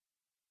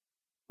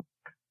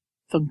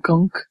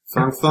Thunk.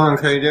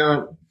 Thunk, how you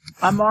doing?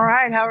 I'm all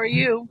right. How are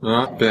you?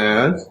 Not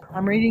bad.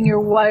 I'm reading your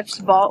wife's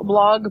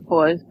blog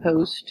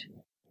post.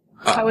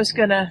 I was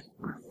going to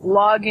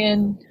log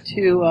in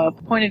to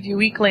Point of View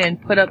Weekly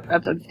and put up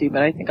episode 50,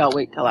 but I think I'll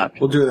wait till after.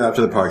 We'll do it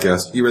after the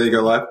podcast. You ready to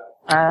go live?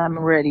 I'm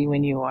ready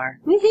when you are.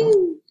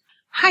 Woohoo!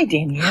 Hi,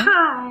 Danielle.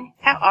 Hi.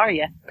 How are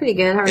you? Pretty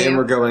good. How are you? And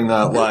we're going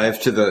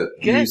live to the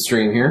Good.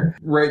 Ustream here.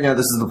 Right now,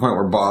 this is the point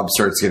where Bob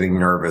starts getting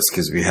nervous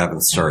because we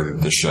haven't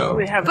started the show.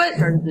 We haven't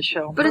started the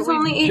show. But it's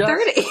only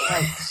 8:30.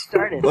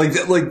 Started. Like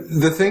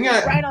the thing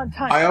right on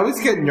time. I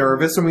always get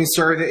nervous when we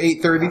start at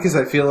 8:30 because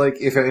I feel like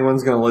if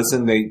anyone's going to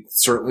listen, they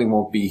certainly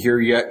won't be here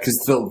yet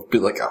because they'll be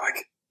like,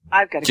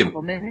 I've got a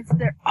couple minutes.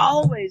 They're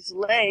always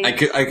late.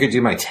 I could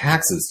do my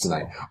taxes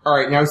tonight. All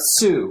right, now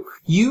Sue,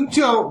 you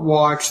don't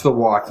watch The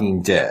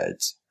Walking Dead.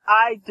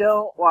 I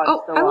don't watch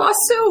The Walking Dead. I lost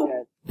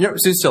Sue. Yep,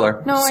 Sue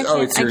Stiller. No, I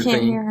can't. It's your I can't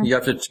thing. hear her. You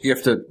have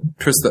to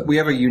twist the. We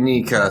have a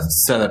unique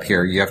setup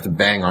here. You have to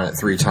bang on it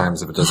 3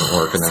 times if it doesn't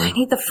work, and then I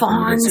need the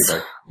fawns.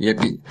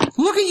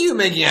 Look at you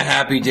making a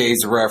Happy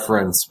Days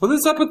reference. What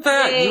is up with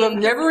that? Hey. You have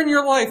never in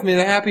your life made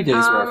a Happy Days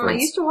reference. I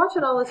used to watch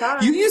it all the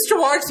time. You used to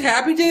watch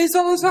Happy Days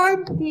all the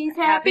time? These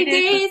happy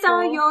days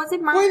are yours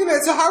and mine. Wait a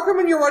minute. So how come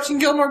when you're watching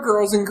Gilmore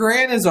Girls and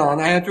Gran is on,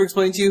 I have to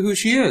explain to you who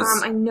she is?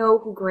 I know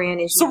who Gran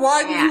is. So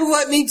why do you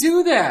let me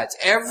do that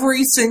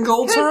every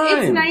single time?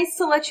 Because it's nice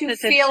to let you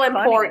feel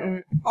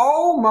important.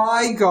 Oh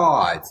my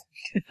God.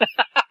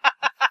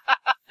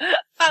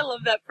 I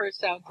love that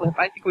first sound clip.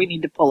 I think we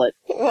need to pull it.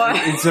 What?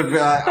 It's a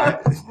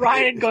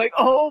Ryan going,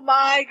 oh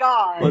my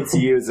God. Let's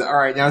use it. All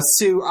right, now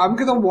Sue, I'm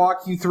going to walk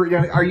you through.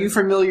 Now, are you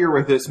familiar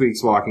with this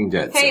week's Walking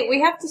Dead? Hey, we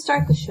have to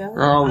start the show.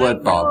 I'll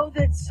let Bob. I know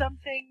that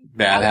something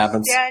bad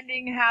happens.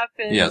 Outstanding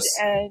happened. Yes.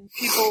 And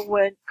people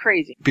went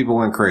crazy. People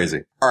went crazy.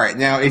 All right,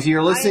 now if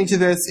you're listening to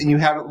this and you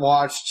haven't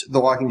watched The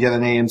Walking Dead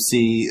on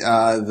AMC,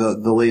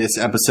 the latest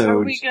episode,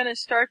 are we going to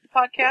start the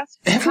podcast?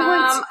 That's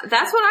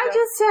what I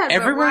just said.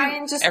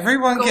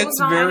 Everyone gets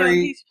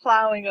very. He's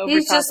plowing over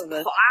He's top just of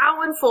us.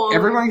 plowing forward.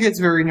 Everyone gets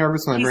very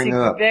nervous when I bring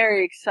that up.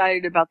 Very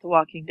excited about The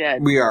Walking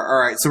Dead. We are. All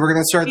right, so we're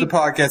going to start the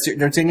podcast here.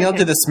 Now, Danielle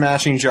did a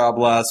smashing job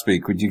last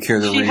week. Would you care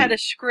to read? She had a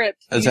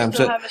script. Do you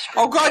still have a script?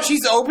 Oh, God,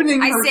 she's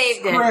opening her saved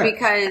script. it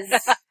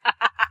because...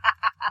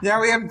 Now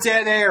we have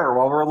dead air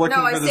while we're looking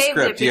for the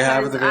script. Do you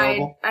have it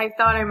available? I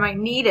thought I might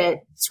need it.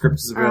 Script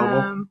is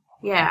available?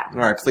 Yeah. All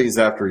right, please,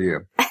 after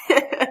you.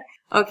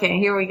 Okay,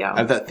 here we go. I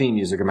have that theme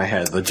music in my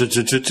head. Okay. All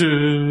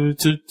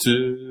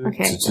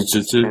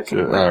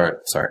right,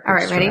 sorry. All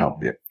right, ready?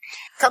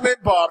 Come in,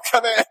 Bob.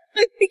 Come in.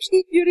 I think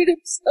he muted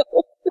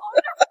himself.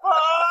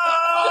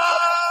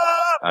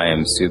 I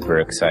am super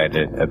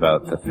excited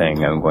about the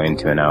thing I'm going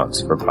to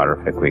announce for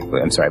Potterfic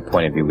Weekly. I'm sorry,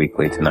 Point of View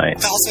Weekly tonight.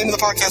 Tell us the name of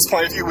the podcast,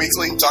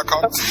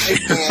 pointofviewweekly.com.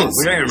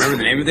 We don't even remember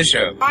the name of the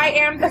show. I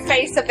am the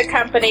face of the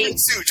company.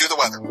 Sue, do the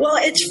weather. Well,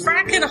 it's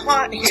fracking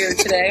hot here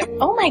today.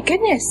 Oh my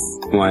goodness.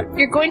 What?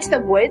 You're going to the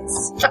woods?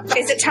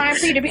 Is it time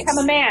for you to become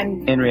a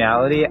man? In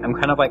reality, I'm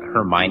kind of like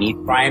Hermione.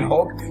 Brian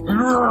Hulk.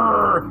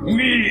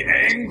 Me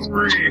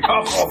angry.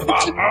 Oh,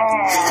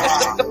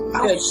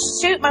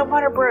 shoot, my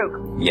water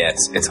broke.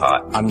 Yes, it's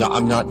hot. I'm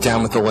not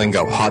down with the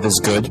lingo. Hot is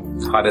good.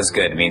 Hot is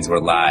good. It means we're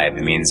live.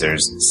 It means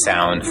there's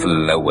sound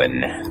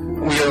flowing.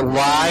 We are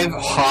live,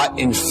 hot,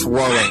 and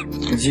flowing.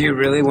 Do you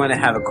really want to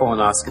have a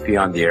colonoscopy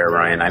on the air,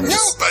 Ryan? I'm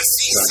just but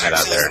throwing that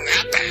out there.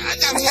 isn't that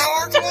bad. I mean, how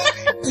hard can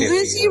it be?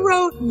 Lizzie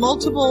wrote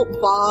multiple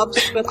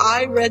bobs, but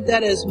I read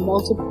that as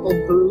multiple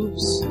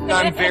boobs.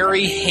 I'm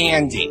very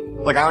handy.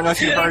 Like, I don't know if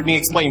you heard me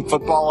explain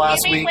football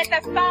last You mean week.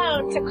 with a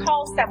phone to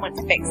call someone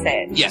to fix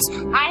it? Yes.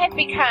 I have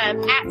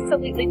become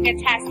absolutely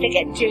fantastic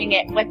at doing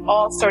it with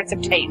all sorts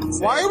of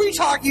tapes. Why are we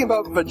talking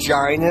about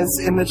vaginas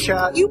in the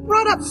chat? You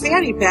brought up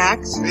fanny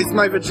packs. It's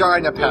my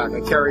vagina pack.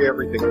 I carry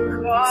everything in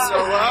there. So,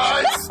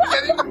 it's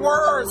getting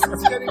worse.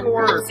 It's getting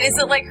worse. Is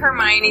it like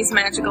Hermione's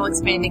magical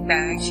expanding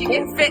bag? She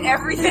can fit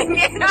everything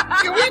in.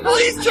 Can we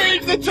please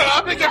change the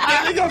topic?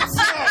 I'm getting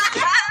upset.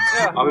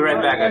 I'll be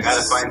right back. I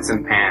gotta find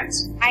some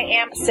pants. I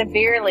am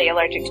severely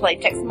allergic to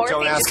latex.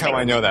 Don't ask how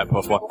I know that,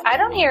 Puffwa. I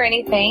don't hear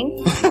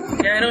anything.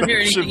 Yeah, I don't hear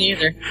anything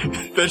either.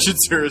 That should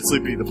seriously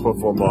be the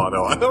Puffwa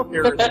motto. I don't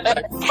hear it. Hey,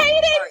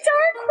 it's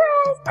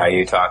Dark Are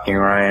you talking,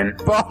 Ryan?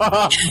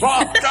 Bob,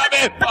 come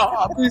in,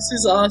 Bob. This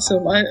is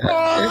awesome. It's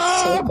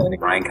so funny.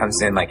 Ryan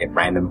comes in like at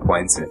random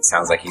points, and it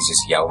sounds like he's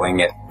just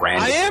yelling at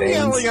random I am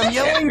things. yelling. I'm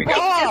yelling,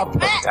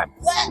 Bob.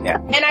 Yeah.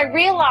 And I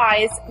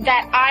realize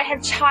that I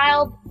have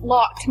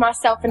locked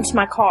myself into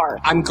my car.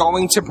 I'm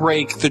going to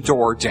break the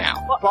door down.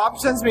 Bob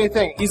sends me a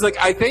thing. He's like,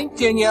 I think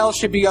Danielle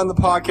should be on the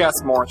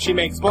podcast more. She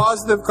makes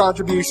positive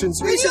contributions.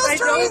 Danielle's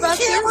turning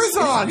the cameras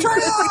on. Turn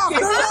it off.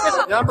 Turn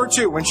it off. Number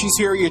 2, when she's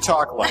here, you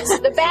talk less.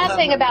 The bad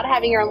thing about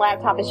having your own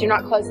laptop is you're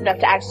not close enough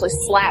to actually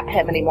slap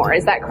him anymore.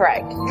 Is that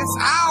correct? Yes.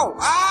 Ow!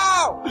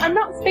 Ow! I'm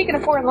not speaking a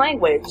foreign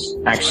language.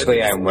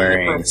 Actually, I'm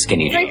wearing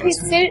skinny jeans. Three-piece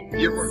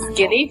suit,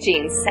 skinny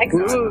jeans, sexy.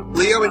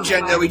 Leo and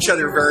Jen know each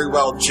other very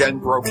well. Jen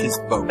broke his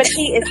boat. But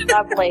he is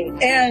lovely.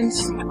 And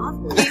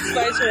these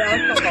guys are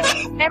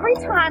alcohol. Every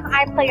time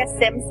I play a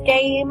Sims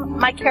game,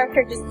 my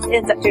character just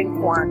ends up doing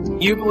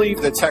porn. You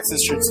believe that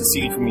Texas should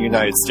secede from the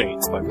United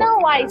States? Like, No,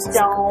 I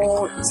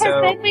don't. Because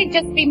then we'd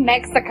just be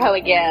Mexico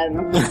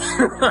again.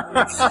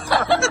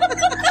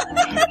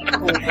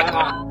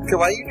 Okay,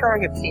 why are you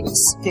drawing a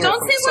penis?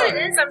 Don't say what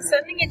it is. I'm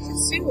sending it to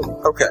Sue.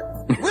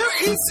 Okay.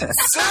 where is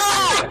Sue?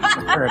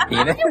 For a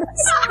penis?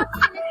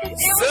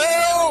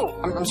 Sue!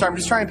 I'm sorry, I'm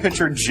just trying to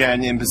picture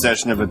Jen in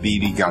possession of a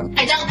BB gun.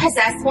 I don't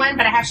possess one,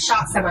 but I have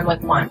shot someone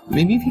with one.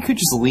 Maybe if you could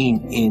just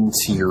lean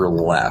into your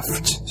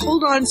left.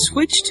 Hold on,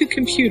 switch to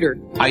computer.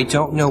 I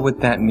don't know what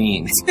that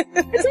means. I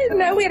didn't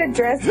know we had a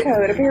dress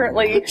code.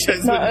 Apparently,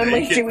 not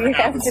only do we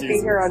have to be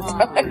here on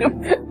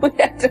time, we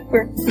have to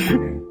wear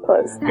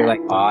clothes. You're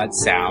like odd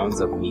sounds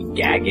of me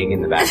gagging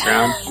in the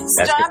background.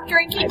 Stop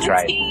drinking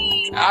the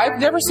tea. I've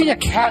never seen a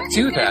cat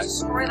do that.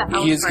 Destroy the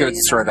house He is right going to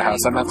destroy the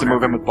house. I'm going to have to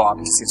move him with Bob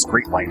because he has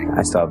great lighting.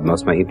 I still have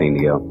most of my evening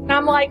to go. And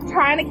I'm like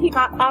trying to keep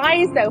my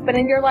eyes open,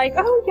 and you're like,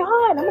 "Oh,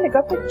 yawn! I'm gonna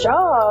go for a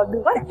jog,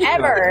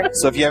 whatever."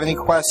 So if you have any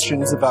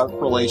questions about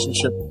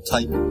relationship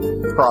type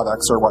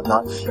products or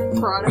whatnot,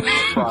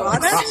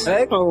 products.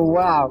 Oh,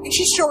 wow.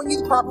 She's showing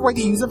you the proper way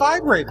to use a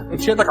vibrator. And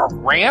she had like a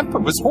ramp.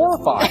 It was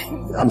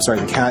horrifying. I'm sorry,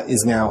 the cat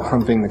is now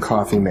humping the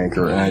coffee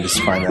maker, and I just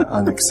find that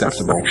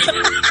unacceptable.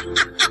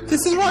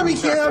 This is why we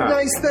can't have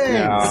nice things.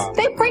 No.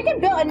 They freaking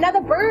built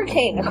another Burger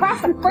King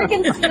across the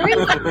freaking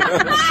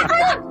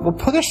street. Well,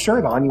 put a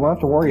shirt on. You won't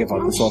have to worry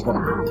about this all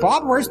time.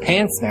 Bob wears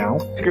pants now.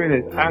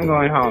 Screw this. I'm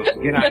going home.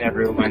 Good night,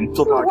 everyone.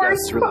 Until podcast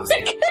Worst is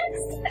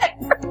released.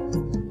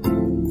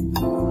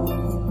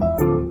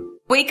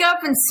 Wake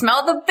up and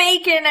smell the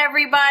bacon,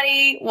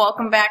 everybody.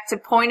 Welcome back to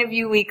Point of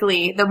View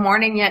Weekly, the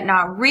morning yet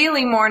not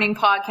really morning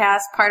podcast,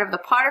 part of the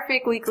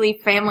Potterfic Weekly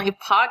family of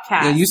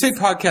podcasts. Yeah, you say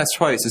podcast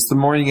twice. It's the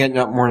Morning Yet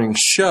Not Morning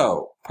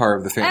Show part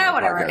of the family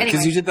whatever. podcast. Anyway,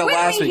 Because you did that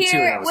last week too.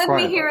 And I was with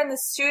quiet me here about in the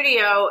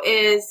studio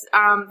is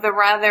the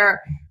rather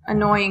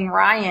annoying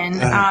Ryan.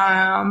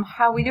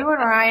 How we doing,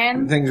 it.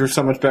 Ryan? Things were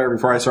so much better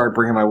before I started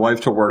bringing my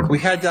wife to work. We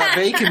had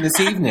bacon this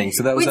evening,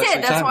 so that was We actually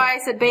did. That's timely. why I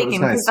said That was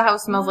bacon, nice. because the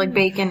house smells like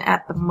bacon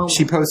at the moment.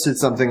 She posted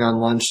something on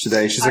lunch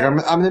today. She's like, I'm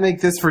going to make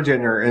this for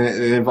dinner, and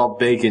it involved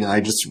bacon. I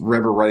just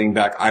remember writing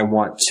back, I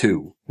want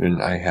two.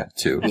 And I had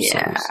two.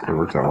 Yeah. So it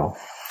worked out well.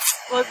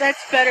 Well, that's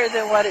better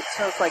than what it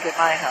smells like at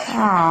my house.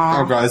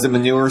 Aw. Oh, God, is it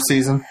manure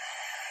season?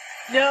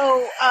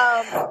 No,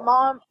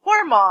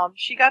 poor mom.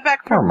 She got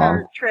back Poor from mom.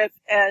 her trip,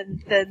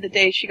 and then the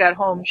day she got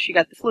home, she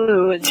got the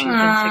flu, and she's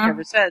been sick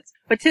ever since.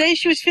 But today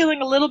she was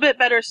feeling a little bit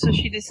better, so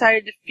she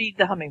decided to feed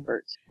the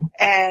hummingbirds.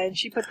 And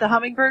she put the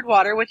hummingbird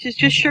water, which is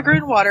just sugar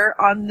and water,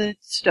 on the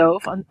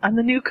stove, on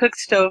the new cook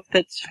stove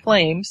that's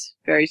flames.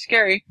 Very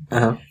scary.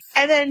 Uh-huh.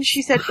 And then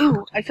she said,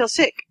 ooh, I feel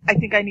sick. I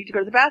think I need to go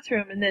to the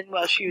bathroom. And then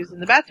while she was in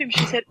the bathroom,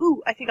 she said,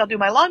 ooh, I think I'll do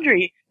my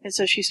laundry. And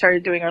so she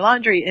started doing her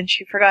laundry, and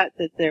she forgot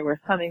that there were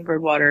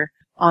hummingbird water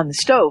on the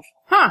stove.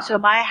 Huh. So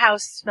my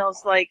house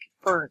smells like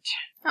burnt.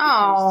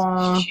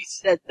 Oh. She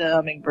set the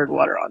hummingbird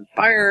water on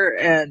fire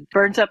and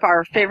burnt up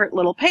our favorite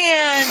little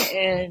pan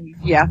and,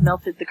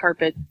 melted the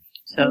carpet.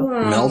 So,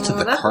 Melted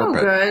the that's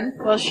carpet. No good.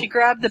 well, she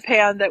grabbed the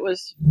pan that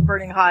was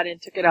burning hot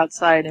and took it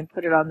outside and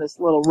put it on this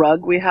little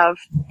rug we have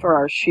for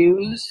our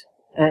shoes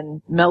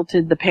and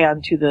melted the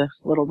pan to the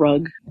little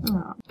rug.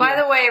 By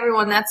the way,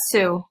 everyone, that's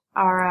Sue.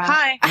 Our,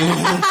 Hi.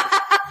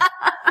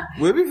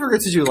 What did we forget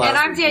to do last And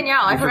I'm week?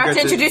 Danielle. I We forgot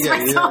to introduce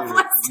myself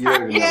last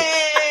time. Yay!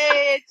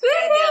 It's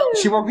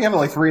Danielle. She woke me up at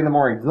like 3 in the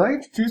morning. Did I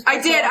introduce I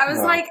myself? did. I was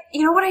No. like,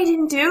 you know what I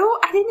didn't do?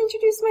 I didn't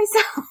introduce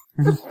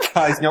myself.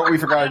 Guys, you know what we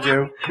forgot to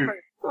do?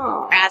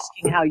 Oh.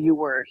 Asking how you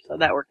were, so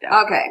that worked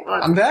out. Okay.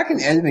 Well, I'm back in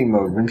editing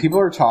mode. When people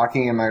are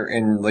talking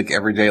in like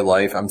everyday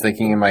life, I'm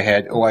thinking in my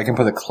head, oh, I can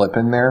put a clip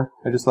in there.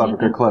 I just thought of a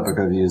good clip I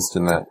could have used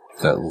in that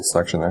little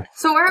section there.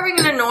 so we're having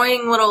an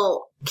annoying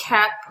little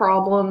cat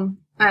problem.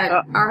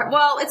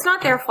 Well, it's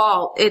not their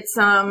fault. It's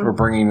We're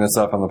bringing this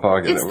up on the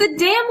podcast. It's the damn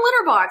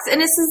litter box, and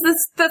this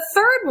is the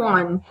third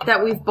one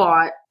that we've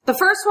bought. The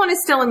first one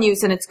is still in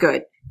use, and it's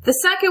good. The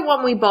second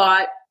one we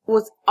bought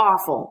was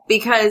awful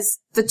because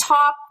the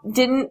top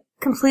didn't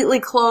completely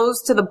close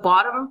to the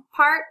bottom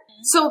part.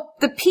 So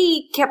the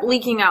pee kept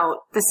leaking out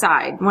the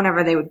side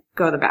whenever they would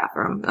go to the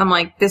bathroom. I'm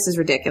like, this is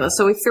ridiculous.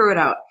 So we threw it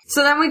out.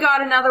 So then we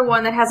got another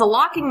one that has a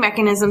locking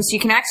mechanism so you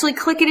can actually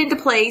click it into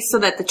place so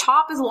that the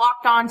top is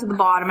locked onto the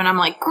bottom. And I'm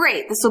like,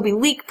 great, this will be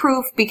leak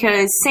proof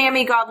because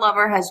Sammy, God love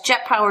her, has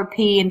jet powered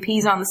pee and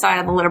pees on the side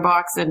of the litter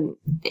box, and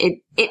if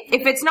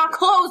it's not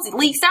closed, it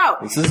leaks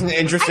out. This is an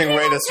interesting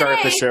way to start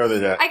the show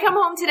today. I come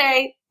home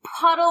today,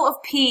 puddle of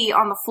pee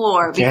on the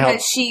floor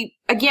because she,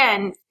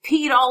 again,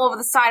 peed all over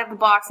the side of the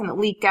box and it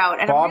leaked out.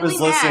 And Bob I'm really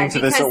is listening mad to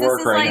this at because work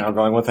is right like, now,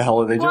 going, what the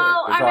hell are they doing?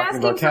 well, They're I'm talking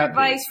asking about for cat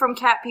advice from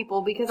cat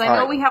people because I All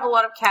know right. we have a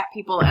lot of cat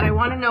people and I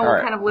want to know All what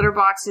right. kind of litter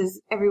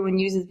boxes everyone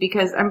uses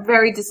because I'm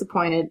very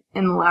disappointed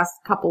in the last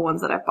couple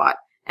ones that I've bought.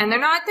 And they're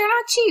not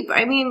cheap.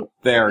 I mean,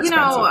 They are you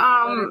expensive.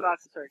 know,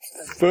 Boxes are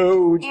expensive.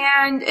 Food.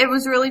 and it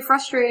was really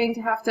frustrating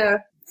to have to,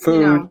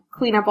 Food. you know,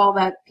 clean up all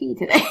that pee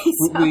today.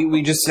 So.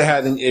 We just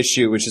had an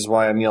issue, which is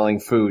why I'm yelling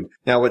food.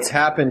 Now, what's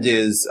happened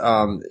is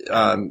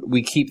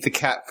we keep the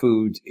cat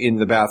food in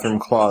the bathroom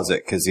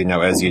closet because, you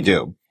know, as you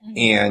do.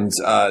 And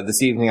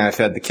this evening I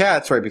fed the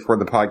cats right before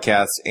the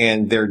podcast,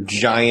 and their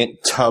giant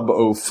tub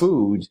of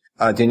food.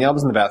 Danielle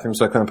was in the bathroom,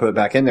 so I couldn't put it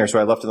back in there, so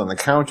I left it on the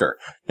counter.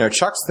 Now,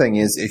 Chuck's thing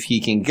is, if he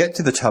can get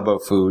to the tub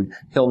of food,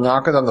 he'll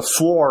knock it on the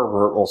floor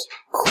where it will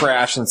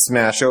crash and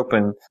smash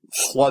open,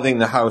 flooding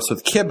the house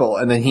with kibble,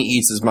 and then he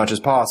eats as much as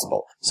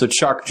possible. So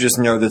Chuck just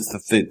noticed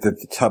that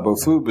the tub of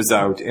food was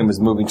out and was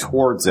moving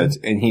towards it,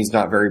 and he's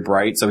not very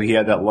bright, so he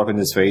had that look on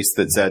his face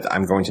that said,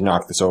 I'm going to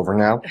knock this over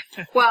now.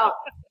 Well,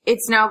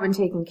 it's now been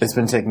taken care of. It's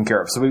been taken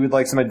care of. So we would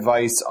like some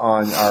advice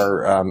on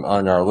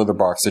our litter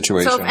box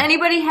situation. So if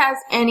anybody has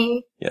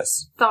any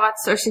Yes.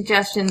 thoughts or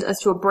suggestions as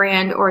to a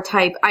brand or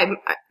type, I'm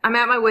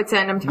at my wit's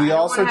end. I'm tired. We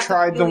also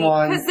tried the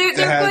one because they're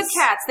that good has-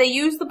 cats. They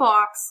use the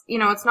box. You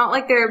know, it's not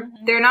like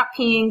they're not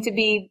peeing to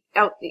be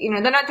out. You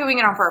know, they're not doing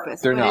it on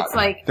purpose. They're but not. It's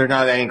like They're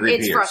not angry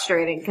it's peers.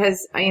 frustrating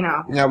because you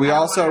know. Now we I don't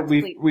also wanna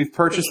have to we've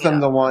purchased clean it them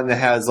the up. one that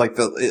has like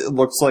it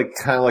looks like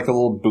kind of like a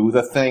little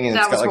Buddha thing, and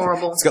That it's got was like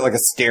horrible. it's got like a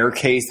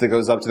staircase that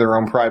goes up to their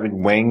own private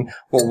wing.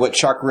 Well, what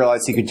Chuck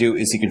realized he could do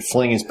is he could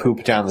fling his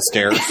poop down the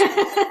stairs.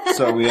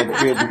 So we had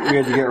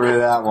to get rid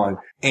of that one.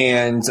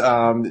 And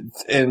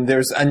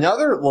there's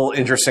another little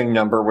interesting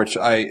number which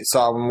I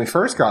saw when we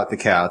first got the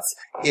cats.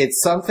 It's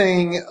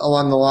something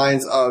along the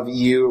lines of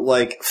you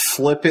like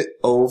flip it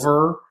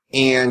over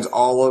and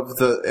all of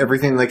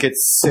everything like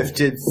gets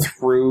sifted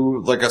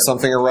through like a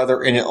something or other,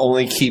 and it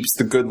only keeps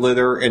the good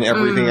litter and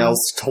everything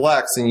else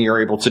collects, and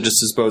you're able to just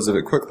dispose of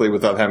it quickly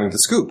without having to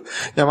scoop.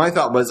 Now my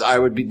thought was I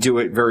would do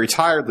it very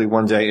tiredly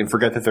one day and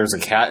forget that there's a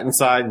cat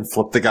inside and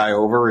flip the guy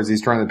over as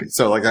he's trying to,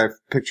 so like I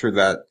pictured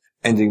that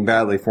ending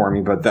badly for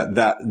me, but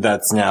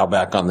that's now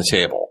back on the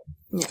table.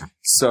 Yeah.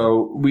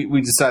 So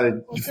we decided.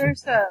 Well,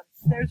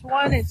 there's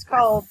one. It's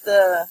called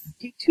the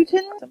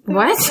Teuton.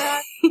 What?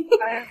 Like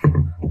that.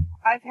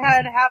 I've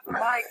had half of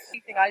my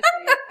anything I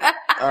say.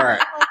 All right.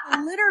 The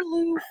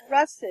Litterloo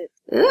Russet,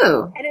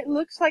 Ooh. and it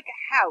looks like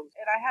a house.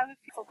 And I have a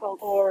difficult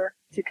door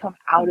to come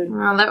out of.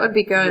 Well, that would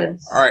be good.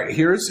 This. All right.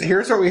 Here's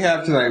what we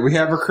have tonight. We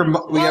have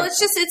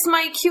It's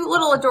my cute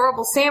little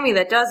adorable Sammy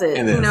that does it.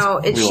 It is. You know,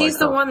 We she's like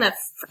the her. one that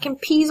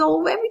freaking pees all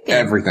over everything.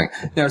 everything.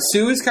 Now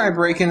Sue is kind of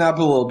breaking up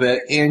a little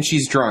bit, and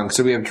she's drunk.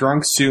 So we have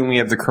drunk Sue, and we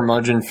have the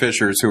curmudgeon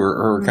Fishers who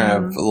are kind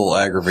of a little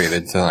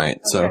aggravated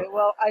tonight. So. Okay,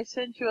 well, I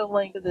sent you a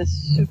link to this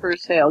super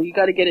sale. You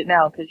got to get it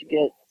now because you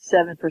get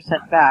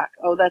 7% back.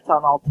 Oh, that's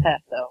on all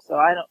tech though, so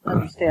I don't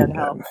understand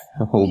how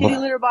kitty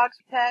litter box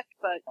tech,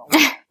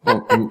 but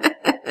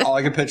All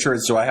I can picture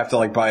is, do I have to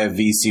like buy a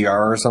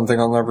VCR or something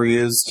I'll never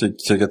use to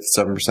get the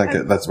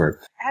 7%? That's weird.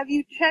 have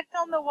you checked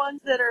on the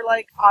ones that are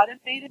like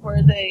automated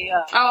where they?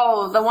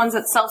 Oh, the ones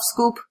that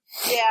self-scoop?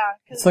 Yeah,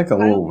 'cause It's like a I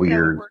little don't think that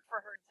would weird. work for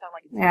her and sound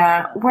like it's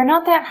Yeah. We're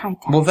not that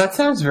high-tech. Well, that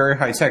sounds very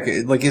high tech.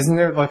 Like, isn't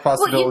there like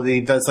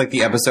possibility that's like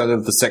the episode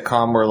of the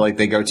sitcom where like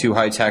they go too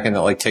high tech and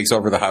it like takes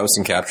over the house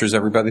and captures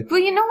everybody? But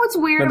you know what's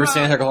weird Remember about...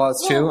 Santa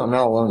Claus too? I'm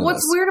not alone in What's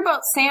this. weird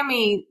about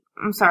Sammy...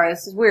 I'm sorry,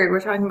 this is weird.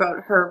 We're talking about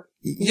her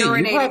You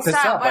urinating brought this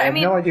style. up. But I have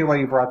mean, no idea why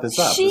you brought this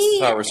up. This She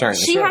is how we're starting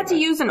the she show had to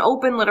today. use an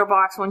open litter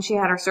box when she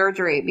had her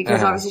surgery because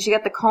Uh-huh. obviously she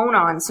got the cone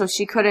on, so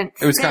she couldn't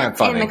It was fit kind of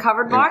funny. in the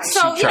covered And box. she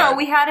So, you tried. know,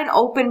 we had an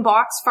open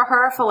box for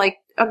her for like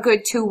a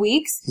good 2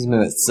 weeks. This is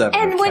minute 7.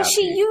 And of when cat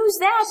she pee. used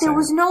that, there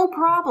was no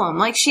problem.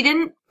 Like, she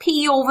didn't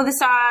pee over the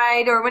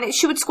side, or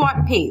she would squat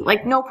and pee.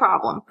 Like, no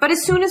problem. But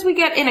as soon as we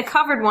get in a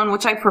covered one,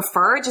 which I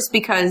prefer just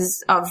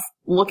because of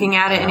looking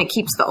at it and it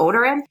keeps the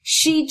odor in,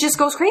 she just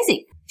goes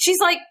crazy. She's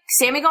like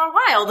Sammy Gone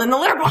Wild in the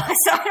litter box.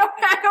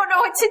 I don't know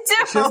what to do.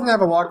 She doesn't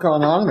have a lot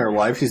going on in her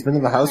life. She's been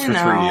in the house for 3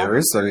 know.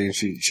 years. I mean,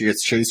 she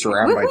gets chased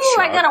around by Woohoo,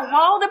 I Chuck. got a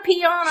wall to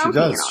pee on. She I'm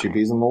does. peeing She on it.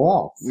 pees on the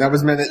wall. That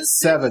was minute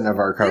 7 of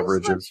our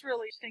coverage This of. looks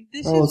really interesting.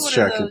 This Oh, let's is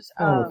check one of it. those,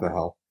 Oh, what the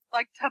hell?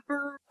 like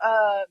Tupper,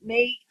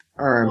 mate.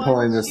 All right, I'm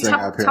pulling this thing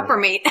up here.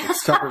 Tuppermate.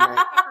 It's Tuppermate.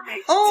 Tupper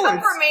mate. Oh,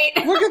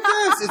 Tuppermate. look at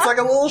this! It's like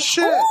a little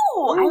shit.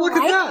 Ooh, I look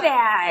like at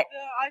that.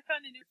 I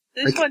found a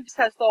new. This one just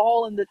has the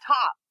hole in the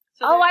top.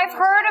 So Oh, there's I've no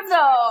heard of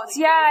sense those. to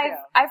Yeah, actually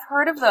I've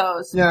heard of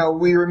those. Now,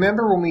 we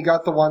remember when we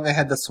got the one that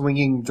had the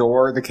swinging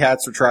door, the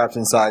cats were trapped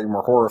inside and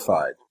were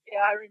horrified. Yeah,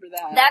 I remember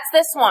that. That's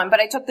this one, but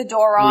I took the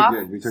door We off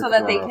did. We took so the that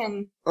door they off.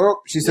 can. Oh,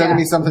 she's sending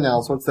Yeah. me something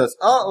else. What's this?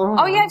 Oh,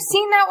 Oh yeah, I've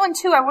seen that one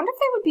too. I wonder if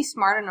they would be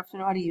smart enough to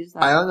know how to use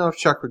that. I don't know if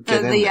Chuck would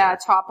get in the there.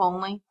 top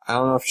only. I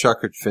don't know if Chuck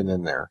could fit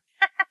in there.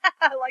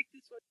 I like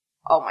this one.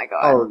 Oh my god.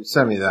 Oh,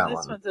 send me that This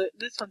one.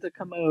 one's a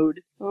commode.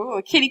 Ooh,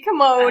 a kitty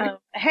commode.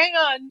 Hang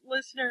on,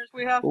 listeners.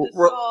 We have to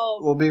We'll-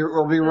 solve. We'll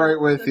be right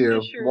with the you.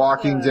 Fisher's,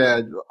 Walking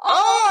Dead.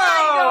 Oh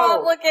my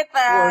god, look at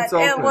Well, that. it's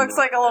It open. looks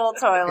like a little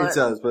toilet. It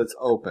does, but it's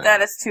open.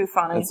 That is too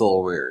funny. That's a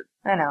little weird.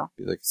 I know.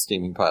 Be like a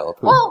steaming pile of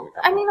poop. Well,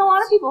 I mean, a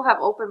lot of people have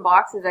open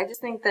boxes. I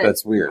just think that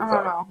That's weird, I though.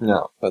 don't know.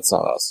 No, that's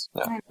not us.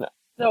 No, no.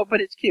 No,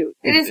 but it's cute.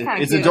 It is kind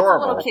of it's cute.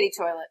 adorable. It's a little kitty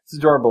toilet. It's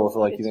adorable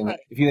if It's funny.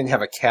 if you didn't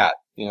have a cat.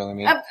 You know what I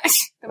mean?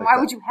 Then why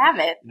would you have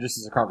it? Just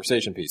as a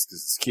conversation piece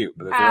because it's cute.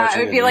 But if you're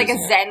actually It would be like a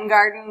using it- Zen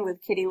garden with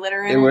kitty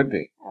litter in it. It would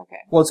be. Okay.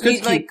 Well, it's good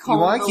You'd, to keep. like, comb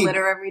want the to keep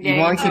litter every day You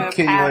want to into keep a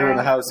kitty litter in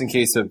the pattern. house in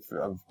case of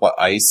what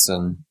ice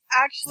and.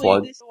 Actually,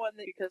 Flood. this is one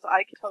that because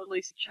I can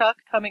totally see Chuck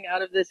coming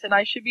out of this, and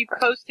I should be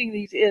posting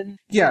these in.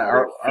 Yeah,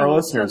 our feed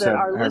listeners so that have-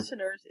 our have-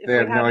 listeners, if they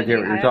have we no idea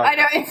any, what you're I- talking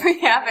I know if we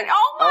haven't.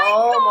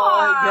 Oh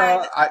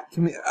my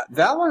god!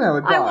 That one I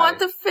would buy. I want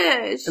the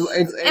fish.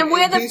 It- and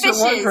where in the case fish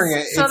you're wondering,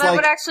 is. So it's that like-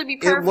 would actually be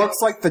perfect. It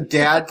looks like the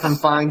dad from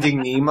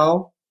Finding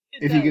Nemo.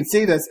 It If you does. can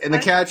see this, and the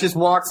cat just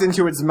walks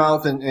into its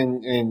mouth and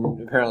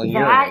apparently that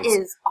urinates.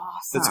 is awesome.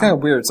 That's kind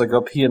of weird. It's like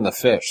go pee in the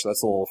fish.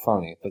 That's a little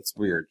funny. That's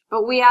weird.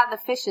 But we have the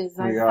fishes.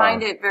 I We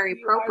find are. it very If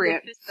you are the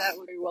appropriate. fish, that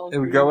would be well It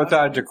would go with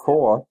our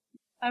decor.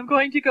 I'm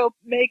going to go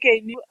make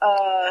a new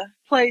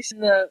place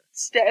in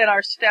in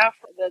our staff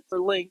that's for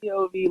link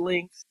POV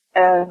links,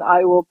 and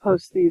I will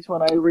post these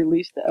when I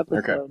release the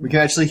episode. Okay. We can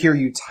actually hear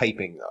you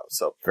typing though,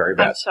 so very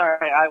bad. I'm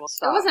sorry, I will It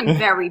stop. wasn't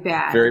very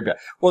bad. Very bad.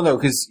 Well, no,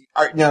 because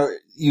now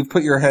you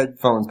put your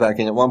headphones back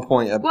in. At one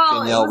point, Well,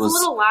 Danielle it was a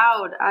little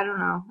loud. I don't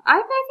know. I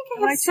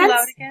think Am I I have too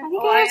loud again? I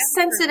think Oh, I have am?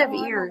 sensitive Oh,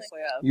 I'm ears. all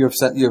the way up. You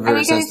have I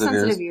very think I have sensitive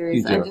ears. sensitive ears.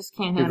 You do. I just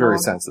can't You're handle very a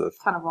sensitive.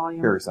 ton of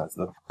volume. Very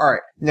sensitive. All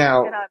right,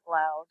 now And I'm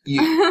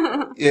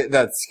loud.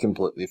 that's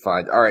completely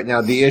fine. All right,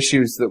 now the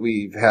issues that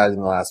we've had in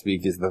the last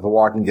week is that The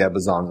Walking Dead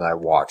was on and I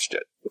watched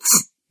it.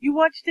 You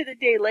watched it a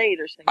day late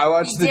or something. I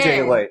watched the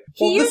day did. late.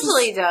 He Well, this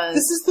usually is, does.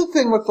 This is the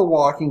thing with The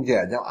Walking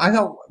Dead.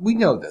 Now, we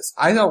know this.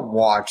 I don't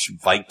watch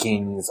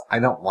Vikings. I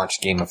don't watch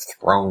Game of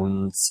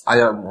Thrones. I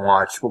don't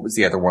watch, what was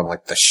the other one,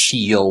 like The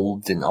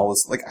Shield and all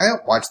this. Like, I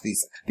don't watch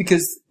these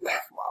because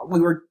we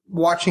were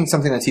watching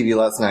something on TV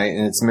last night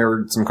and it's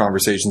mirrored some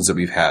conversations that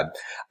we've had.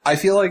 I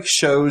feel like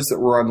shows that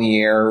were on the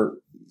air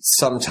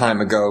some time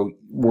ago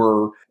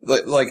were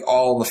like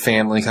All in the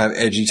Family kind of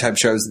edgy type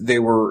shows. They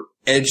were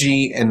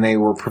edgy and they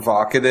were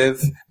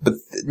provocative, but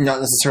not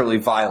necessarily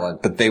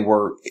violent, but they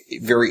were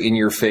very in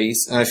your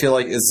face. And I feel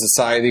like as a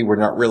society, we're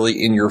not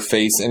really in your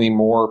face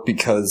anymore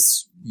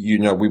because, you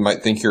know, we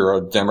might think you're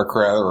a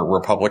Democrat or a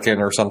Republican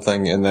or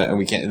something, and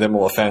then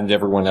we'll offend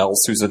everyone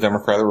else who's a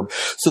Democrat.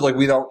 So like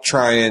we don't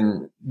try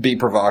and be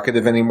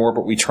provocative anymore,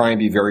 but we try and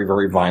be very,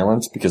 very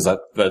violent because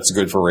that's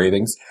good for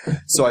ratings.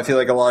 So I feel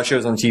like a lot of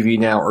shows on TV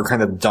now are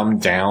kind of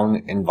dumbed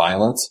down and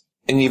violent.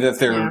 And even if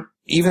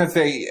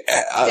they,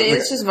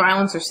 it's just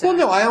violence or well, sex.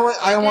 no, I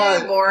don't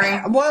want.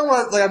 Boring. Well, I don't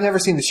want. Like, I've never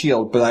seen The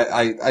Shield, but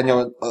I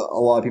know a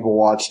lot of people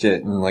watched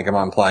it, and like I'm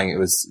implying it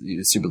was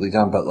stupidly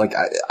done. But like,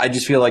 I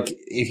just feel like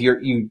if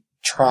you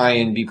try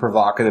and be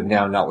provocative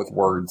now, not with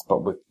words,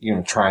 but with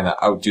trying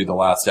to outdo the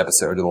last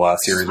episode or the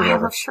last series or I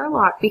whatever. love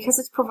Sherlock because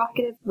it's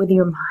provocative with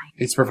your mind.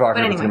 It's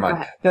provocative But with your anyway, mind.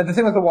 go ahead. Now, the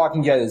thing with The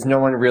Walking Dead is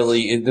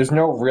there's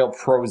no real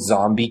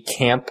pro-zombie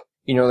camp.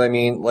 You know what I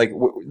mean? Like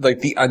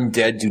the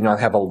undead do not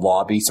have a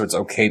lobby, so it's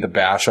okay to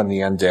bash on the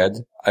undead,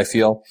 I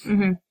feel.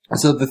 Mm-hmm.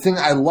 So the thing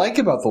I like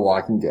about The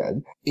Walking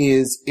Dead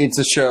is it's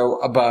a show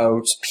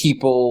about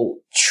people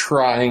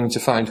trying to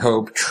find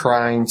hope,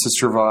 trying to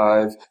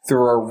survive. There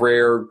are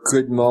rare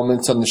good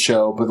moments on the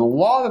show, but a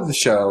lot of the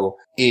show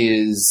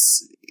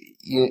is,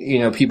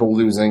 people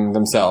losing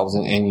themselves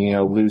and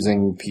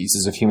losing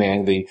pieces of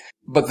humanity.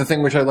 But the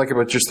thing which I like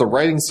about just the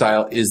writing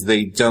style is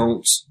they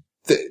don't,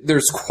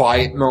 there's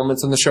quiet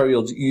moments on the show.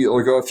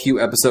 You'll go a few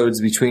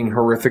episodes between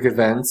horrific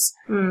events,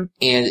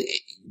 and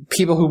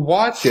people who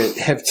watch it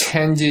have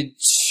tended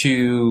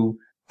to,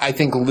 I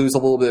think, lose a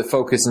little bit of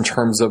focus in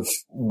terms of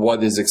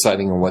what is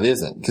exciting and what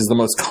isn't. Because the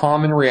most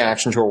common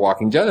reaction to a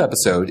Walking Dead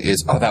episode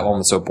is, "Oh, that one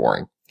was so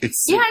boring."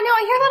 Yeah, I know.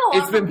 I hear that a lot.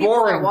 It's been from people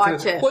boring. that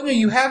watch it. Well, no,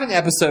 you have an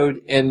episode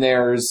and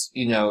there's,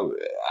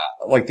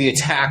 like the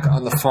attack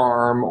on the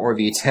farm or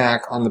the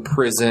attack on the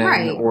prison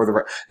Right.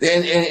 or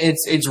and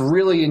it's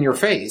really in your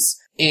face.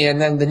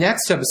 And then the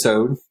next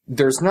episode,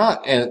 there's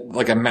not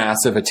a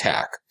massive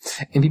attack.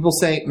 And people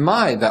say,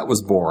 that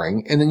was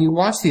boring. And then you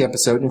watch the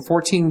episode and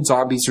 14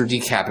 zombies are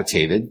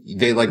decapitated.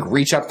 They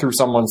reach up through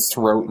someone's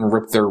throat and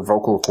rip their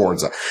vocal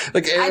cords out.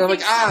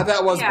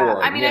 That was boring.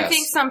 I mean, Yes. I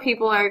think some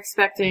people are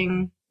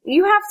expecting.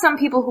 You have some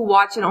people who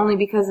watch it only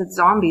because it's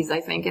zombies,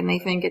 I think, and they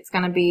think it's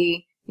going to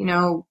be,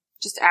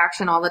 just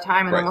action all the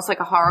time and Right. almost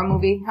like a horror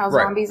movie, how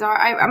Right. zombies are.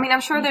 I mean,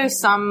 I'm sure there's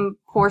some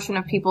portion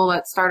of people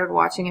that started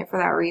watching it for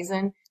that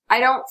reason.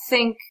 I don't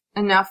think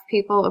enough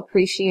people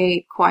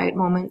appreciate quiet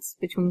moments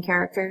between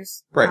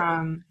characters. Right.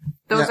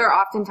 Those Yeah. are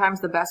oftentimes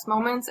the best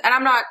moments. And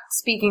I'm not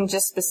speaking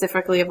just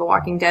specifically of The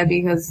Walking Dead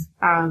because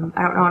I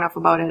don't know enough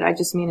about it. I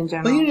just mean in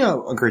general. Well, you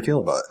know a great deal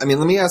about it. I mean,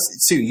 let me ask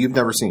Sue. You've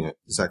never seen it,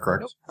 is that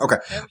correct? Nope. Okay.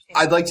 Never seen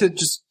I'd like to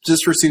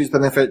just for Sue's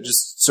benefit,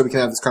 just so we can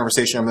have this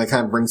conversation. I'm going to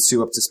kind of bring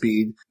Sue up to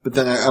speed, but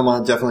then I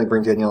want to definitely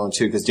bring Danielle in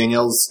too, because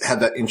Danielle's had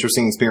that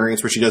interesting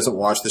experience where she doesn't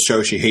watch the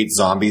show. She hates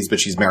zombies, but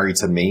she's married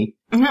to me,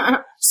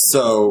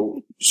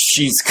 so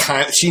she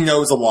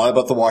knows a lot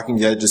about The Walking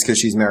Dead just because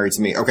she's married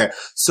to me. Okay,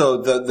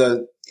 so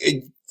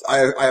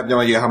I have no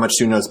idea how much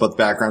Sue knows about the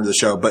background of the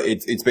show, but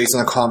it's based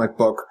on a comic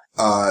book,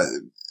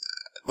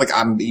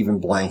 I'm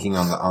even blanking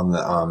on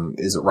the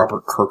is it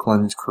Robert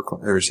Kirkland,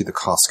 or is he the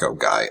Costco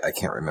guy? I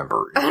can't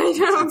remember. I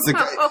don't It's the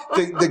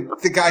know.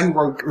 the guy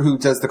who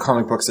does the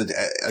comic books,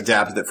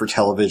 adapted it for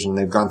television.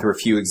 They've gone through a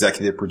few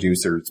executive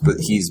producers, but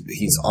he's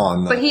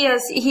on. But he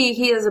has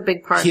a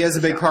big part. He has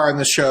a big part in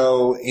the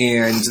show,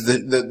 and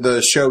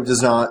the show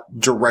does not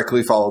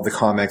directly follow the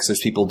comics. There's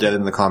people dead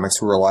in the comics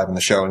who are alive in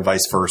the show, and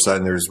vice versa.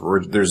 And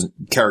there's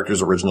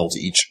characters original to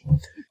each.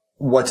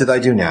 What did I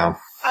do now?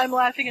 I'm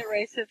laughing at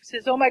Ray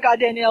says, "Oh my God,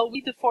 Danielle, we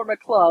need to form a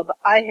club.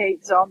 I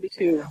hate zombie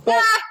too."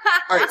 Well,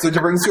 all right. So to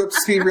bring you up to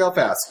speed real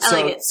fast.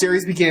 I like it.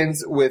 Series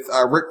begins with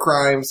Rick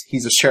Grimes.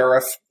 He's a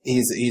sheriff.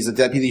 He's a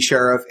deputy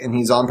sheriff, and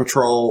he's on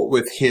patrol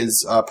with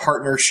his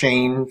partner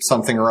Shane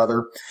something or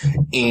other,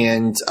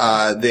 and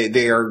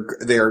they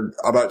are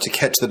about to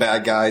catch the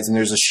bad guys, and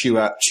there's a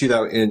shootout,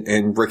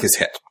 and Rick is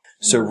hit.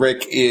 So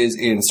Rick is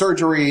in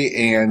surgery,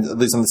 and at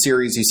least on the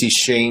series, you see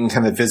Shane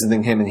kind of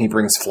visiting him, and he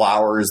brings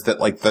flowers that,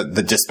 like, the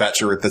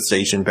dispatcher at the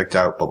station picked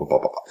out, blah, blah, blah,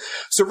 blah, blah.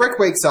 So Rick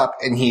wakes up,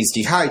 and he's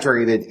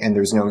dehydrated, and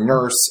there's no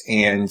nurse,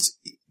 and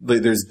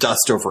there's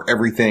dust over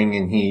everything,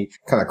 and he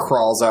kind of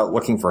crawls out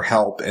looking for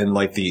help, and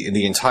like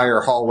the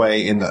entire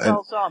hallway It's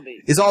all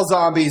zombies. is all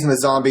zombies, and the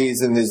zombies,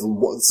 and there's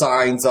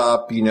signs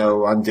up,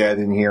 undead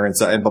in here, and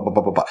so, and blah, blah,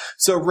 blah, blah, blah.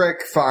 So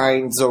Rick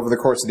finds, over the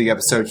course of the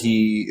episode,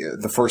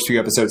 the first few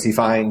episodes, he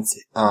finds,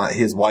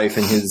 his wife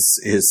and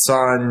his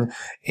son,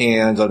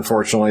 and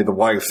unfortunately the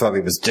wife thought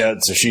he was dead,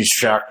 so she's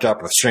shacked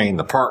up with Shane,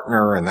 the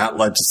partner, and that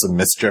led to some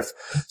mischief.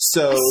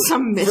 So,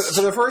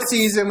 for the first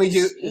season, we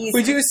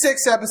do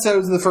 6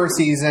 episodes of the first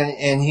season,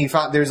 and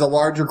there's a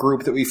larger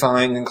group that we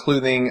find,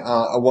 including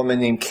a woman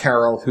named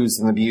Carol, who's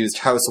an abused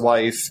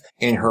housewife,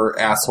 and her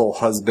asshole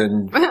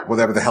husband,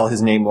 whatever the hell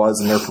his name was,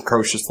 and their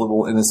precocious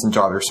little innocent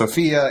daughter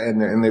Sophia,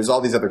 and there's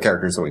all these other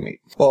characters that we meet.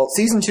 Well,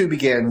 season 2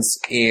 begins,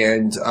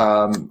 and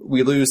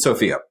we lose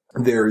Sophia.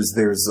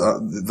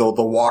 The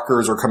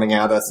walkers are coming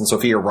at us, and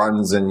Sophia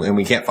runs, and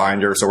we can't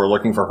find her, so we're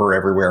looking for her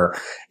everywhere.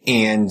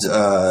 And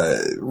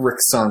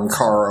Rick's son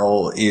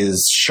Carl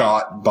is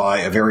shot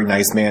by a very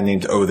nice man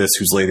named Otis,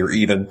 who's later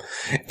eaten.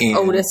 And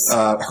Otis.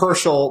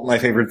 Herschel, my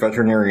favorite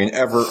veterinarian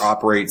ever,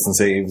 operates and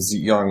saves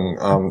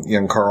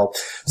young Carl.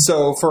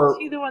 So Is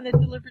he the one that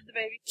delivered the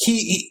baby?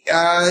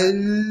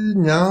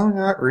 No,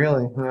 not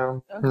really.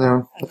 No, Okay.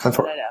 no. I found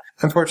that out.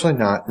 Unfortunately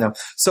not, no.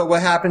 So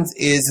what happens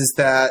is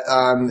that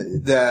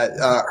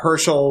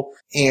Herschel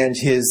and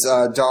his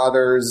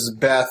daughters,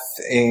 Beth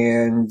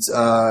and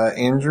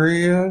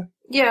Andrea.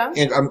 Yeah.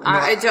 And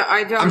I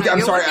don't know. I'm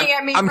You're sorry. looking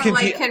at me I'm for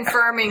confu-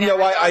 confirming. No,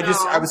 and I don't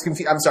know. was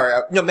confused. I'm sorry.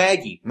 No,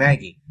 Maggie.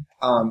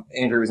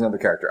 Andrea was another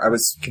character. I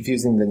was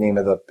confusing the name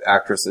of the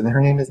actress, and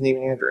her name isn't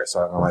even Andrea, so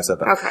I don't know why I said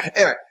that. Okay.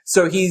 Anyway,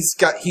 so he's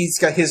got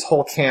his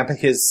whole camp,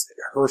 his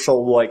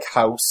Herschel-like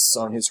house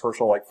on his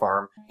Herschel-like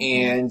farm,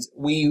 and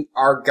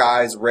our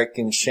guys, Rick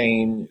and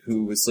Shane,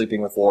 who was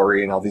sleeping with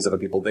Lori and all these other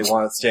people, they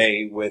want to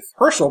stay with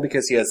Herschel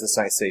because he has this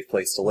nice, safe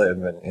place to live,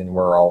 and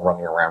we're all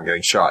running around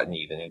getting shot and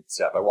eaten and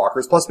stabbed by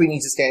walkers. Plus, we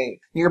need to stay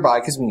nearby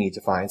because we need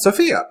to find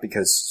Sophia,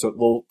 because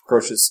little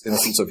precocious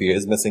innocent Sophia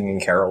is missing,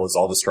 and Carol is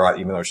all distraught,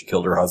 even though she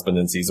killed her husband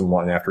in season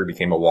 1 after he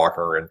became a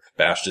walker and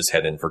bashed his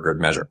head in for good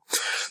measure.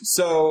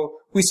 So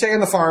we stay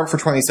on the farm for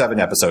 27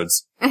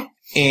 episodes.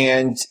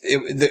 And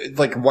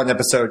one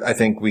episode, I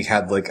think we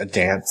had like a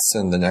dance,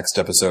 and the next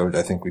episode,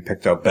 I think we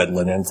picked out bed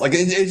linens. Like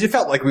it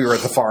felt like we were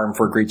at the farm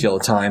for a great deal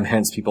of time.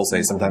 Hence, people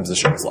say sometimes the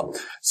show's low.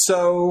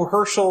 So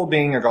Herschel,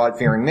 being a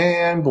God-fearing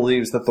man,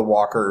 believes that the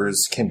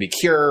walkers can be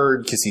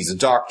cured because he's a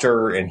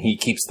doctor, and he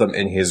keeps them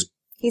in his.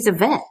 He's a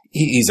vet.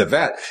 He's a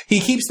vet. He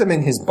keeps them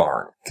in his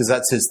barn because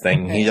that's his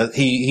thing.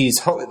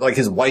 He's like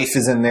his wife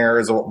is in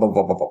there. Blah, blah,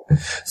 blah, blah.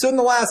 So in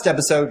the last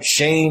episode,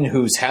 Shane,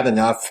 who's had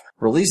enough,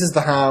 releases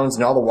the hounds,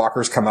 and all the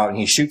walkers come out, and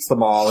he shoots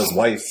them all. His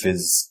wife,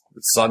 his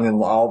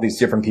son-in-law, all these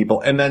different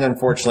people. And then,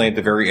 unfortunately, at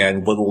the very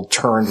end, little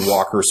turned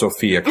walker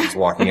Sophia comes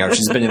walking out.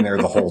 She's been in there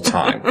the whole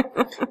time.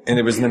 And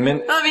it was I mean,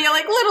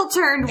 like little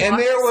turned. And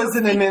there was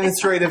an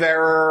administrative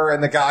error,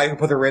 and the guy who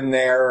put her in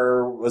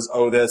there was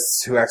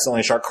Otis, who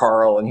accidentally shot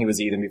Carl, and he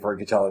was eaten before he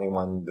could tell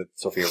anyone that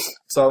Sophia was.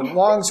 So,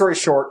 long story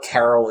short,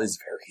 Carol is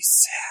very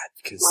sad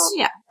because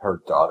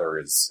her daughter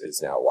is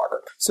now a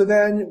walker. So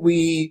then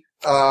we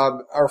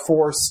are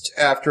forced,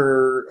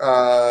 after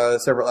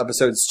several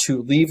episodes,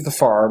 to leave the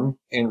farm,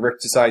 and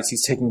Rick decides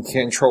he's taking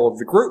control of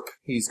the group.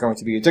 He's going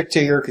to be a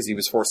dictator because he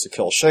was forced to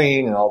kill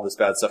Shane, and all this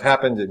bad stuff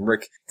happened, and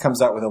Rick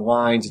comes out with a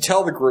line to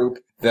tell the group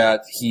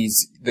that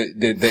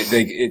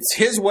it's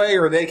his way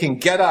or they can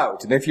get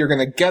out. And if you're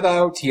going to get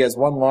out, he has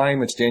one line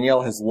which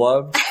Danielle has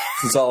loved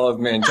since all of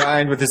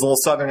mankind, with his little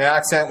southern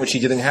accent, which he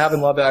didn't have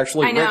in Love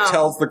Actually. I know. Rick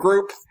tells the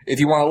group, if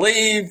you want to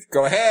leave,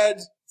 go ahead.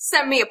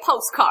 Send me a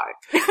postcard.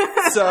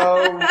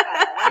 So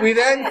we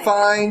then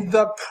find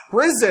the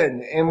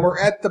prison, and we're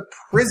at the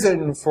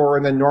prison for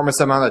an enormous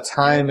amount of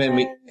time, and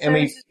we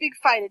There's this big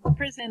fight at the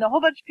prison, and a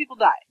whole bunch of people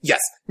die. yes.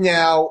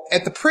 Now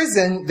at the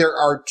prison there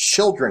are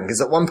children,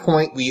 because at one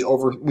point we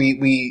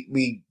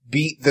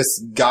beat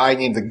this guy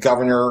named the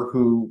Governor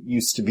who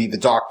used to be the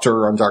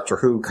Doctor on Doctor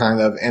Who, kind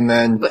of, and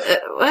then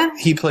What?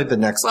 he played the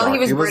next Doctor. Well, he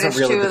was wasn't British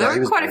really too. the Doctor.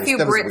 There were quite a few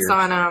Brits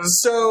on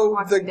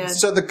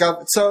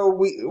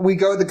we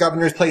go to the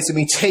Governor's place and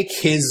we take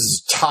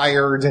his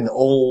tired and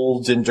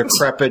old and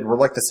decrepit, we're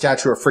like the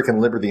Statue of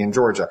freaking Liberty in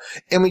Georgia,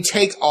 and we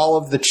take all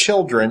of the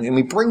children and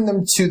we bring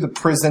them to the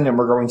prison, and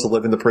we're going to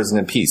live in the prison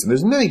in peace. And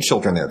there's many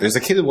children there. There's a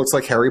kid who looks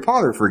like Harry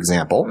Potter, for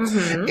example,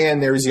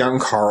 and there's young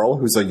Carl,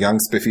 who's a young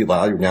spiffy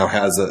lad who now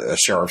has a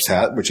sheriff's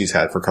hat, which he's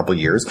had for a couple of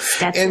years.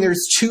 And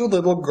there's two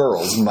little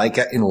girls,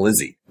 Micah and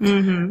Lizzie.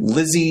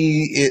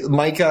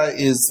 Micah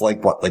is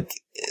like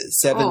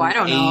 7, I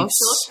don't 8. know.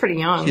 She looks pretty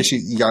young. Yeah,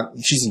 she's young.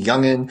 She's a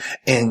youngin',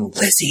 and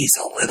Lizzie's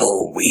a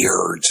little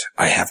weird,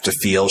 I have to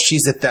feel.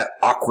 She's at that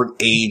awkward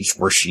age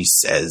where she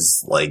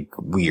says, like,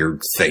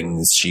 weird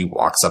things. She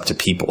walks up to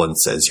people and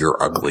says,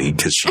 "You're ugly,"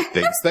 because she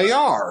thinks they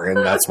are,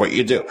 and that's what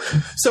you do.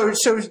 So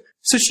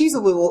she's a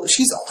little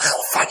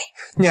funny.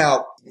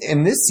 Now,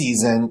 in this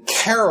season,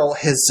 Carol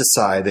has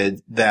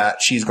decided that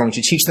she's going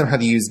to teach them how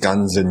to use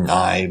guns and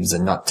knives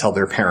and not tell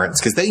their parents,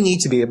 because they need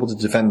to be able to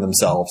defend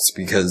themselves,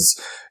 because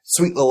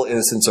sweet little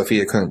innocent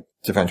Sophia couldn't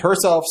defend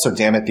herself, so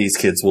damn it, these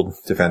kids will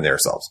defend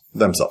themselves.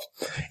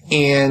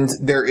 And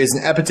there is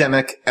an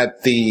epidemic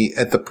at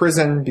the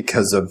prison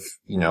because of,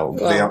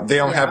 they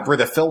don't have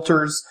Brita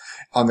filters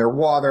on their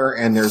water,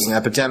 and there's an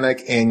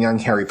epidemic, and young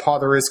Harry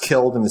Potter is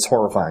killed, and it's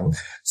horrifying.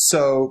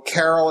 So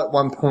Carol, at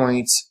one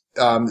point,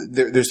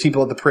 there's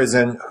people at the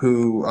prison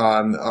who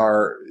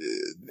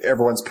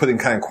everyone's put in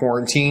kind of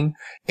quarantine,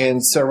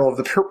 and several of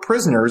the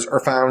prisoners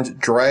are found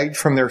dragged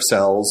from their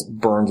cells,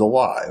 burned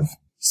alive.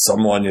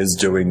 Someone is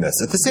doing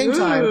this. At the same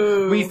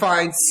time, we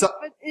find But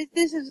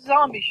this is a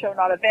zombie show,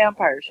 not a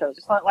vampire show.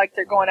 It's not like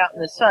they're going out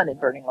in the sun and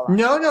burning alive.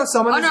 No,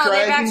 someone is they've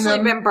dragging actually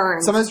them. been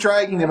burned. Someone's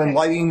dragging them and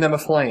lighting them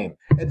aflame.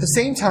 At the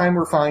same time,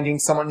 we're finding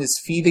someone is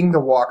feeding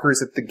the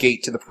walkers at the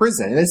gate to the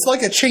prison. And it's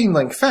like a chain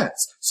link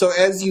fence. So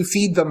as you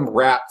feed them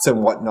rats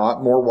and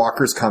whatnot, more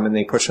walkers come and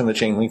they push on the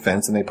chain link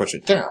fence and they push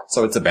it down.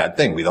 So it's a bad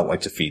thing. We don't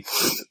like to feed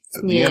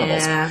the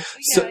animals.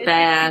 So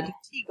bad.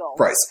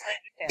 Right.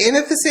 And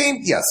at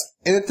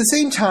the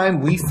same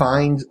time, we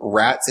find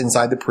rats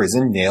inside the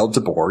prison nailed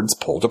to boards,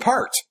 pulled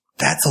apart.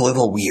 That's a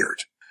little weird.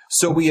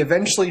 So we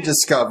eventually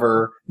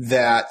discover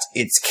that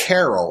it's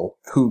Carol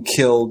who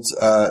killed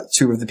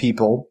two of the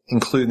people,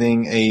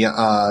 including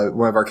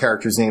one of our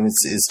characters' name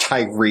is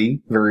Tyree.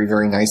 Very,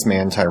 very nice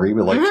man, Tyree.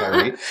 We like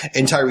Tyree.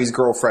 And Tyree's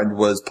girlfriend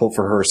was pulled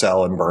for her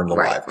cell and burned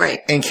alive.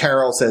 Right. And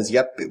Carol says,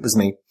 "Yep, it was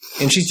me."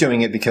 And she's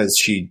doing it because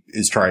she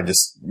is trying to,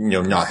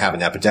 not have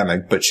an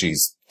epidemic, but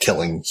she's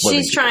killing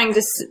living She's people. trying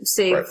to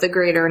save the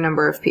greater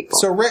number of people.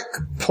 So Rick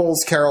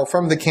pulls Carol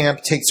from the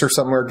camp, takes her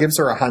somewhere, gives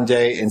her a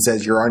Hyundai, and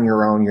says, "You're on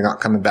your own. You're not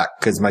coming back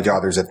because my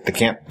daughter's at the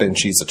camp and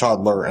she's a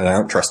toddler and I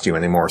don't trust you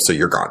anymore, so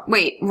you're gone."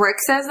 Wait, Rick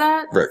says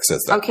that? Rick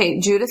says that. Okay,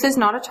 Judith is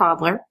not a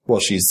toddler. Well,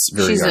 she's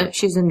very young.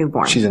 She's a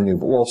newborn. She's a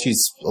newborn. Well,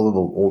 she's a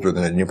little older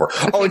than a newborn.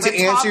 Okay, and to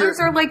answer toddlers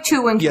are like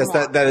 2 and 2. Yes,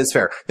 that is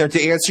fair. Now,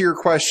 to answer your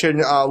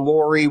question,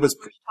 Lori was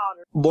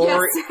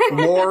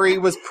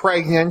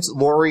pregnant.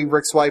 Lori,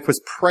 Rick's wife,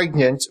 was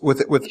pregnant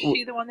with. Was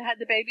she the one that had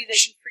the baby that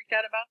you freaked out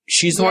about?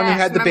 She's the one who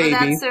had the baby,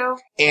 that,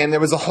 and there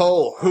was a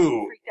whole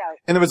who,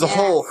 and there was a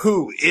whole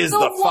who is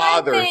the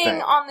father one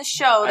thing on the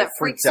show that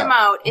freaks him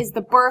out is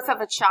the birth of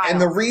a child.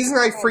 And the reason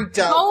I freaked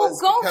out was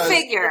because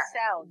figure.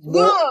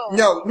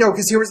 No,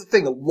 because here was the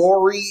thing.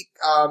 Lori,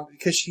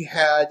 because she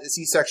had a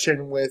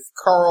C-section with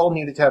Carl,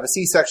 needed to have a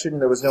C-section.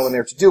 There was no one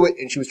there to do it,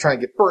 and she was trying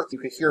to give birth. You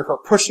could hear her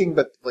pushing,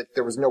 but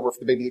there was nowhere for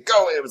the baby to go.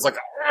 And it was like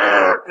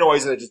a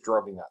noise, and it just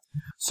drove me nuts.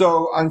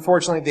 So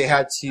unfortunately, they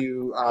had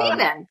to.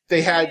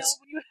 They had.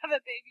 When you have a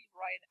baby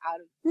right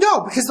out of.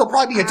 No, because there'll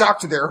probably be a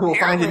doctor there who will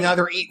find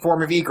another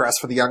form of egress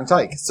for the young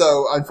tyke.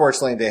 So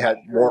unfortunately, they had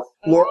more.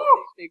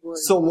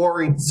 So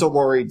Lori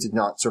did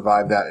not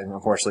survive that, and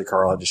unfortunately,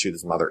 Carl had to shoot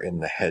his mother in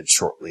the head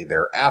shortly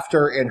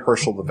thereafter, and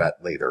Herschel the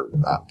vet later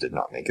did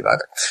not make it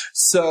either.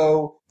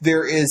 So are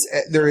there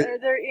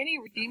any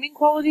redeeming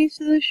qualities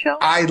to this show?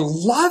 I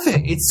love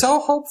it. It's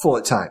so hopeful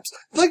at times.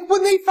 Like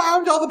when they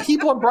found all the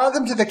people and brought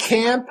them to the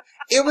camp,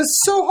 it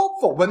was so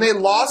hopeful. When they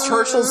lost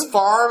Herschel's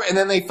farm and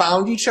then they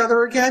found each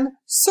other again,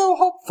 so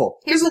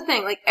hopeful. Here's the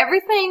thing,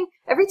 every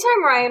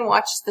time Ryan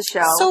watches the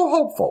show, so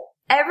hopeful.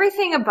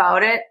 Everything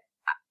about it,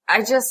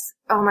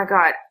 oh my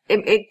God,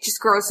 it just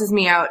grosses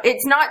me out.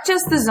 It's not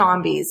just the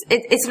zombies.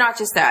 It's not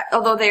just that,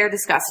 although they are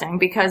disgusting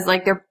because I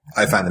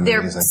find them their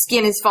amazing.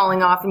 skin is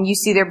falling off and you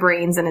see their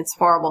brains and it's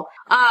horrible.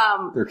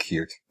 They're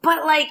cute.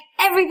 But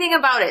everything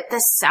about it, the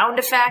sound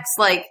effects,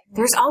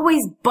 there's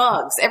always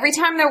bugs. Every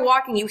time they're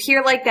walking, you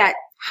hear that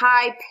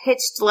high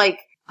pitched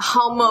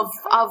hum of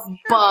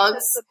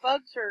bugs. The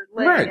bugs are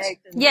laying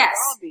eggs in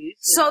zombies.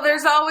 So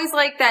there's always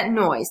that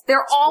noise.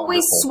 They're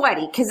always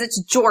sweaty because it's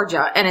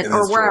Georgia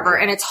or wherever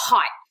and it's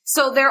hot.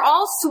 So they're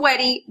all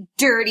sweaty,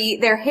 dirty.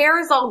 Their hair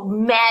is all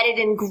matted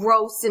and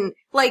gross and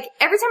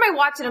every time I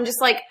watch it, I'm just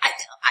I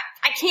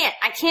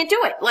can't do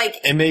it. Like,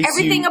 It makes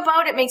everything you-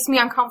 about it makes me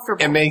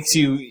uncomfortable. It makes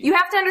you. You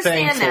have to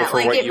understand thankful that. for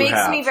Like, what it you makes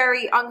have. me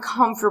very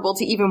uncomfortable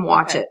to even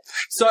watch it.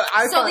 So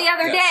The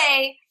other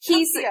day,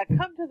 he's, Yeah,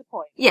 come to the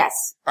point. yes.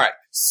 All right.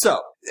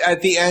 So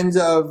at the end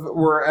of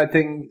we're at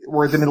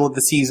the middle of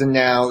the season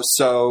now.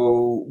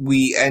 So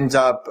we end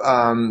up.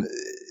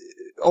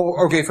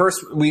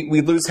 First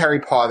we lose Harry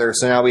Potter,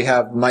 so now we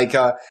have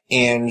Micah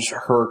and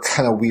her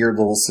kind of weird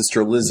little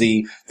sister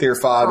Lizzie. Their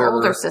father,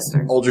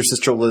 Older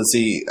sister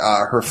Lizzie.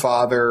 Her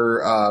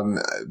father, I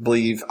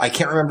believe, I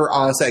can't remember.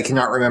 Honestly, I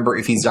cannot remember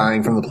if he's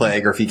dying from the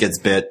plague or if he gets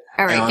bit.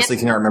 All right, I honestly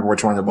cannot remember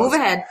which one it was.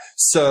 Move ahead.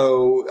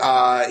 So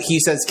he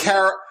says,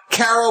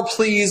 Carol,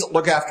 please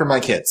look after my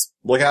kids.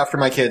 Look after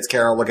my kids,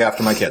 Carol. Look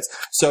after my kids.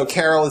 So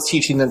Carol is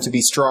teaching them to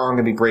be strong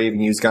and be brave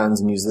and use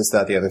guns and use this,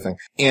 that, the other thing.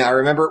 And I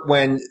remember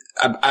when,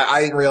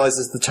 I didn't realize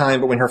this at the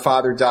time, but when her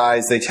father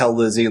dies, they tell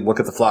Lizzie, look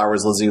at the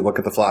flowers, Lizzie, look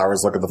at the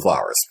flowers, look at the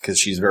flowers. Because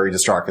she's very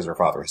distraught because her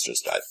father has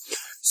just died.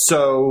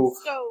 So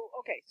So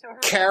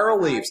Carol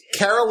leaves.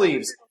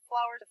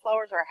 The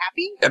flowers are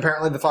happy?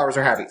 Apparently the flowers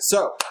are happy.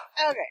 So,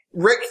 Okay.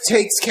 Rick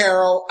takes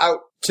Carol out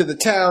to the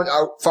town,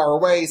 out far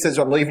away. He says,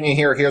 I'm leaving you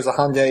here. Here's a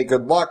Hyundai.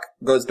 Good luck.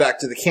 Goes back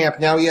to the camp.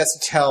 Now he has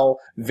to tell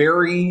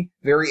very,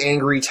 very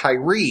angry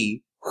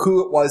Tyree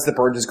who it was that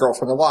burned his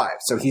girlfriend alive.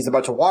 So he's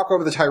about to walk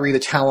over to Tyree to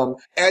tell him.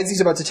 As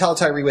he's about to tell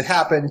Tyree what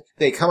happened,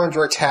 they come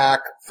under attack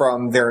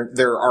from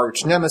their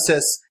arch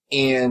nemesis.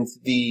 And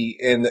the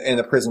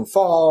prison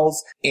falls,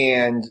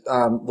 and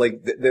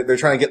they're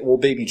trying to get little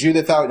baby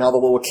Judith out, and all the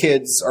little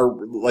kids are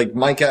like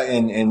Micah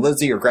and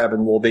Lizzie are grabbing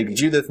little baby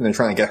Judith, and they're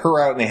trying to get her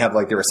out, and they have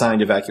like their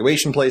assigned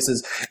evacuation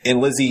places,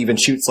 and Lizzie even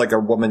shoots like a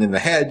woman in the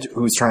head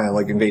who's trying to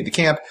like invade the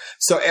camp.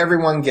 So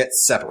everyone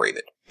gets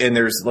separated. And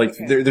there's like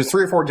there's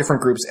 3 or 4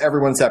 different groups.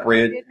 Everyone's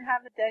separated. They didn't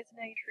have a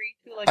designated tree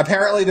too. Like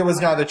Apparently there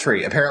was not a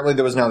tree.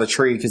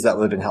 Because that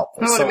would have been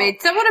helpful. That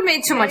would have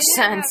made too much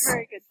sense.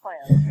 Very good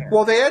plan.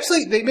 Well,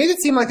 they made it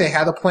seem like they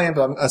had a plan,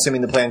 but I'm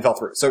assuming the plan fell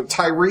through. So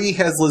Tyree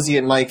has Lizzie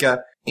and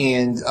Micah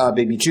and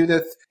baby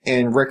Judith,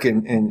 and Rick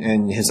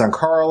and his son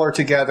Carl are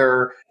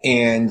together,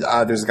 and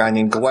there's a guy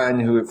named Glenn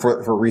who,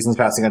 for reasons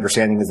passing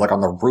understanding, is like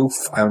on the roof.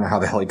 I don't know how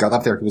the hell he got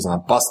up there. He was on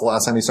a bus the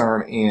last time we saw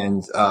him,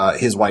 and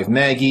his wife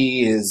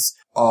Maggie is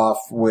off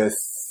with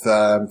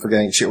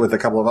forgetting shit with a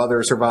couple of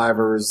other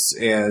survivors,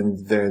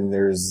 and then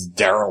there's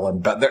Daryl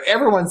and Beth.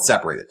 Everyone's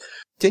separated.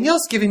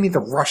 Danielle's giving me the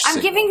rush signal.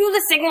 I'm giving you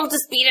the signal to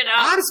speed it up.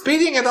 I'm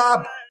speeding it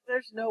up.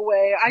 There's no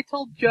way. I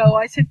told Joe,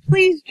 I said,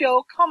 please,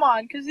 Joe, come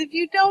on, because if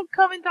you don't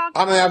come and talk to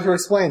I'm going to have to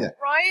explain it.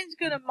 Ryan's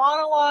going to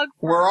monologue.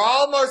 We're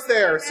almost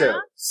there, Sue.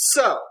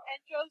 So,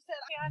 And Joe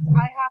said,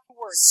 I have to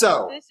work.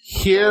 So, This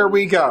is here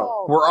we go.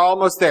 fault. We're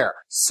almost there.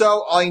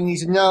 So, all you need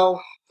to know,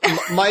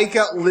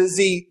 Micah,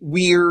 Lizzie,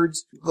 weird.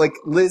 Like,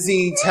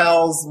 Lizzie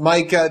tells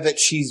Micah that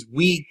she's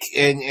weak,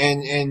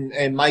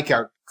 and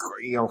Micah,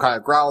 kind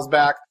of growls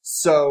back.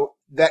 So,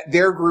 that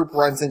their group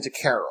runs into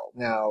Carol.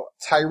 Now,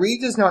 Tyree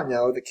does not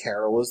know that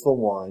Carol is the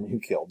one who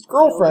killed his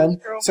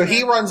girlfriend. So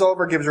he runs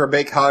over, gives her a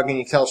big hug, and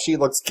you can tell she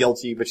looks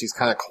guilty, but she's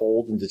kind of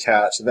cold and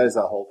detached. So that is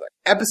that whole thing.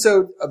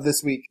 Episode of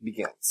this week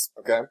begins,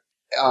 okay?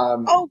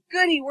 Oh,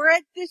 goody, we're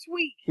at this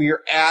week. We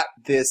are at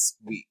this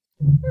week.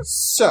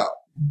 So,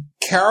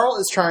 Carol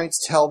is trying to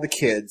tell the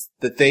kids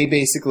that they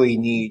basically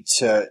need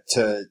to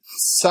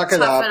suck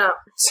it up,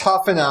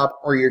 toughen up,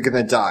 or you're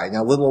gonna die.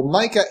 Now, little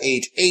Micah,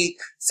 age 8,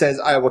 says,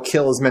 I will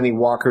kill as many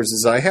walkers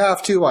as I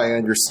have to. I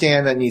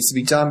understand that needs to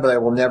be done, but I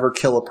will never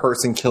kill a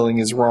person. Killing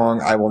is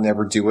wrong. I will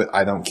never do it.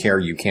 I don't care.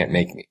 You can't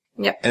make me.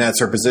 Yep. And that's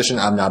her position.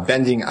 I'm not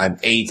bending. I'm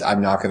 8.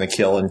 I'm not going to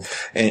kill.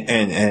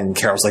 And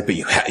Carol's like, but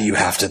you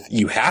have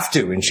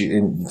to. And she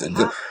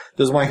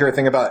doesn't want to hear a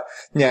thing about it.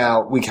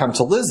 Now we come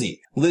to Lizzie.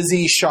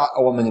 Lizzie shot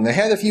a woman in the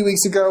head a few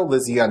weeks ago.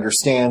 Lizzie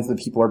understands that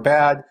people are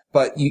bad,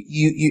 but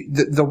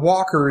the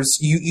walkers,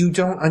 you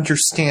don't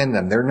understand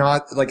them. They're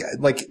not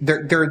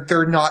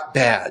they're not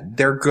bad.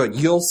 They're good.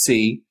 You'll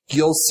see.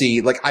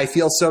 Like, I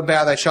feel so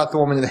bad I shot the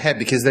woman in the head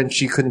because then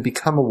she couldn't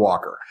become a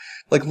walker.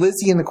 Like,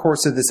 Lizzie in the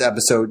course of this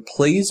episode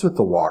plays with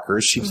the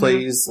walkers. She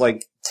plays,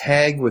 like,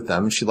 tag with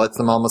them. She lets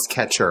them almost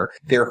catch her.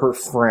 They're her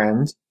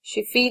friend.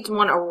 She feeds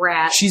one a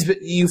rat.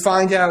 You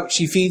find out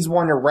she feeds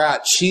one a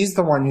rat. She's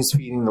the one who's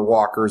feeding the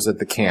walkers at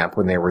the camp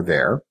when they were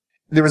there.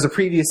 There was a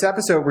previous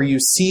episode where you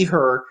see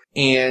her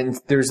and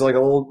there's like a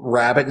little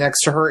rabbit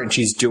next to her and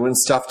she's doing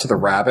stuff to the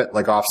rabbit,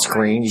 like off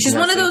screen. She's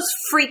one of those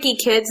freaky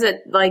kids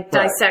that like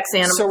dissects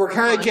animals. So we're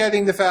kind of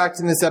getting the fact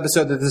in this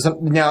episode that there's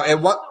now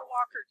at what.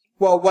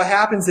 Well, what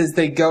happens is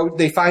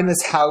they find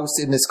this house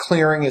in this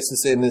clearing.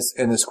 It's in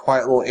this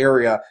quiet little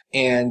area,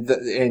 and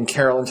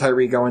Carol and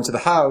Tyree go into the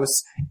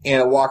house,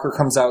 and a walker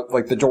comes out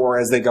like the door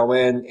as they go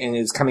in, and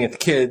is coming at the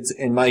kids,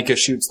 and Micah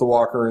shoots the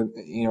walker,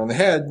 in the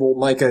head. Well,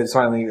 Micah has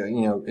finally,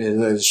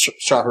 has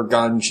shot her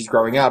gun. She's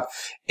growing up,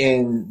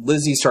 and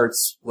Lizzie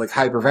starts like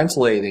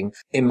hyperventilating,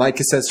 and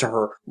Micah says to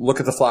her, "Look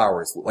at the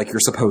flowers, like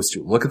you're supposed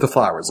to. Look at the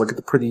flowers. Look at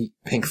the pretty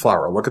pink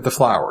flower. Look at the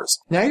flowers."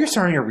 Now you're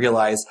starting to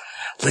realize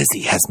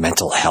Lizzie has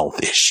mental health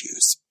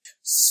issues.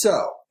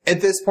 So,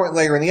 at this point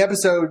later in the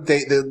episode,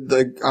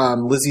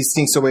 Lizzie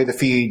sneaks away to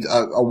feed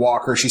a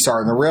walker she saw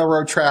on the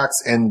railroad tracks,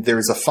 and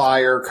there's a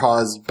fire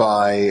caused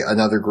by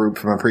another group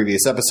from a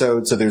previous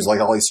episode. So there's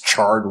like all these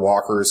charred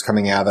walkers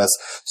coming at us.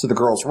 So the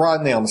girls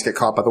run, they almost get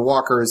caught by the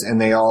walkers,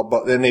 and they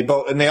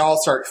all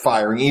start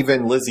firing.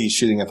 Even Lizzie's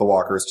shooting at the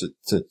walkers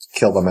to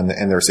kill them,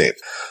 and they're saved.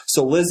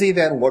 So Lizzie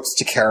then looks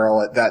to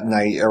Carol at that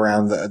night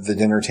around the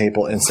dinner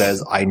table and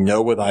says, "I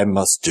know what I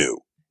must do."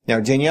 Now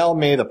Danielle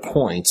made a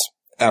point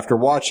after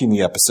watching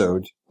the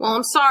episode. Well,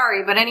 I'm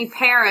sorry, but any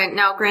parent,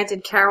 now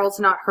granted Carol's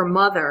not her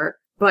mother,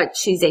 but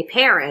she's a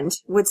parent,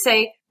 would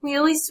say,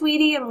 "Really,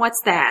 sweetie, and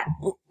what's that?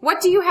 What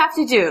do you have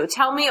to do?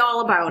 Tell me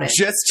all about it."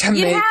 Just to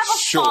you make have a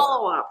sure.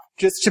 follow-up.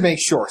 Just to make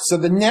sure. So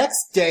the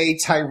next day,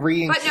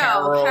 Tyree and But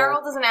no, Carol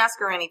doesn't ask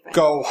her anything.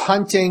 go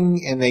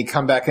hunting, and they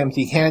come back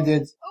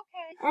empty-handed.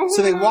 Okay.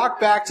 So they walk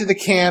back to the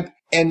camp,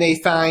 and they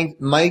find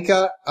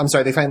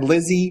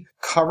Lizzie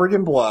covered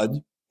in blood,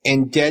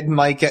 and dead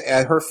Micah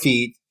at her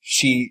feet.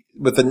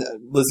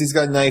 Lizzie's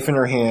got a knife in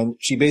her hand.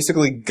 She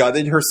basically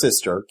gutted her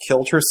sister,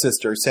 killed her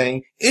sister,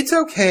 saying, "It's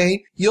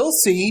okay. You'll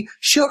see.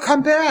 She'll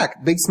come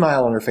back." Big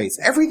smile on her face.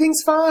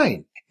 Everything's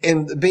fine.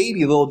 And the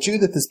baby, little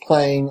Judith, is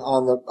playing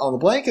on the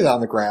blanket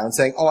on the ground,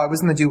 saying, "Oh, I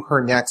was going to do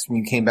her next when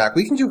you came back.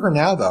 We can do her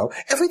now, though.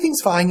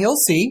 Everything's fine. You'll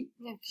see."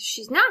 Yeah, 'cause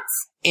she's nuts.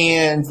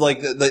 And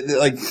like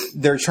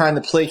they're trying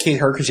to placate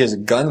her because she has a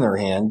gun in her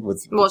hand.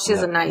 Well, she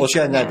has a knife. Well, she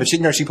had a knife, but she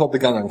pulled the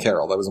gun on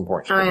Carol. That was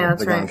important. She Oh, pulled yeah, the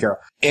that's gun right. on Carol.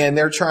 And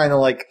they're trying to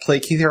like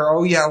placate her.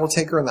 "Oh yeah, we'll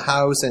take her in the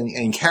house."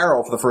 And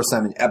Carol, for the first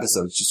time in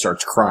episodes, just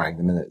starts crying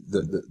the minute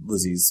the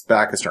Lizzie's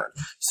back is turned.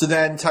 So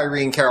then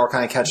Tyree and Carol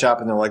kind of catch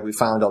up, and they're like, "We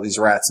found all these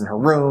rats in her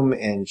room,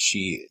 and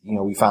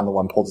we found the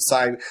one pulled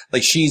aside."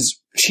 Like she's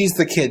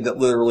the kid that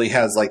literally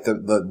has like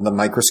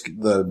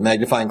the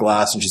magnifying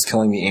glass, and she's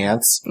killing the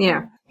ants.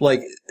 Yeah.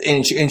 Like,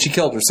 and she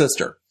killed her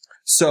sister.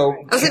 So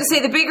I was going to say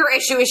the bigger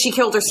issue is she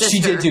killed her sister.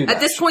 She did do that.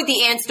 At this point,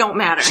 the ants don't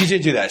matter. she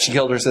did do that. She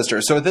killed her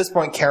sister. So at this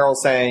point,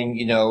 Carol's saying,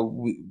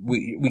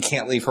 we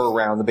can't leave her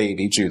around the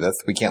baby, Judith.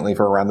 We can't leave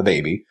her around the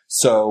baby.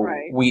 So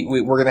Right.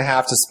 we're going to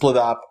have to split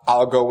up.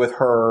 I'll go with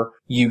her.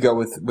 You go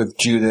with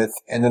Judith.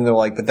 And then they're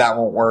like, "But that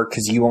won't work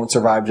because you won't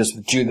survive just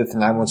with Judith,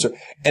 and I won't survive."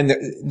 And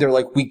they're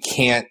like, "We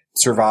can't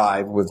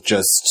survive with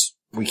just,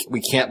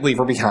 we can't leave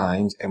her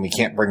behind, and we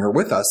can't bring her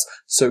with us."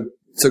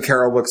 So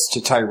Carol looks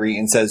to Tyree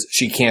and says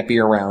she can't be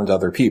around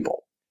other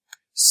people.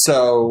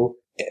 So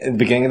at the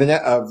beginning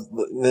of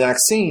the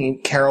next scene,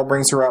 Carol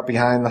brings her out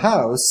behind the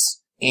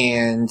house,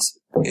 and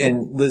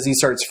Lizzie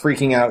starts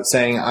freaking out,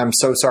 saying, "I'm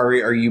so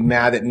sorry. Are you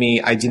mad at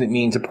me? I didn't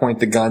mean to point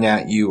the gun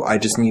at you. I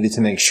just needed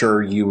to make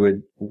sure you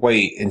would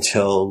wait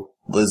until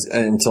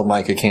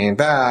Micah came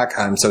back.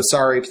 I'm so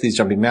sorry. Please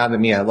don't be mad at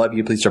me. I love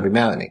you. Please don't be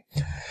mad at me."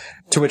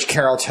 To which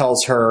Carol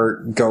tells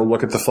her, "Go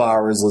look at the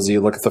flowers, Lizzie.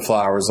 Look at the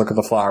flowers. Look at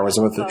the flowers."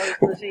 And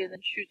Lizzie, and then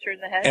shoots her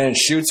in the head. and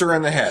shoots her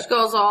in the head. She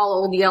goes all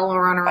old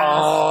yeller on her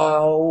ass.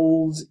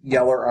 Old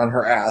yeller on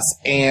her ass.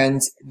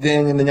 And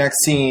then in the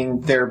next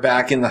scene, they're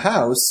back in the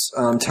house,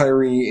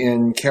 Tyree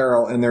and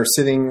Carol, and they're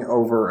sitting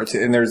over,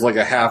 and there's like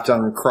a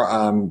half-done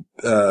puzzle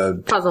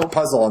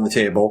on the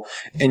table,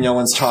 and no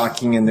one's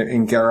talking,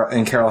 and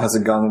Carol has a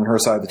gun on her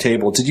side of the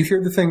table. Did you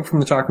hear the thing from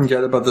the Talking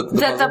Dead about the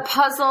puzzle? The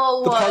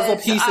puzzle was puzzle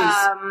pieces,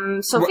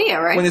 Sophia,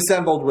 right? When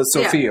assembled was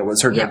Sophia,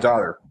 was her dead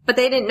daughter. But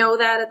they didn't know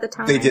that at the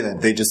time? They didn't.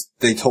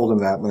 They told him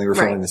that when they were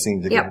filming the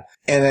scene together.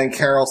 Yep. And then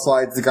Carol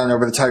slides the gun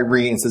over to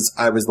Tyree and says,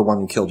 "I was the one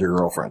who killed your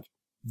girlfriend.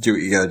 Do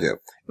what you gotta do."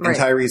 Right. And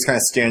Tyree's kind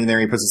of standing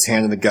there, he puts his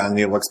hand in the gun, and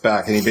he looks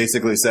back, and he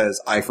basically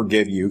says, "I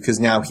forgive you," because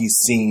now he's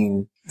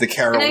seen the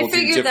Carol will do And I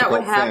figured difficult that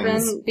would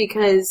happen things.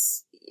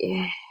 because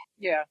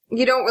Yeah.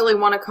 you don't really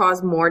want to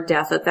cause more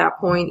death at that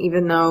point,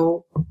 even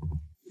though,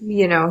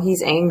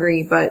 he's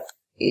angry, but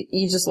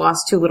you just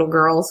lost 2 little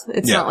girls.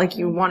 It's not like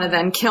you want to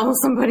then kill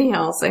somebody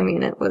else. I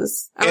mean, I would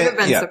have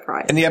been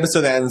surprised. And the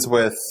episode ends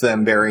with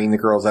them burying the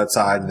girls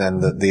outside, and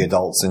then the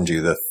adults and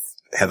Judith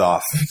head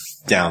off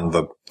down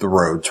the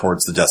road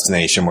towards the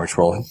destination, which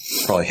we'll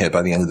probably hit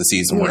by the end of the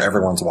season, where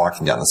everyone's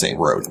walking down the same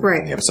road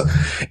in the episode.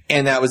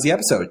 And that was the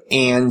episode.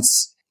 And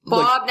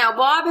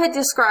Bob had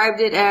described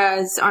it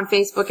on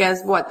Facebook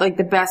as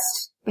the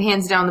best,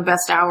 hands down the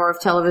best hour of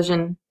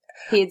television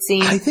he had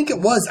seen. I think it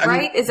was.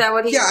 Is that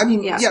what he?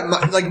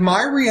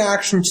 My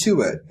reaction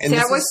to it. And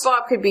I wish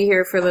Bob could be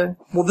here for the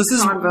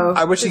convo.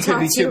 I wish he could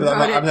be too, but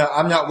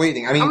I'm not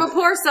waiting. I mean, I'm a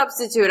poor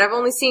substitute. I've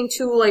only seen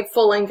 2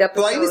 full-length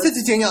episodes. But I even said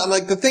to Danielle, I'm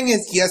like, the thing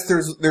is, yes,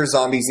 there's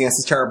zombies, yes,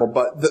 it's terrible,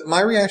 but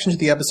my reaction to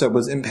the episode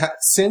was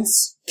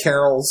since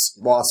Carol's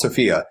lost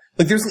Sophia.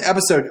 Like, there's an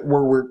episode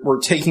where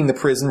we're taking the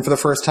prison for the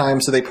first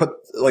time, so they put,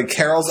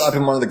 Carol's up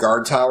in one of the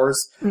guard towers,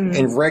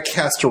 and Rick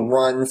has to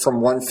run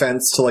from one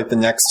fence to, the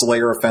next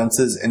layer of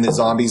fences, and the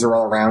zombies are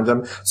all around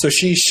him. So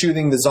she's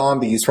shooting the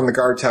zombies from the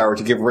guard tower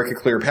to give Rick a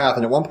clear path,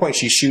 and at one point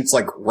she shoots,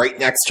 right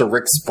next to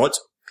Rick's foot.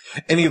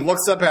 And he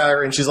looks up at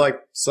her and she's like,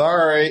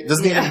 sorry.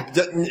 Doesn't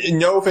even,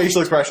 no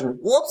facial expression.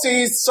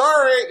 Whoopsies,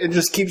 sorry. And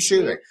just keeps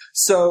shooting.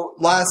 So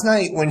last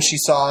night when she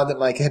saw that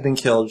Micah had been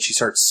killed, she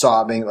starts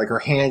sobbing. Like her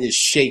hand is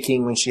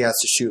shaking when she has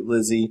to shoot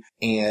Lizzie.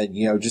 And,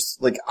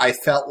 just like I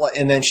felt like,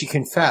 and then she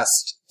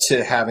confessed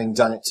to having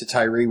done it to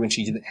Tyree when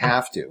she didn't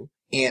have to.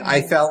 And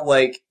I felt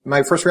like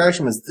my first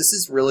reaction was, this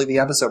is really the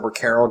episode where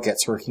Carol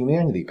gets her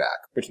humanity back,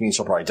 which means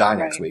she'll probably die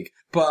next week.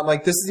 But I'm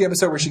like, this is the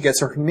episode where she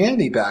gets her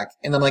humanity back.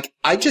 And I'm like,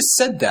 I just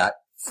said that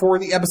for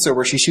the episode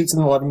where she shoots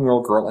an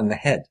 11-year-old girl in the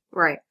head.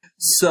 Right.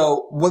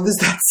 So what does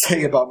that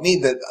say about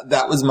me?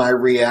 That was my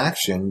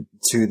reaction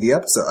to the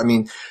episode. I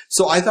mean,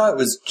 so I thought it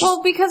was just...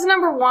 Well, because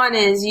number one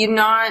is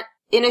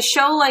in a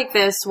show like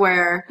this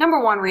where,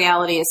 number one,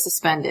 reality is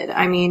suspended.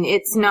 I mean,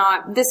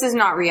 this is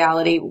not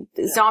reality.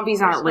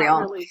 Zombies aren't real.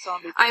 Not really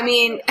zombies. I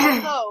mean...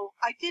 Although,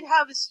 I did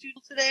have a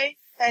student today,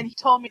 and he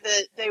told me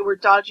that they were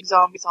dodging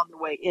zombies on the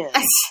way in.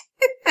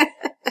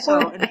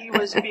 And he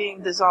was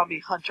being the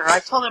zombie hunter. I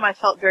told him I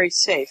felt very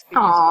safe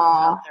because he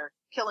was out there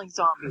killing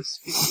zombies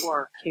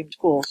before I came to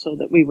school so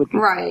that we would be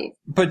right.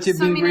 But did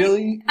we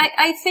really...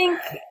 I think...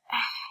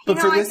 But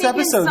for this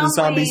episode, the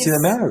zombies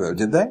didn't matter, though,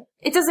 did they?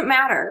 It doesn't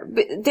matter.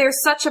 There's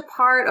such a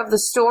part of the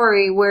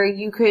story where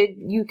you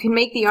can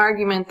make the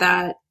argument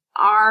that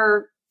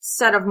our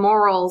set of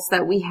morals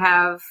that we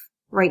have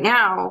right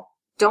now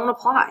don't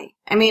apply.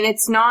 I mean,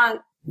 it's not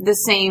the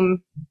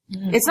same.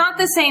 It's not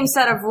the same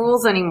set of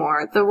rules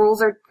anymore. The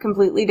rules are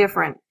completely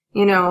different.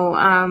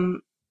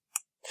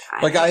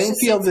 Like I didn't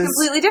feel this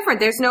completely different.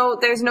 There's no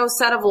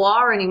set of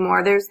law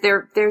anymore. There's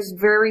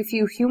very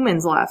few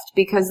humans left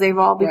because they've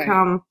all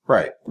become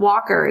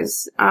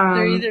walkers. They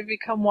either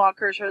become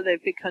walkers or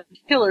they've become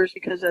killers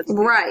because that's the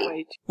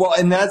way to. Well,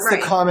 and that's the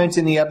comment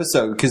in the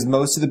episode because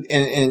most of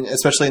and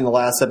especially in the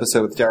last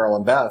episode with Daryl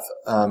and Beth,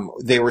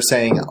 they were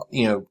saying,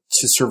 to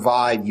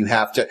survive, you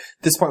have to. At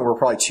this point, we're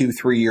probably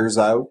 2-3 years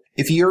out.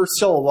 If you're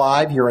still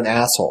alive, you're an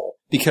asshole.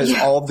 Because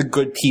all of the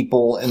good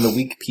people and the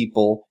weak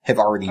people have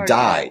already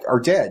died,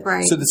 are dead.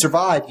 Right. So to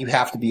survive, you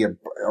have to be a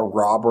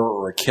robber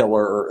or a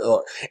killer.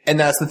 And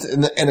that's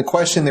the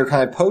question they're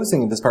kind of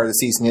posing in this part of the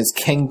season is,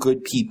 can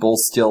good people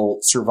still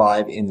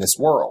survive in this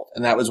world?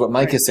 And that was what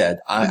Micah said.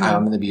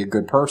 I'm going to be a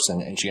good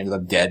person. And she ended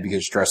up dead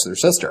because she dressed as her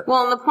sister.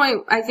 Well, and the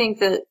point, I think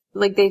that,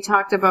 like they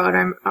talked about,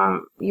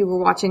 you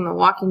were watching The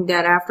Walking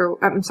Dead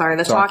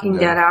Talking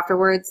Dead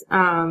afterwards,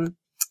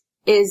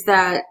 is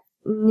that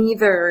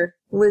neither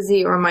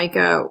Lizzie or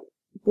Micah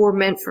were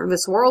meant for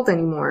this world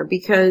anymore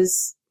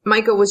because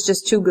Micah was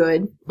just too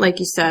good, like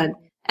you said.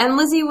 And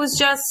Lizzie was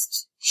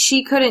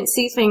she couldn't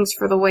see things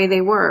for the way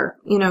they were.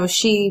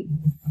 She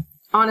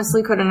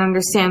honestly couldn't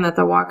understand that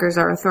the walkers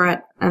are a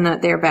threat and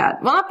that they're bad.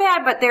 Well, not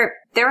bad, but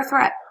they're a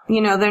threat.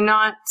 They're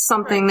not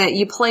something that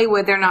you play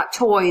with. They're not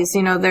toys.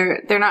 They're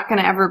not going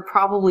to ever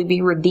probably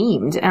be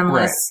redeemed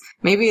unless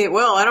maybe it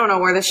will. I don't know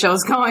where the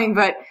show's going,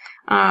 but,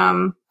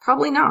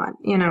 probably not,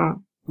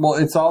 Well,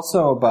 it's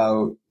also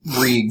about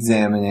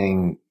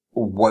re-examining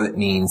what it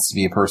means to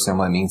be a person,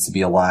 what it means to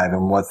be alive,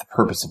 and what the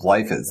purpose of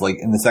life is. Like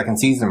in the second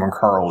season when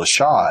Carl was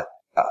shot,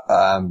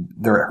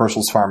 they're at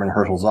Herschel's farm and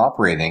Herschel's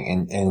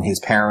operating and his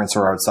parents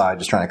are outside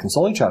just trying to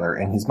console each other.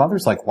 And his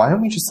mother's like, why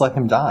don't we just let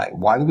him die?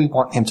 Why do we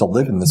want him to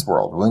live in this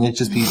world? Wouldn't it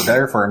just be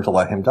better for him to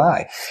let him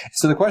die?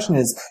 So the question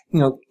is,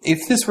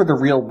 if this were the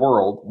real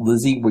world,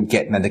 Lizzie would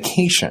get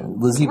medication.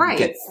 Lizzie would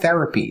get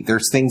therapy.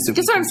 There's things that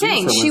that's what I'm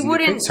saying.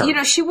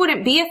 She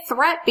wouldn't be a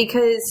threat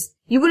because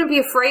you wouldn't be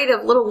afraid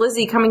of little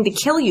Lizzie coming to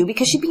kill you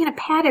because she'd be in a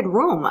padded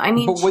room. I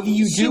mean, but what do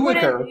you do with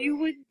her? You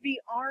wouldn't be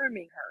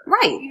arming her.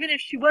 Right. Even if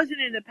she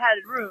wasn't in a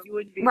padded room, you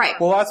wouldn't be. Right.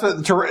 Well, that's what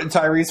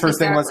Tyree's first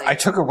thing was. I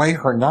took away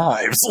her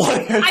knives.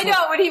 I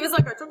know, and he was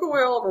like, I took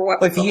away all of her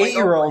weapons. Like the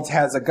 8-year-old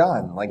has a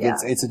gun. Like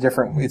it's a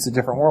different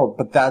world.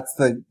 But that's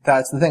the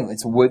thing.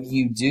 It's what do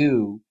you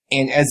do?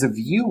 And as a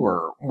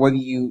viewer, what do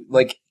you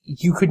like?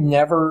 You could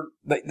never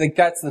like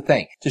that's the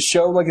thing. To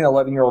show like an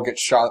 11-year-old get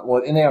shot.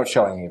 Well, and they don't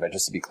show any of it.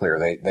 Just to be clear,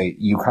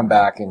 you come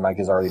back and Mike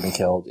has already been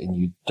killed, and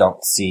you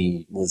don't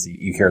see Lizzie.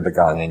 You hear the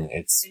gun, and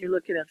it's you're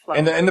looking at fly.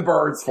 And the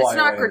birds fly. It's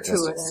not away.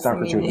 gratuitous. It's not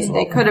gratuitous.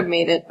 They could have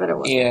made it, but it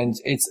wasn't. And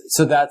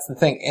so that's the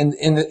thing.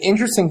 And the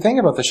interesting thing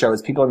about the show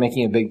is people are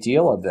making a big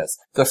deal of this.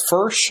 The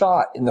first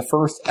shot in the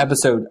first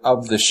episode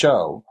of the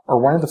show, or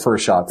one of the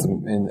first shots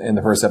in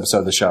the first episode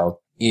of the show,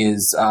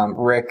 is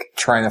Rick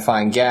trying to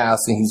find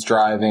gas, and he's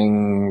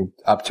driving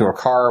up to a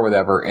car or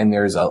whatever, and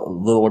there's a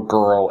little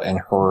girl in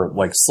her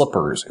like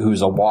slippers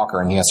who's a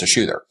walker, and he has to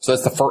shoot her. So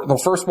that's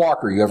the first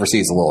walker you ever see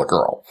is a little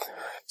girl.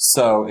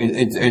 So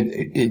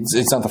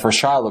it's not the first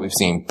child that we've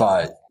seen,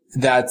 but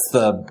that's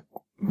the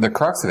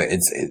crux of it.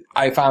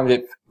 I found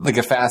it like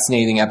a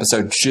fascinating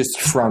episode just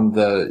from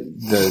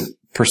the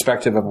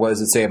perspective of what does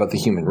it say about the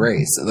human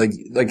race. Like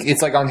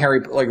it's like on Harry,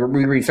 like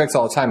we read fics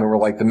all the time and we're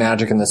like, the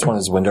magic in this one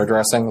is window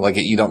dressing. Like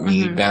you don't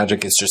need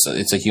magic. It's just,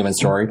 it's a human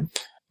story.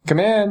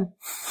 Come in.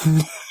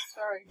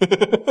 Sorry.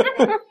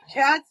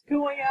 Cat's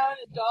going out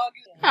and dog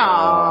is.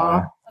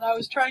 Aww. And I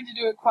was trying to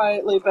do it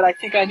quietly, but I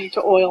think I need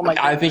to oil my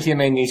door. I think you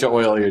may need to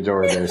oil your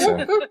door there,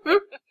 so.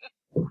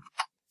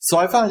 So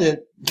I found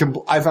it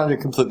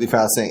completely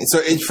fascinating. So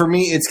for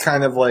me, it's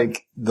kind of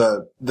like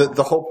the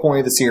whole point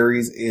of the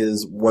series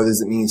is what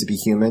does it mean to be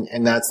human?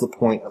 And that's the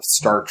point of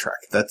Star Trek.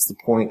 That's the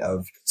point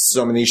of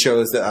so many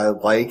shows that I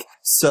like.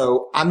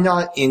 So I'm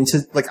not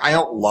into, like, I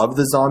don't love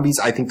the zombies.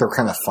 I think they're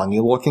kind of funny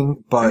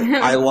looking, but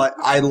I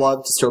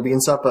love dystopian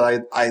stuff,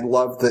 but I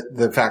love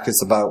the fact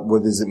it's about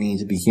what does it mean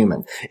to be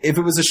human. If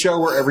it was a show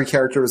where every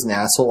character was an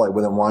asshole, I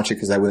wouldn't watch it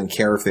because I wouldn't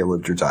care if they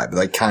lived or died, but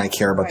I kind of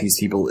care about these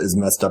people as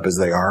messed up as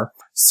they are.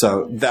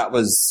 So that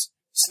was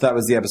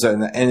the episode,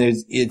 and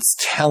it's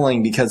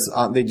telling because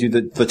they do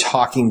the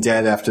Talking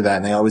Dead after that,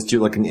 and they always do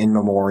like an in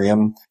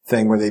memoriam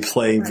thing where they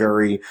play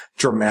very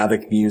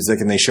dramatic music,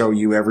 and they show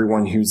you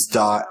everyone who's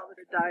died.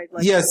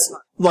 Yes,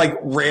 like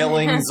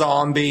railing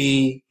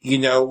zombie,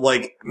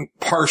 like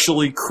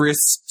partially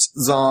crisped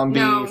zombie,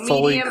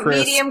 fully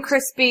crisped. Medium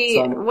crispy.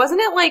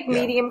 Wasn't it like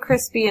medium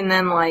crispy and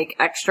then like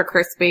extra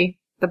crispy?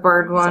 The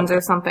bird ones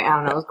or something. I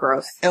don't know. It was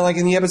gross. And like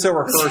in the episode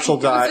where Herschel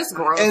died, just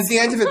gross. And at the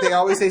end of it, they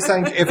always say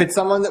something. If it's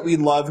someone that we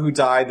love who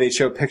died, they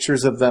show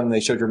pictures of them.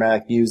 They show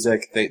dramatic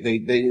music.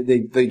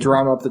 They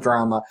drum up the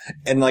drama.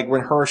 And like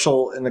when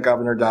Herschel and the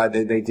governor died,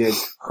 they did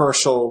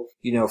Herschel,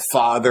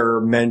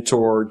 father,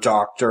 mentor,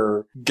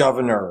 doctor,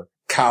 governor,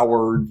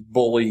 coward,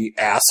 bully,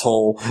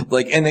 asshole,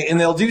 and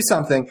they'll do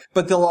something,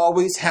 but they'll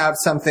always have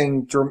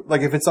something,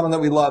 like if it's someone that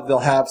we love, they'll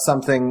have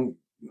something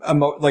a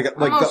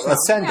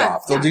send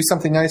off. They'll do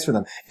something nice for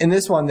them. In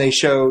this one, they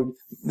showed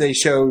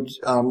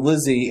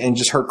Lizzie and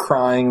just her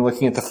crying,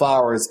 looking at the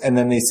flowers, and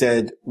then they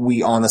said,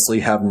 "We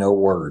honestly have no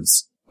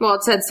words." Well,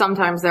 it said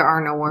sometimes there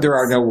are no words. There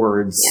are no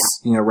words.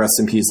 Yeah. Rest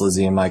in peace,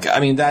 Lizzie and Mike. I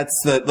mean, that's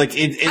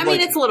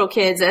it's little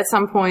kids. At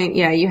some point,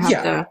 you have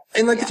to.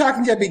 And the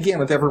Talking Dead began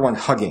with everyone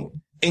hugging.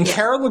 And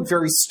Kara looked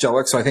very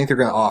stoic, so I think they're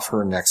going to off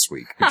her next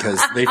week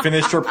because they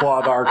finished her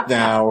plot arc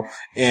now.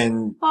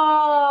 And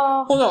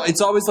well, no, it's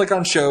always like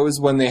on shows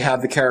when they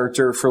have the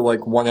character for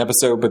like one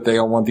episode, but they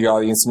don't want the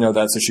audience to know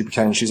that, so she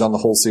pretends she's on the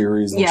whole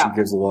series and she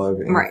gives a lot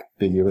of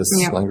ambiguous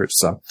language.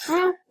 So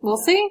we'll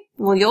see.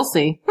 Well, you'll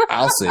see.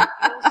 I'll see.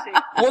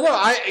 Well,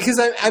 no,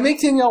 because I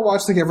make Danielle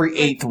watch like every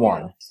 8th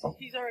one.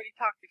 He's already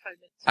talked for 5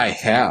 minutes. I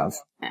have.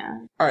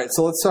 Yeah. All right,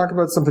 so let's talk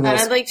about something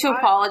else. And I'd like to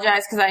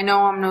apologize because I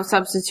know I'm no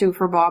substitute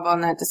for Bob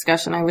on that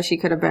discussion. I wish he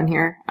could have been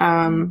here.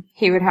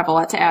 He would have a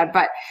lot to add,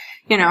 but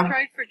We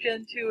tried for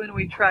Gen 2 and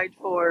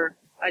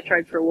I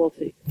tried for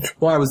Wolfie.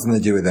 Well, I was going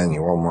to do it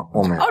anyway.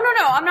 Oh, no,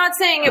 I'm not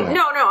saying it.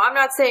 No, I'm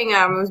not saying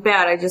it was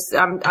bad.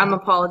 I'm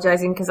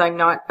apologizing because I'm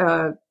not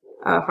a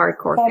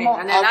hardcore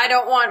fan, and I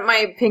don't want my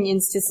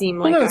opinions to seem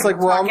like I'm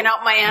talking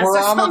out my ass or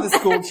something. We're on with the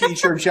school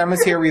teacher.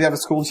 Gemma's here. We have a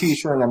school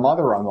teacher and a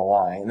mother on the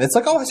line. And it's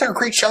like, I saw a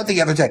great show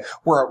the other day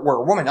where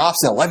a woman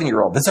offs an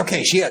 11-year-old. It's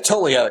okay. She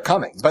totally had it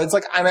coming. But it's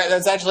like,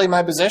 that's actually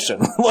my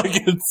position.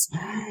 It's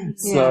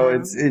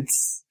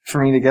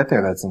for me to get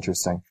there. That's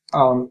interesting.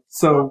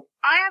 So.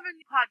 I have a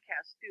new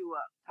podcast to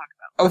talk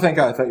about. Oh, thank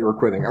God. I thought you were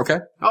quitting. Okay.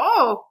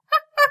 Oh.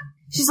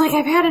 She's like,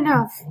 I've had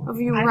enough of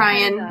you,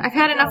 Ryan. I've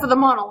had enough of the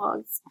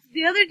monologues.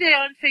 The other day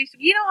on Facebook,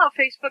 you know how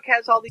Facebook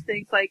has all these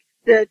things like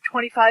the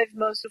 25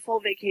 most full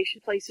vacation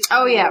places in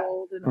the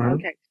world? And,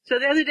 Okay. So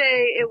the other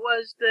day, it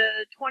was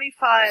the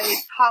 25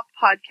 top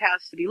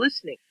podcasts to be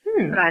listening.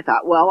 And I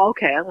thought, well,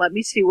 okay, let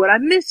me see what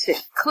I'm missing.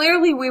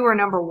 Clearly, we were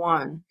number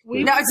one.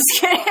 No,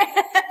 just kidding.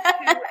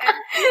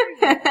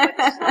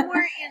 But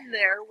somewhere in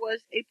there was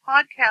a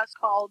podcast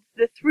called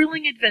The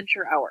Thrilling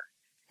Adventure Hour.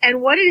 And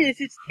what it is,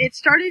 it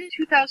started in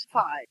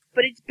 2005,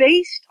 but it's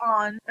based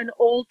on an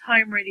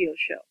old-time radio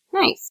show.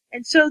 Nice.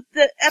 And so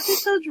the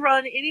episodes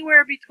run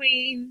anywhere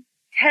between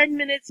 10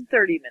 minutes and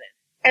 30 minutes.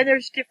 And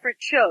there's different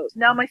shows.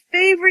 Now, my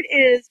favorite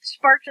is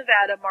Sparks,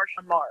 Nevada, Marsh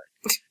on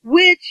Mars,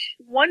 which,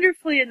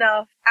 wonderfully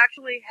enough,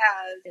 actually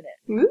has in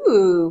it.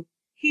 Ooh.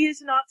 He is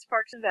not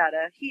Sparks,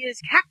 Nevada. He is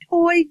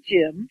Cactoid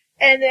Jim.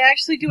 And they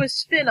actually do a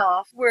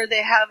spin-off where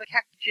they have a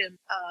Cactoid Jim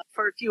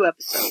for a few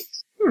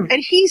episodes.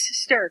 And he's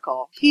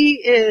hysterical. He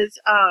is,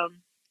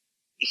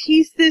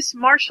 he's this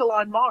Marshal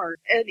on Mars,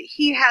 and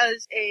he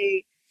has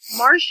a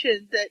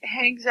Martian that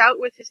hangs out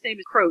with, his name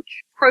is Croach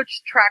the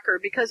Tracker,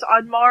 because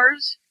on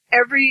Mars,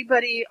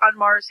 everybody on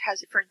Mars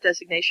has a different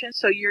designation.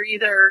 So you're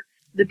either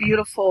the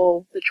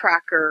beautiful, the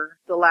tracker,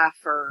 the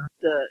laugher,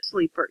 the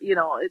sleeper,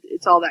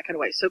 it's all that kind of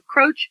way. So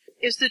Croach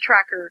is the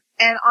tracker,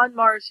 and on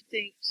Mars,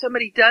 if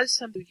somebody does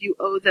something, you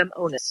owe them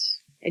onus.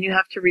 And you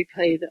have to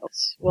repay the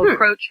onus. Well,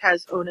 Croach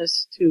has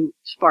onus to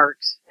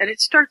Sparks. And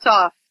it starts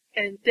off,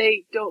 and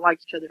they don't like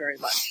each other very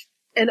much.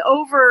 And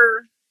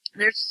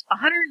there's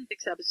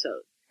 106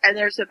 episodes. And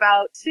there's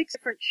about 6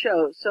 different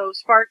shows. So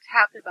Sparks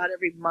happen about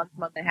every month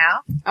and a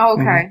half. Oh,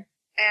 okay.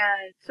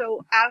 And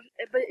so,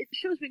 but the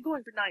show's been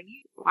going for 9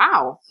 years.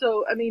 Wow.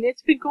 So,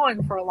 it's been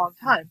going for a long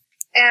time.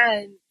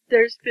 And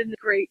there's been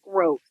great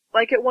growth.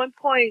 Like at one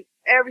point,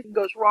 everything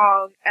goes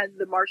wrong, and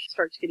the Martian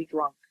starts getting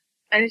drunk.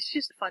 And it's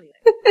just funny.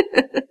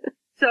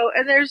 So,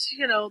 and there's,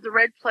 the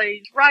Red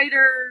Plains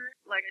writer,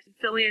 like I said,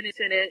 Fillion is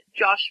in it,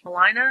 Josh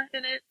Malina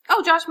in it.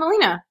 Oh, Josh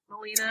Molina.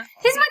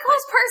 He's my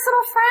close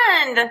personal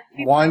friend.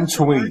 One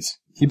tweet.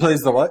 He plays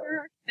the what?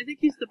 I think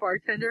he's the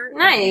bartender. and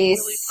Nice. He's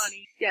really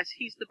funny. Yes,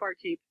 he's the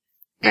barkeep.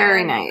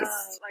 Very And,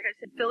 nice. Like I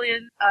said,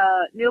 Fillion,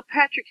 Neil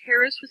Patrick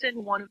Harris was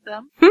in one of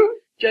them. Hmm.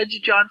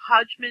 Judge John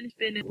Hodgman has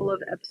been in a couple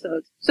of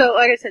episodes. So,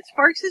 like I said,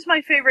 Sparks is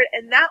my favorite,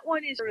 and that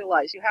one is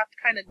realized. You have to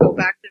kind of go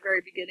back to the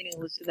very beginning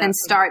and listen to that And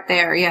start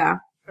there, yeah.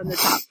 from the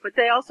top. But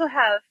they also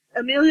have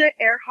Amelia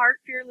Earhart,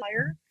 Fear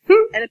Liar.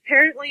 And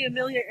apparently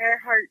Amelia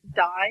Earhart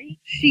died.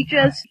 She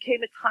just became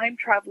a time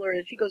traveler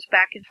and she goes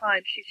back in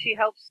time. She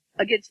helps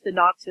against the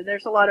Nazis. And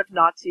there's a lot of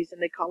Nazis and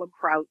they call them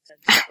Krauts and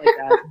stuff like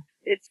that.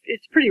 It's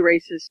pretty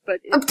racist, but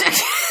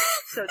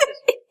so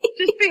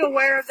just be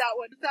aware of that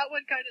one. That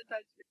one kind of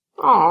touched me.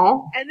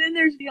 Aw. And then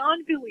there's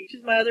Beyond Belief, which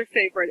is my other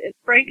favorite. It's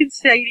Frank and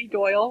Sadie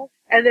Doyle,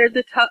 and they're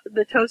the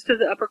toast of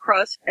the upper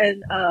crust,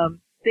 and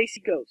they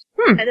see ghosts.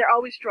 And they're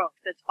always drunk.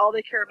 That's all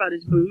they care about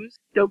is booze.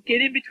 Don't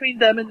get in between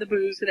them and the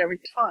booze and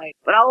everything's fine.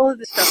 But all of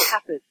this stuff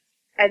happens.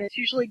 And it's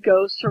usually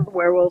ghosts or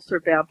werewolves or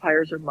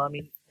vampires or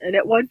mummies. And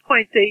at one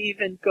point they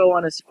even go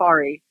on a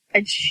safari.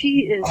 And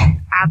she is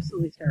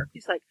absolutely hysterical.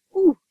 She's like,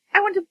 ooh,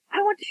 I want to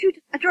shoot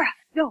a giraffe.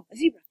 No, a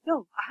zebra.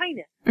 No, a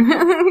hyena.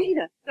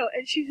 Cheetah. No,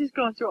 and she's just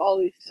going through all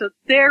these. So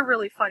they're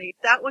really funny.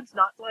 That one's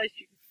not sliced.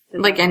 You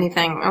can Like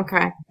anything,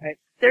 okay. Right.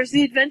 There's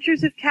the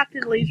Adventures of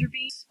Captain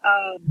Laserbeak.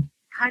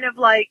 Kind of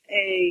like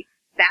a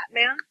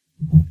Batman.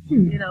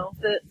 You know,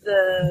 the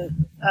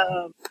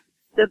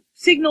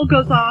signal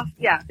goes off.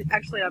 Yeah,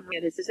 actually,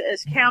 it's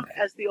as camp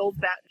as the old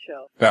Bat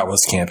show. That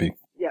was campy.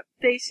 Yep,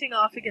 facing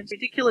off against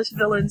ridiculous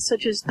villains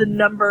such as the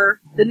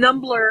Numbler, The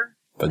Numbler.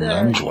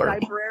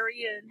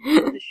 Librarian,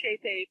 the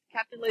Shape Ape,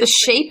 Captain Laserbeak. The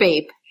Shape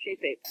Ape.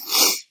 Shape Ape.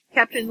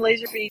 Captain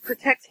Laserbeak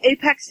protects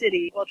Apex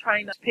City while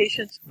trying to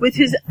patients with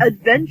his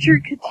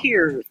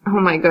adventure-keteers. Oh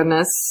my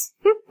goodness.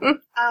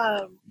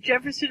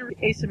 Jefferson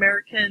Ace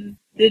American,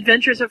 The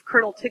Adventures of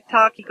Colonel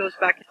TikTok, he goes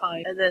back in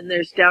time. And then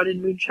there's Down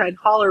in Moonshine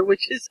Holler,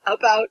 which is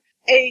about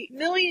a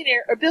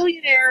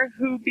billionaire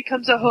who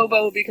becomes a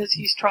hobo because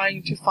he's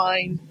trying to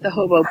find the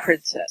hobo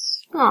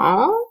princess.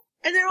 Aww.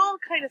 And they're all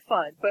kind of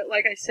fun, but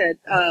like I said,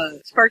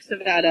 Sparks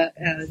Nevada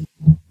and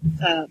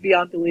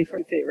Beyond Belief are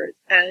my favorites.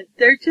 And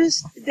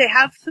they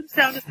have some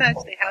sound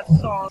effects, they have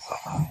songs.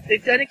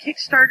 They've done a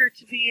Kickstarter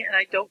TV, and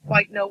I don't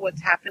quite know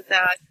what's happened with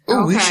that.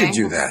 Oh, we Okay. should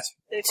do that.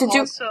 They've So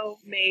also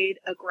made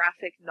a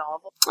graphic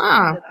novel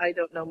Ah. that I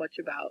don't know much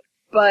about.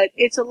 But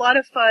it's a lot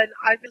of fun.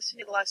 I've been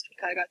listening to last week.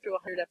 I got through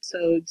 100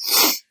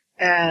 episodes.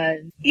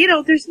 And,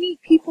 there's neat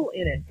people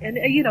in it. And,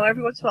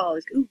 every once in a while,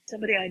 it's, ooh,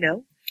 somebody I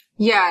know.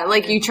 Yeah,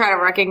 like you try to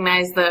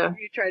recognize the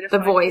You try to the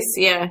find voice,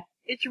 it. yeah.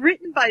 It's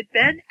written by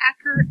Ben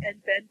Acker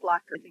and Ben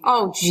Blacker.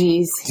 Oh,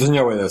 jeez. There's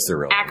no way that's the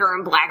real. Acker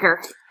and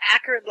Blacker.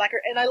 Acker and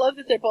Blacker. And I love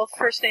that their both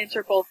first names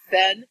are both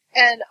Ben.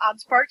 And on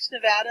Sparks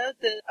Nevada,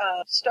 the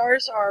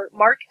stars are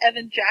Mark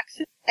Evan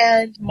Jackson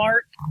and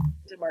Mark.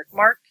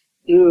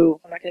 Ooh,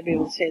 I'm not going to be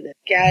able to say that.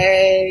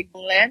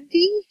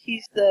 Gaglandi?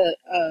 He's the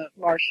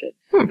Martian.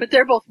 But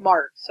they're both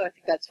Mark, so I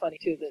think that's funny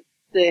too, that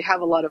they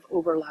have a lot of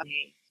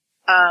overlapping.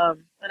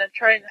 And I'm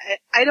trying,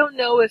 I don't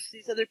know if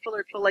these other people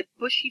are like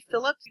Bushy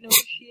Phillips, you know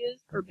who she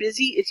is? Or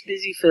Busy? It's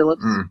Busy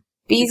Phillips.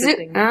 Bees Good it?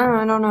 thing. Oh,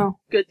 I don't know.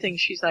 Good thing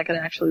she's not going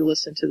to actually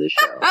listen to the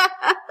show.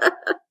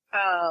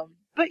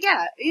 But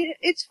yeah,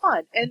 it's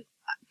fun. And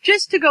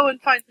just to go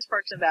and find the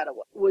Sparks Nevada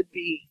would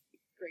be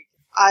great.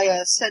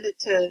 I sent it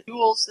to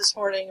Jules this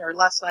morning, or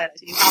last night. I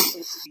said, you have to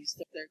listen to these.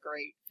 They're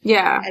great.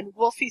 Yeah. And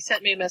Wolfie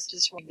sent me a message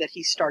this morning that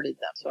he started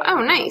them. So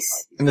Oh, nice.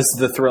 And this is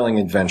the Thrilling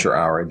Adventure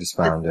Hour. I just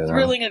found it.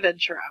 Thrilling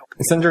Adventure Hour.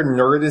 It's under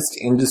Nerdist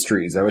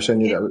Industries. I wish I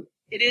knew that.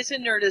 It is a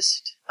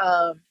Nerdist.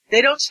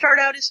 They don't start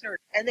out as nerd,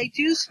 and they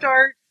do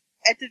start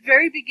at the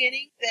very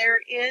beginning. They're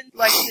in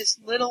like this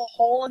little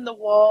hole in the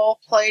wall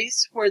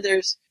place where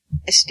there's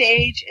a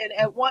stage, and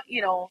at one,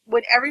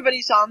 when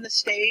everybody's on the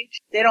stage,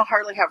 they don't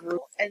hardly have room,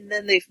 and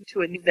then they move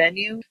to a new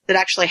venue that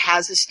actually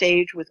has a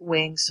stage with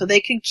wings, so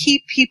they can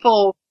keep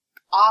people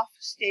off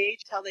stage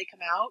till they come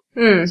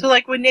out. So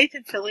like when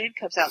Nathan Fillion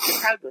comes out, the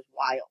crowd goes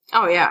wild.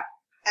 Oh, yeah.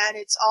 And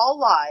it's all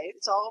live.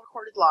 It's all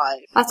recorded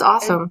live. That's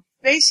awesome.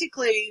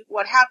 Basically,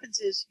 what happens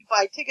is you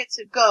buy tickets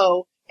and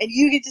go, and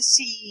you get to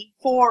see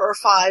 4 or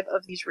 5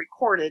 of these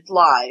recorded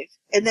live,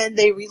 and then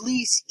they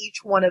release each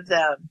one of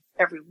them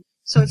every week.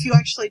 So if you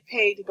actually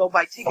pay to go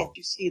buy tickets,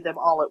 you see them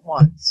all at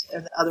once,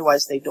 and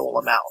otherwise they dole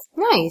them out.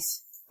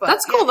 Nice. But,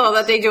 That's cool, though,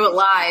 that they do it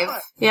live. fun.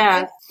 Yeah.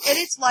 And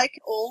it's like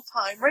an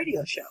old-time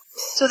radio show.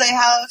 So they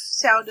have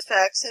sound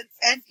effects,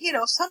 and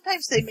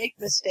sometimes they make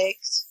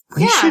mistakes.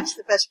 Yeah. That's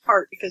the best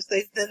part, because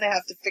then they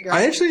have to figure out.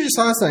 I actually just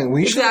saw something.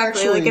 We should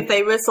Exactly, actually, like if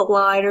they miss a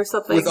line or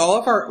something. with all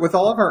of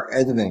our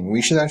editing,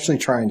 we should actually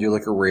try and do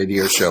like a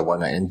radio show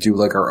one night and do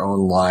like our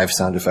own live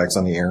sound effects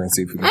on the air and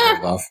see if we can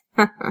pull it off.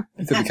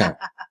 I think we can.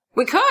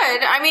 We could.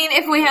 I mean,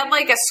 if we had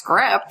like a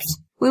script,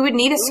 we would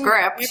need a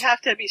script. We'd have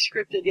to be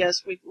scripted, yes.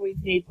 We'd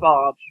need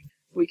Bob.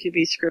 We could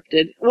be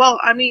scripted. Well,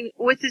 I mean,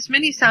 with as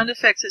many sound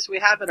effects as we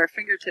have at our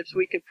fingertips,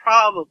 we could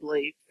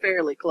probably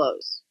fairly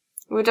close.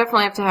 We would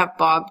definitely have to have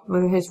Bob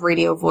with his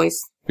radio voice.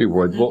 We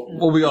would.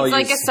 Well, we all He's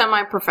use... like a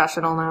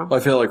semi-professional now. Well,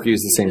 I feel like we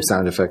used the same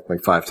sound effect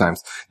like 5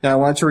 times. Now, I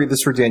wanted to read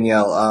this for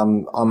Danielle.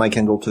 On my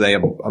Kindle today,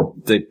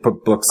 they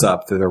put books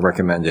up that are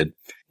recommended.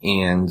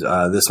 And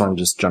this one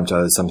just jumped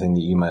out as something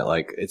that you might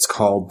like. It's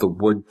called The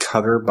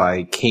Woodcutter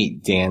by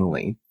Kate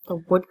Danley. The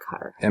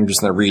woodcutter. I'm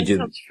just going to read That you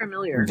sounds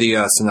familiar.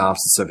 the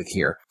synopsis of it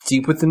here.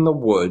 Deep within the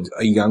wood,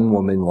 a young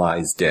woman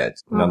lies dead.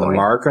 Not a boy.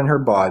 mark on her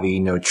body,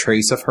 no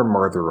trace of her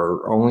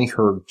murderer, only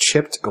her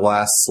chipped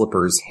glass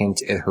slippers hint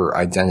at her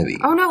identity.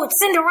 Oh no, it's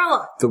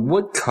Cinderella! The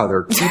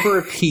woodcutter, keeper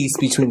of peace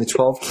between the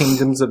 12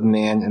 kingdoms of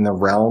man and the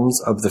realms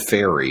of the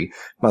fairy,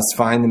 must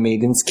find the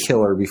maiden's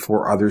killer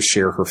before others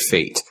share her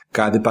fate.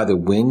 Guided by the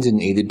wind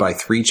and aided by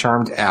 3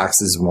 charmed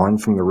axes won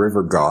from the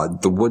river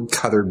god, the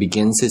woodcutter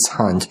begins his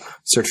hunt,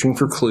 searching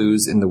for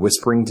clues in the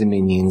whispering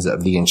dominions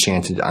of the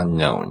enchanted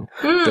unknown.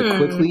 But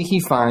quickly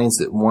he finds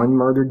that one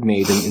murdered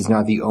maiden is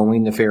not the only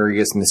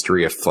nefarious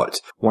mystery afoot.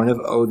 One of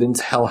Odin's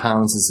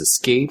hellhounds has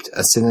escaped,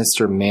 a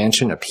sinister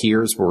mansion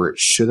appears where it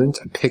shouldn't,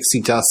 a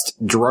pixie dust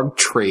drug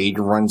trade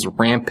runs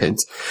rampant,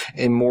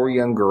 and more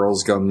young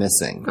girls go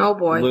missing. Oh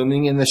boy.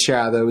 Looming in the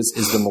shadows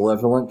is the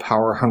malevolent,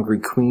 power-hungry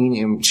queen,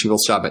 and she will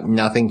stop at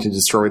nothing to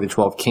destroy the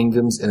 12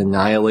 kingdoms and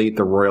annihilate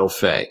the royal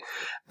fae.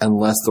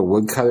 Unless the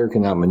woodcutter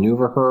can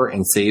outmaneuver her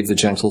and save the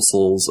gentle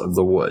souls of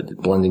the wood.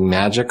 Blending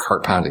magic,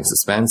 heart-pounding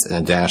suspense, and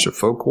a dash of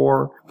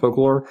folklore,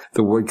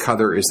 the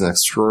woodcutter is an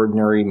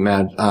extraordinary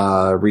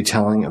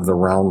retelling of the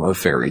realm of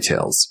fairy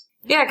tales.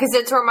 Yeah, because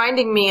it's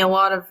reminding me a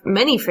lot of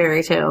many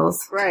fairy tales.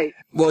 Right.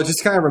 Well, it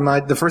just kind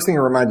of the first thing it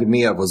reminded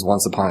me of was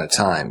Once Upon a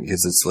Time,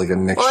 because it's like a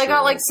mixture. Well, I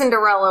got like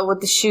Cinderella with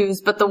the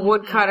shoes, but the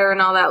woodcutter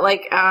and all that,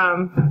 like,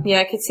 yeah,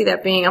 I could see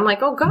that being, I'm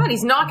like, oh god,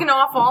 he's knocking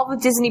off all the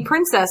Disney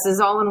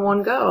princesses all in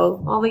one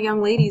go. All the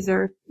young ladies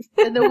are...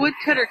 And the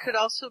woodcutter could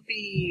also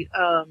be,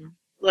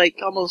 like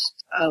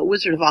almost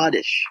Wizard of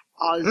Oddish.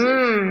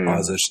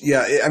 Ozish.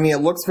 Yeah, I mean,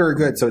 it looks very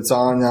good. So it's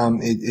on,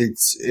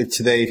 it's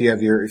today, if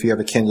you have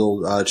a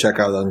Kindle, check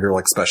out under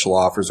like special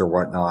offers or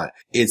whatnot.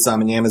 It's,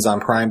 an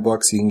Amazon Prime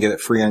book, so you can get it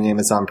free on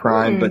Amazon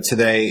Prime, but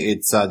today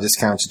it's,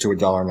 discounted to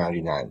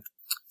 $1.99.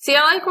 See,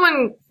 I like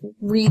when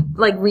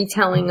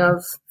retelling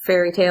of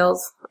fairy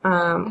tales,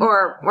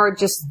 or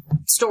just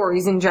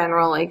stories in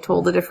general, like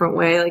told a different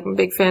way. Like I'm a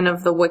big fan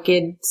of the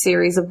Wicked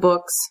series of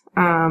books.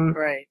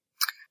 Right.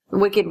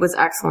 Wicked was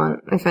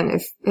excellent.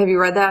 Have you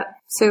read that,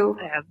 Sue?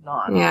 I have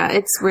not. Yeah,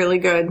 it's really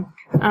good.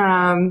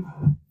 Because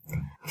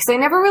I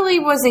never really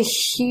was a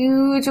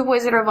huge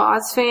Wizard of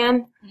Oz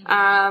fan.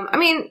 I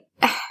mean,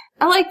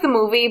 I like the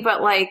movie,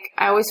 but like,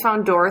 I always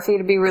found Dorothy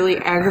to be really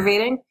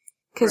aggravating.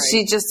 Because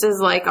she just is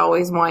like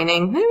always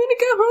whining, I want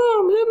to go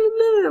home, blah,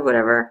 blah, blah,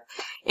 whatever.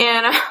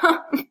 And,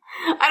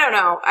 I don't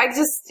know.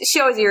 She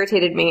always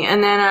irritated me.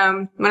 And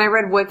then, when I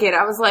read Wicked,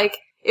 I was like,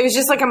 it was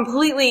just like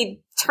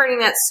completely turning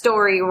that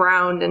story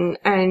around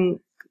and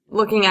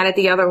looking at it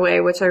the other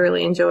way, which I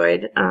really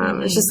enjoyed.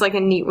 It's just like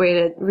a neat way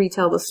to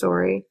retell the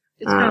story.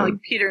 It's kind of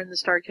like Peter and the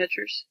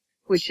Starcatchers,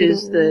 which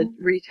is the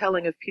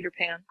retelling of Peter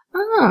Pan.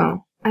 Oh.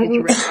 It's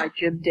written by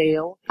Jim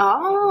Dale.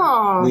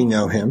 Oh. We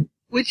know him.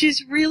 Which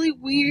is really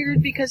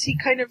weird because he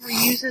kind of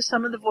reuses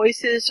some of the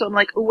voices. So I'm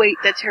like, oh wait,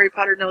 that's Harry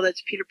Potter. No,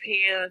 that's Peter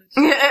Pan.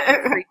 So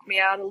it freaked me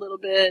out a little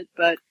bit,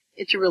 but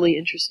it's a really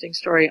interesting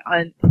story.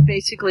 And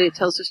basically it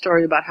tells the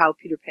story about how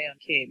Peter Pan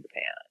came to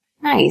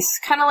Pan. Nice.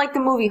 Kind of like the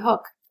movie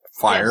Hook.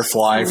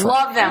 Firefly. From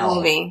Love that Hell.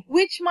 movie.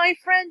 Which my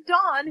friend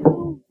Don,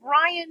 who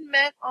Ryan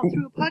met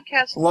through a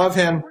podcast, Love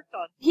him. worked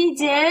on. He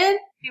did?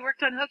 He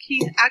worked on Hook.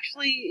 He's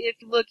actually, if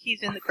you look,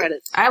 he's in the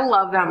credits. I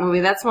love that movie.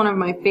 That's one of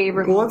my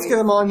favorite Well, movies. let's get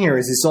him on here.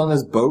 Is he still on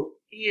his boat?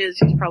 He is.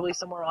 He's probably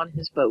somewhere on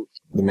his boat.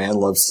 The man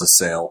loves to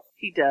sail.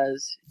 He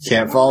does.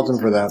 Can't fault him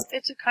for that.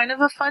 It's a kind of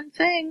a fun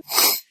thing.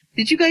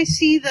 Did you guys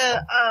see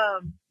the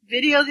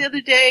video the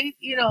other day?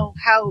 You know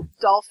how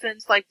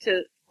dolphins like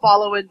to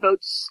follow in boat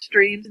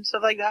streams and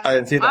stuff like that? I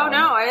didn't see that. Oh one.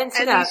 no, I didn't see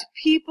And that. these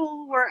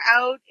people were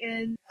out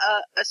in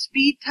a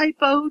speed type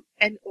boat,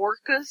 and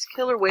orcas,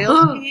 killer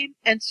whales, came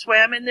and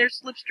swam in their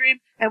slipstream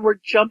and were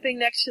jumping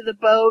next to the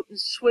boat and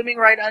swimming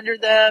right under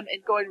them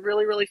and going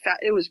really, really fast.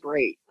 It was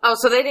great. Oh,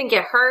 so they didn't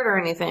get hurt or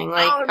anything?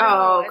 Like,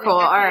 no. And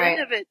cool. At All the right.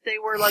 end of it, they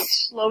were like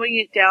slowing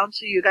it down,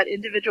 so you got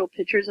individual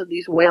pictures of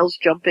these whales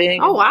jumping.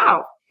 Oh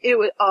wow, It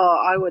was.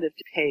 I would have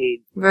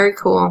paid very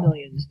cool.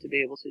 millions to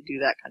be able to do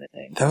that kind of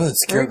thing. That would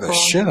scare the Very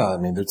cool. shit out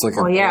of me. There's like a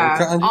Oh orca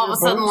yeah. under All of your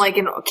a sudden, boat? like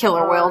a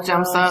killer whale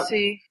jumps up.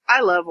 See,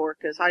 I love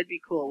orcas. I'd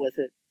be cool with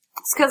it.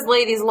 It's because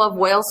ladies love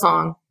whale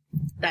song.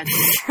 That's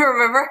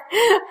Remember?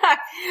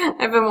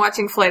 I've been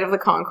watching Flight of the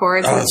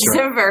Conchords, Oh, which that's is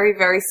a very,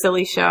 very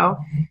silly show.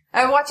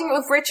 I'm watching it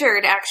with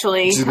Richard,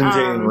 actually. She's been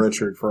dating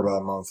Richard for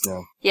about a month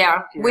now.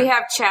 Yeah, we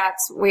have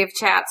chats. We have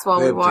chats while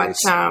They we have watch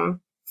dates.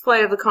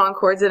 Flight of the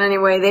Conchords. And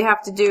anyway, they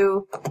have to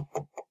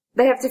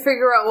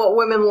figure out what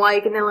women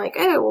like, and they're like,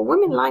 "Oh, well,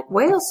 women like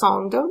whale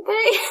song, don't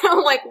they?"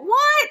 I'm like,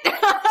 "What?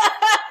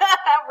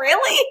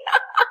 Really?"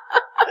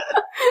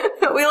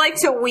 We like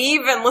to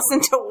weave and listen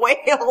to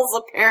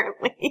whales,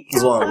 apparently.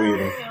 There's a lot of weaving.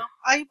 You know,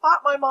 I bought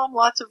my mom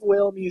lots of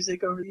whale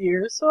music over the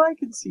years, so I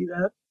can see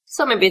that.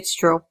 So maybe it's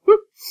true.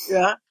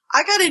 Yeah.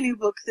 I got a new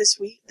book this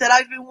week that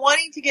I've been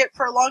wanting to get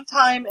for a long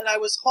time, and I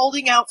was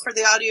holding out for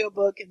the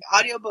audiobook, and the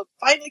audiobook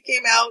finally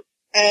came out,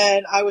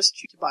 and I was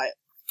due to buy it.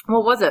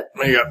 What was it?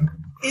 There you go.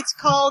 It's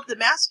called The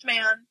Masked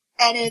Man,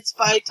 and it's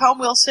by Tom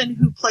Wilson,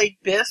 who played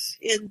Biff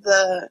in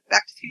the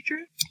Back to the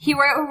Future. He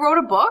wrote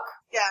a book?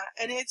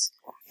 Yeah, and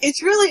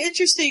it's really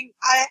interesting.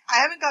 I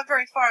haven't got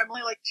very far. I'm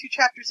only like 2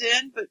 chapters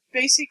in, but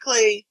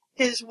basically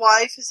his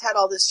wife has had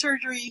all this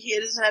surgery. He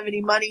doesn't have any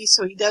money,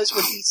 so he does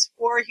what he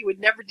swore he would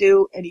never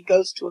do, and he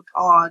goes to a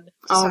con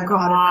to sign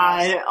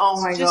autographs.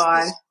 Oh, my It's just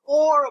God. this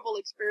horrible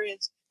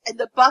experience. And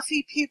the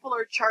Buffy people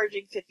are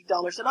charging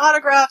 $50 an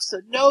autograph, so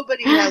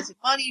nobody has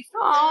money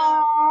for them.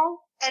 Oh.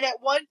 And at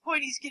one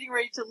point he's getting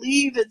ready to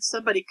leave, and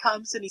somebody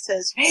comes and he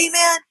says, "Hey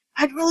man,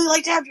 I'd really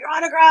like to have your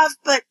autograph,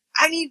 but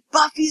I need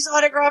Buffy's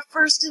autograph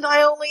first, and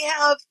I only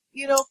have,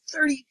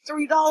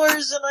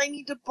 $33, and I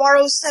need to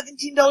borrow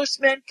 $17,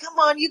 man. Come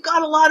on, you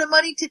got a lot of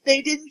money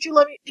today, didn't you?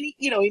 Let me,"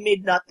 and he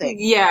made nothing.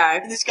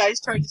 Yeah. And this guy's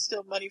trying to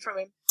steal money from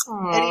him.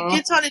 Aww. And he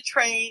gets on a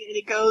train, and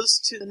he goes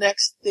to the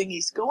next thing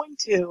he's going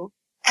to,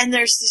 and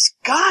there's this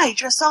guy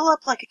dressed all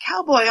up like a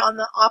cowboy on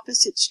the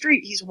opposite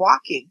street. He's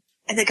walking.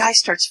 And the guy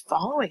starts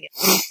following him.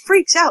 And he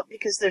freaks out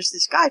because there's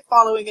this guy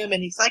following him,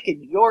 and he's like in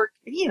New York.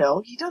 And you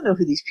don't know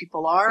who these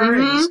people are.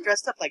 Mm-hmm. And he's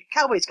dressed up like a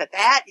cowboy. He's got the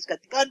hat. He's got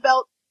the gun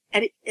belt.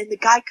 And the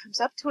guy comes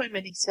up to him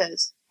and he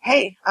says,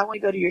 "Hey, I want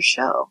to go to your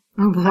show.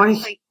 Oh,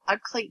 boy. I'm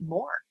Clayton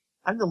Moore.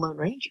 I'm the Lone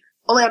Ranger."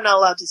 Only I'm not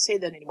allowed to say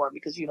that anymore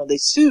because, they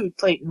sued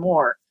Clayton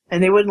Moore.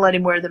 And they wouldn't let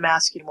him wear the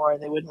mask anymore,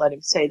 and they wouldn't let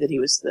him say that he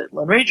was the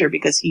Lone Ranger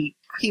because he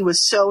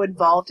was so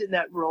involved in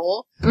that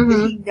role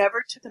that he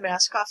never took the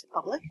mask off in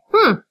public.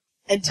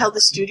 Until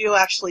the studio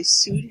actually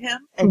sued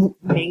him and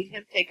made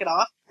him take it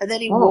off. And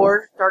then he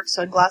wore dark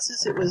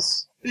sunglasses. It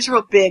was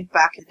real big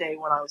back in the day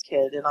when I was a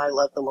kid, and I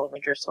loved the Lone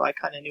Ranger, so I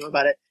kind of knew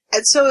about it.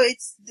 And so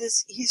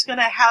he's going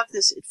to have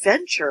this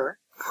adventure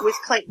with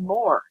Clayton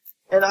Moore.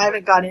 And I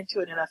haven't got into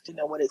it enough to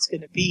know what it's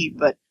going to be,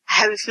 but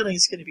I have a feeling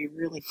it's going to be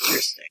really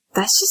interesting.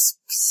 That's just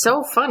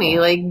so funny.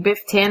 Like, Biff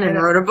Tannen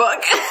wrote a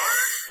book.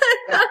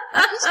 Yeah.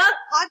 He's got a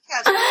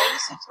podcast that I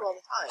listen to all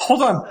the time.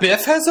 Hold on,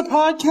 Biff has a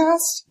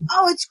podcast?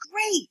 Oh, it's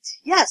great.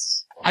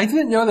 Yes. I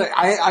didn't know that.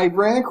 I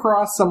ran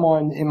across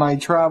someone in my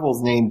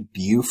travels named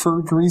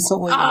Buford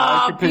recently.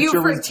 Oh, the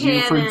picture was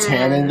Buford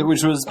Tannen,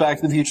 which was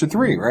Back to the Future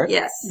 3, right?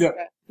 Yes. Yep.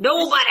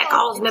 Nobody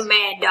calls me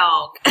Mad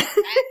Dog.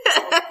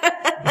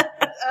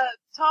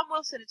 Tom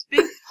Wilson. It's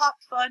Big Pop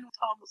Fun with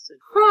Tom Wilson.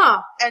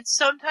 Huh. And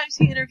sometimes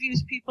he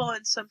interviews people,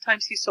 and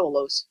sometimes he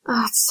solos.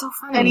 Oh, it's so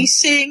funny. And he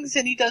sings,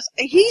 and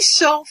he's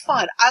so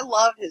fun. I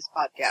love his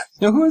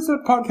podcast. Now, who has a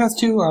podcast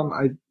too?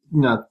 I'm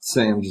not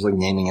saying I'm just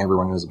naming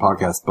everyone who has a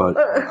podcast, but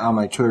on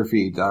my Twitter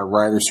feed,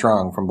 Ryder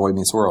Strong from Boy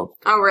Meets World.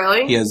 Oh,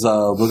 really? He has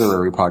a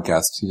literary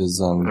podcast. He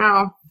does,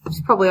 Oh,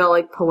 it's probably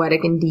all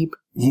poetic and deep.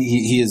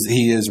 He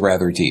is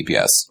rather deep,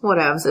 yes.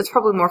 Whatevs. It's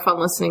probably more fun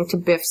listening to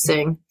Biff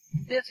sing.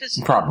 Biff is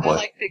Probably. I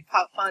like Big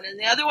Pop Fun. And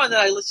the other one that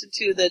I listen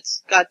to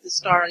that's got the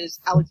star is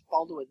Alex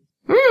Baldwin.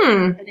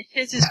 And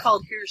his is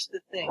called Here's the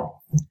Thing.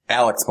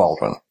 Alex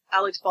Baldwin.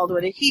 Alex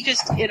Baldwin. And he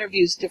just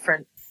interviews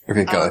different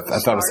Okay, good. I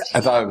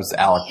thought it was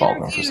Alec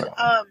Baldwin for a second.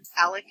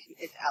 Alec.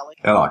 It's Alec.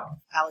 Alec.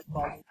 Alec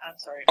Baldwin. I'm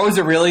sorry. Oh, is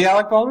it really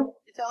Alec Baldwin?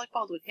 It's Alec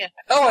Baldwin, yeah.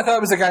 Oh, I thought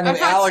it was a guy named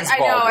Alex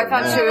Baldwin. I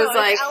thought she was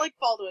like... It's Alec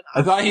Baldwin.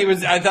 I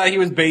thought he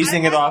was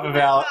basing it off of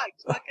Alex.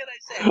 What can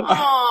I say?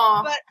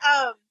 Aww. But,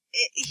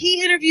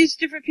 he interviews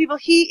different people.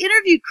 He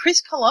interviewed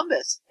Chris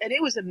Columbus, and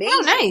it was amazing.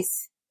 Oh,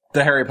 nice.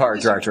 The Harry Potter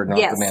director, not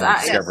Yes, the man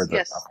who discovered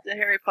yes, the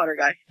Harry Potter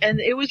guy. And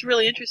it was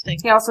really interesting.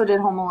 He also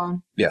did Home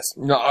Alone. Yes.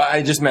 No,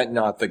 I just meant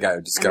not the guy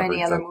who discovered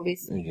many other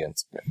movies.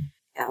 Indians.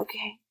 Yeah.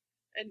 Okay.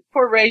 And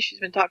poor Ray, she's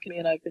been talking to me,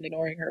 and I've been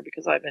ignoring her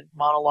because I've been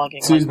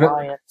monologuing Sue's like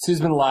Ryan.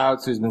 been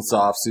loud, Sue's been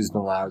soft, Sue's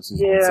been loud,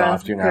 Sue's been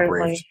soft. You're not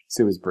apparently. briefed.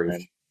 Sue was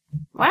briefed.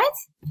 What?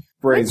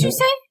 What did you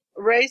say?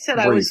 Ray said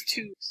I was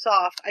too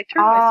soft. I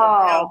turned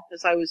myself down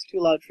because I was too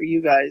loud for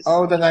you guys.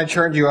 Oh, then I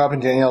turned you up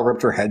and Danielle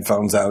ripped her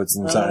headphones out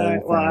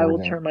inside. Well, I will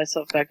turn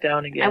myself back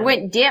down again. I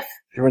went diff.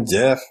 You went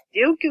diff.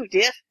 You go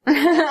diff.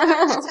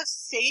 That's how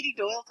Sadie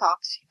Doyle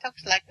talks. She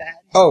talks like that.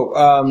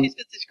 Oh, she's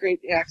got this great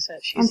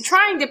accent. I'm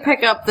trying to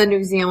pick up the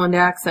New Zealand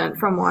accent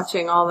from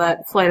watching all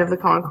that Flight of the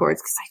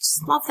Conchords because I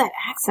just love that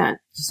accent.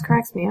 It just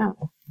cracks me up.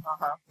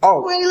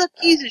 Oh. Wait, look,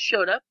 Jesus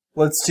showed up.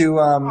 Let's do,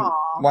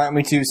 why don't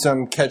we do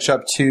some catch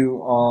up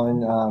too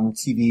on,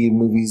 TV and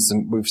movies,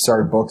 and we've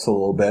started books a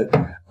little bit.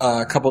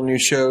 A couple new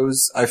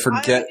shows. I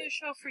forget. I have a new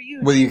show for you.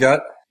 What do you got?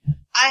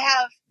 I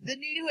have the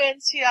new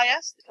NCIS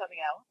that's coming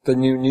out. The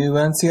new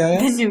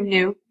NCIS? The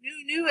new.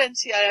 New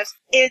NCIS.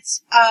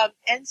 It's,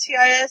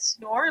 NCIS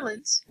New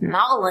Orleans. And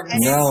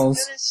it's gonna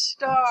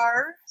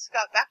star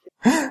Scott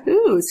Bakula.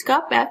 Ooh,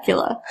 Scott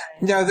Bakula.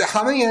 Now,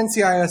 how many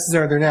NCISs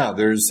are there now?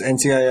 There's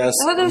NCIS.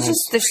 Oh, there's 3?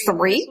 This will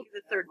be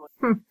the third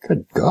one.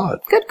 Good God.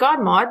 Good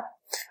God, Maud.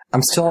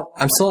 I'm still.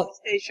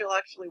 Stage you'll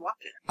actually watch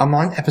it. I'm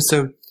on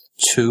episode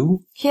 2.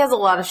 He has a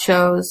lot of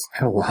shows. I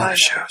have a lot of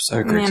shows. I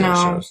have a great deal of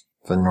shows.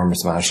 An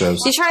enormous amount of shows.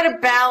 You try to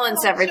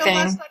balance everything.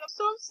 I'm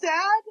so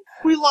sad.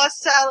 We lost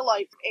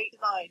satellite 8 to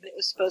 9. It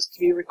was supposed to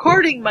be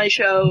recording my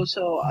show,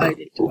 so I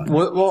did too.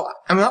 Well,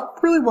 I'm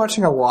not really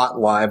watching a lot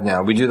live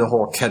now. We do the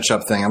whole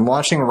catch-up thing. I'm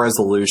watching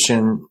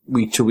Resolution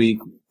week to week.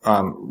 Did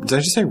I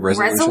just say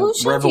resolution?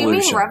 Resolution? Do you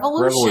mean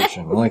revolution?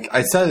 Revolution. Like,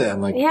 I said it. I'm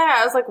like, yeah,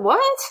 I was like,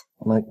 what?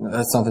 I'm like,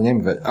 that's not the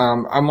name of it.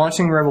 I'm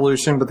watching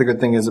Revolution, but the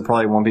good thing is it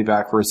probably won't be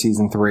back for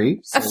season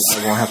 3, so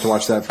I won't have to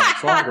watch that for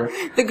much longer.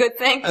 The good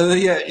thing?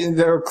 Yeah,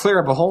 they'll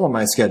clear up a hole in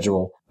my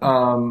schedule.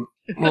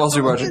 What else are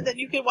you watching? Then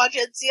you can watch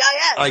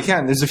NCIS. I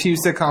can. There's a few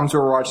sitcoms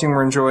we're watching.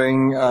 We're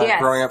enjoying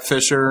Growing Up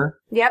Fisher.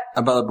 Yep.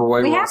 About a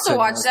boy. We have to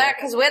watch that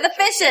because we're the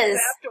fishes. You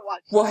have to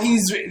watch Well,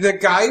 he's the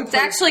guy. Who It's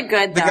actually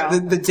good, though.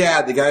 the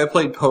dad, the guy who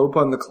played Pope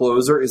on The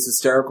Closer, is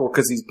hysterical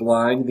because he's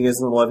blind and he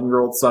has an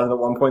 11-year-old son. And at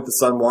one point, the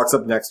son walks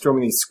up next to him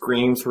and he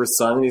screams for his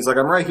son. And he's like,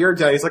 "I'm right here,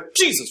 Dad." He's like,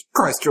 "Jesus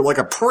Christ, you're like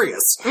a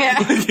Prius."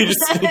 Yeah. He just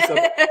sneaks up.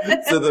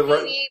 So the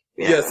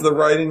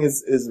writing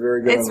is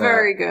very good. It's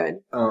very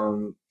good.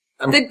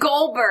 The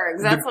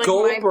Goldbergs. That's like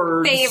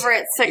my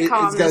favorite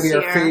sitcom It's gotta this be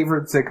our year.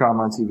 favorite sitcom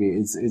on TV.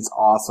 It's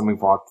awesome.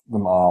 We've watched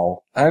them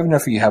all. I don't know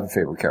if you have a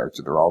favorite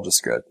character. They're all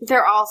just good.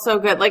 They're all so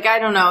good. Like, I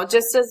don't know.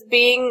 Just as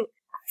being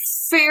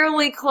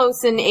fairly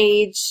close in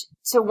age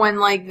to when,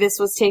 like, this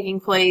was taking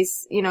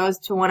place, you know, as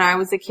to when I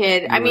was a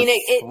kid. I mean,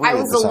 I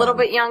was a little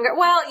bit younger.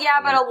 Well,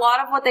 yeah, but a lot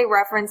of what they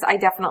reference, I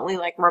definitely,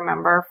 like,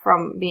 remember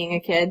from being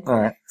a kid.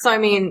 All right. So, I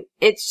mean,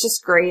 it's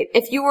just great.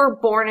 If you were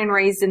born and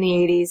raised in the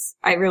 80s,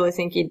 I really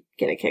think you'd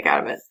get a kick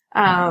out of it.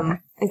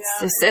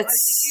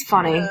 It's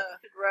funny. Direct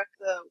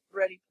the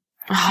Ready.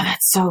 Oh,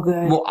 that's so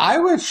good. Well, I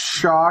was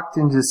shocked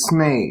and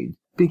dismayed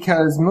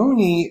because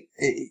Mooney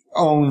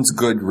owns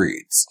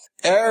Goodreads.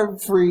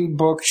 Every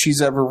book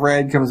she's ever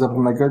read comes up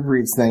in my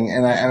Goodreads thing,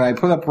 and I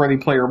put up Ready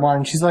Player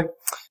One. She's like,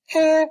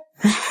 eh.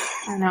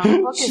 I know, the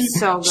book is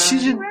so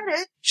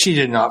good. She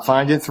did not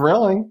find it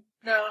thrilling.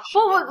 No.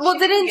 Well,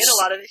 she didn't didn't get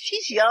a lot of it.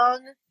 She's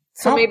young.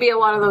 So maybe a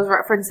lot of those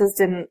references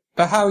didn't.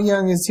 But how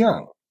young is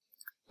young?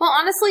 Well,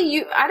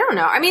 honestly, I don't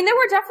know. I mean, there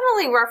were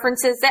definitely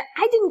references that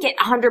I didn't get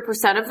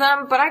 100% of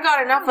them, but I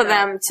got enough of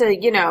them to,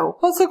 you know.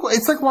 Well,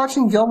 it's like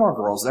watching Gilmore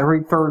Girls.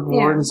 Every third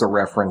word is a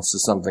reference to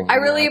something. I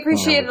really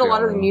appreciated a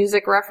lot of the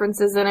music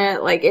references in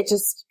it. Like, it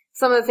just,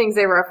 some of the things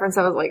they referenced,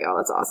 I was like, oh,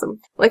 that's awesome.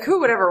 Like,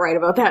 who would ever write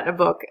about that in a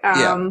book?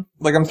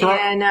 Like I'm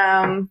throwing.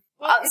 And,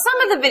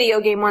 some of the video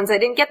game ones, I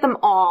didn't get them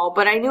all,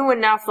 but I knew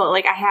enough that,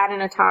 like, I had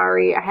an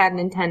Atari, I had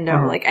Nintendo.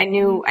 Mm-hmm. Like, I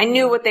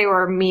knew what they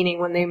were meaning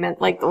when they meant,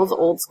 like, those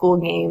old school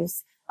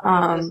games.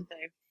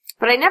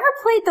 But I never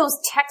played those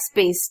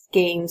text-based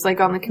games, like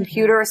on the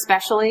computer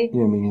especially.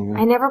 Yeah, me neither.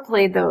 I never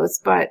played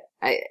those, but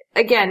I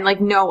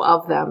know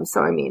of them,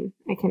 so I mean,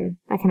 I can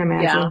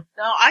imagine. Yeah.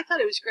 No, I thought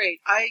it was great.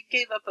 I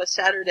gave up a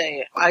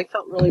Saturday. I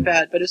felt really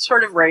bad, but it's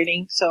sort of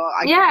raining, so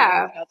I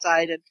couldn't go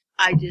outside, and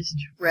I just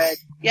read.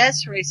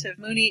 Yes, Raisa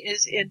Mooney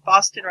is in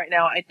Boston right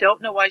now. I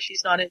don't know why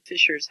she's not at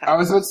Fisher's house. I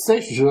was about to say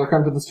she should have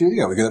come to the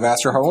studio. We could have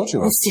asked her how old she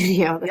was. The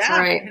studio, that's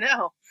right. I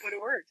know. Would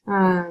have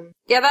worked.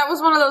 Yeah, that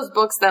was one of those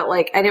books that,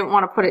 like, I didn't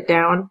want to put it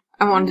down.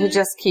 I wanted to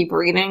just keep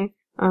reading.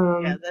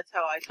 Yeah, that's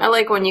how I felt. I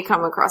like when you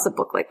come across a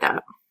book like that.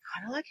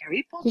 Kind of like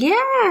Harry Potter.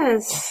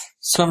 Yes.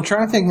 So I'm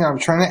trying to think. I'm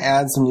trying to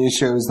add some new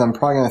shows. And I'm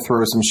probably going to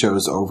throw some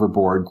shows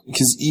overboard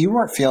because you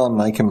weren't feeling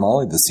Mike and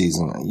Molly this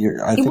season.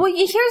 Well,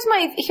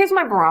 here's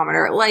my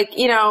barometer. Like,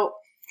 you know,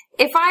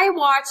 if I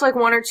watch like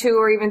 1 or 2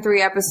 or even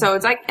 3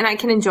 episodes, I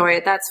can enjoy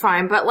it. That's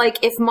fine. But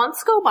like, if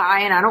months go by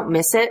and I don't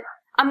miss it,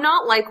 I'm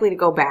not likely to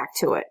go back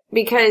to it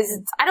because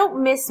I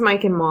don't miss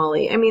Mike and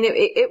Molly. I mean,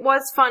 it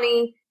was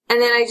funny.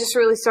 And then I just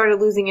really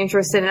started losing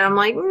interest in it. I'm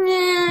like,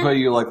 nah. But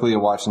you're likely to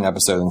watch an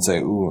episode and say,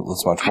 ooh,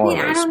 let's watch more of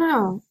this. I don't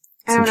know.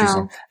 I don't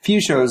know.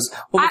 Few shows.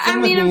 Well,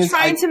 I'm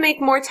trying to make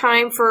more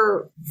time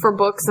for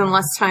books and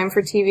less time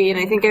for TV, and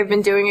I think I've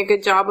been doing a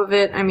good job of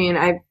it. I mean,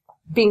 I'm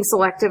being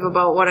selective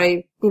about what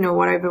I've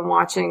been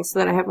watching so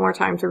that I have more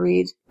time to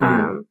read.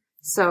 Mm-hmm.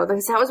 So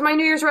that was my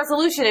New Year's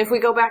resolution. If we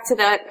go back to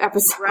that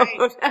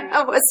episode,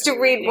 was to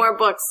read more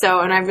books.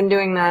 And I've been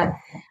doing that.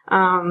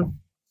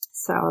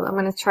 So I'm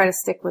going to try to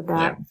stick with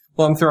that. Yeah.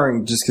 Well, I'm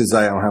throwing, just because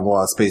I don't have a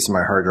lot of space in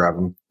my hard drive,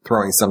 I'm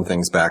throwing some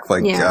things back,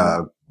 like,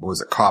 what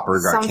was it,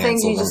 Copper got canceled. Some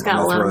things you just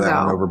gotta let throw them that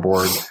go. one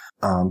overboard.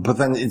 But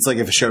then it's like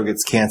if a show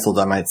gets canceled,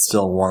 I might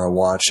still want to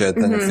watch it.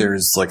 Then if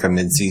there's like a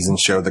mid-season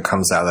show that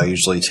comes out, I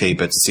usually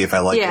tape it to see if I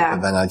like it.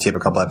 And then I tape a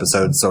couple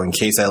episodes, so in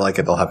case I like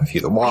it, they'll have a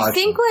few to watch. I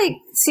think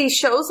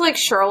shows like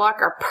Sherlock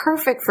are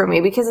perfect for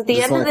me because at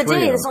the end of the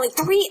day, there's only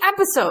 3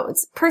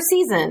 episodes per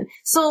season.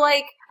 So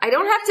like, I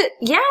don't have to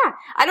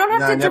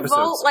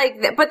devote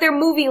but they're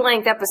movie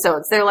length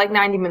episodes. They're like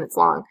 90 minutes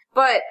long.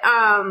 But,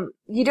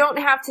 you don't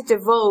have to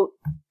devote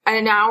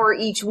an hour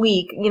each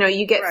week. You know,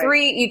 you get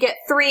 3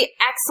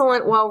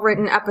 excellent,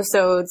 well-written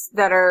episodes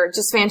that are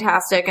just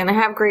fantastic and they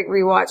have great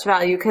rewatch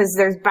value because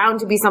there's bound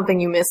to be something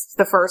you missed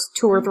the first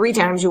 2 or 3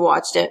 times you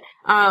watched it.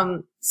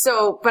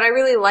 But I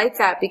really like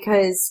that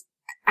because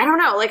I don't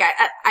know, like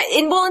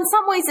in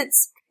some ways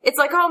it's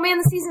like, oh man,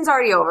 the season's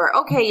already over.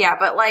 Okay, yeah,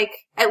 but like,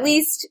 at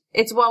least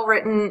it's well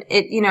written.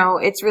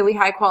 It's really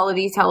high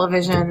quality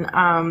television.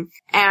 And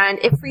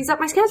it frees up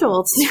my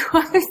schedule to do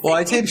other things. Well,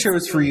 I tape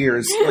shows for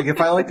years. Like, if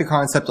I like the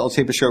concept, I'll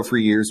tape a show for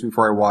years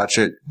before I watch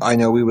it. I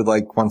know we would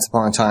like Once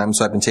Upon a Time,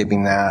 so I've been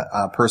taping that.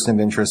 Person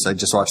of Interest, I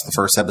just watched the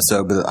first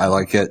episode, but I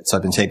like it, so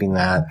I've been taping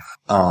that.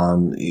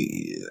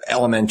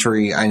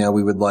 Elementary, I know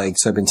we would like,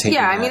 so I've been taping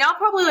that. I mean, I'll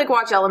probably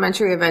watch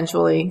Elementary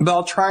eventually. But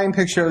I'll try and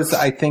pick shows that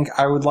I think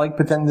I would like,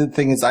 but then the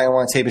thing is I don't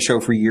want to tape a show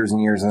for years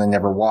and years and then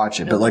never watch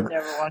it. But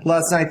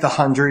last night, The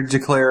 100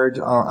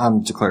 debuted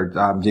on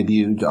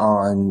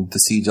the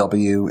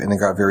CW, and it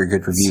got very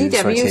good reviews.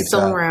 CW is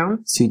still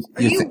around.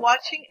 Are you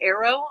watching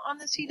Arrow on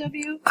the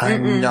CW?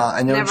 I'm not.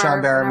 I know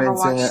John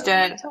Barrowman's in it.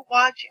 I need to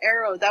watch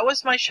Arrow. That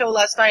was my show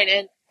last night,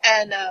 and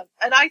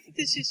I think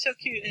this is so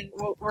cute. And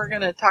we're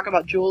going to talk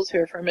about Jules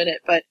here for a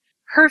minute, but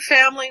her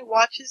family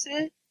watches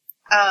it,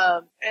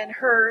 and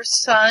her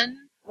son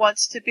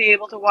wants to be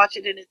able to watch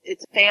it, and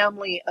it's a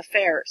family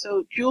affair.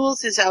 So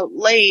Jules is out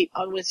late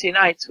on Wednesday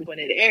nights when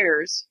it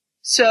airs.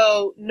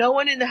 So no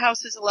one in the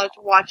house is allowed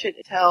to watch it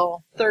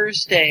until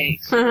Thursday.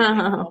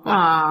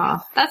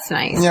 Aw, that's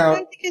nice. I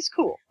think it's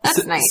cool.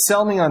 That's nice.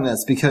 Sell me on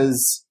this,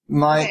 because here's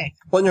my thing.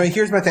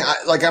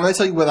 I'm going to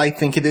tell you what I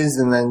think it is,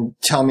 and then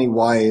tell me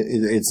why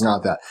it's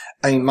not that.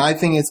 I mean, my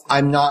thing is,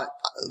 I'm not,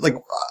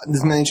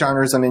 there's many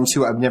genres I'm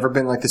into. I've never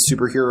been the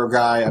superhero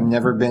guy. I've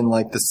never been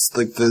I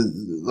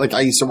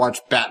used to watch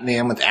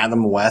Batman with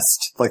Adam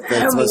West.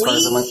 That's as far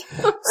as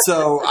I'm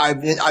So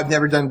I've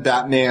never done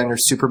Batman or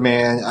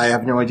Superman. I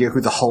have no idea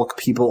who the Hulk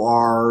people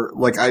are.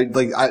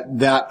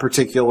 That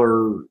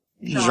particular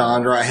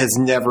genre has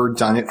never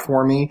done it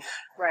for me.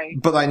 Right.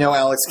 But I know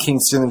Alex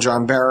Kingston and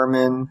John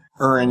Barrowman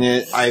are in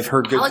it. I've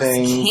heard good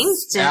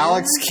things.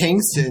 Alex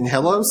Kingston.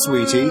 Hello,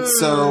 sweetie.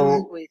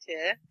 So.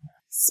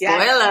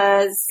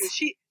 Spoilers.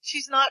 Yeah,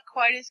 she's not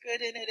quite as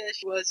good in it as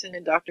she was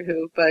in Doctor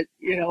Who, but,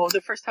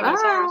 the first time I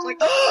saw her, I was like,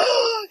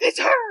 oh, it's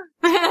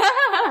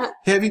her!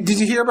 Did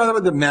you hear about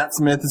it that Matt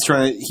Smith is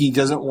he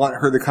doesn't want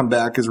her to come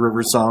back as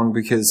River Song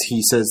because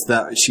he says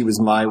that she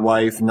was my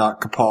wife,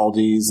 not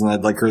Capaldi's, and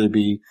I'd like her to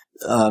be,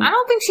 I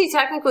don't think she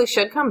technically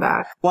should come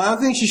back. Well, I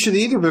don't think she should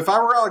either, but if I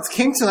were Alex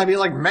Kingston, I'd be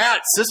like,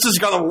 Matt, sister's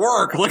gotta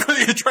work. Look what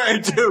you're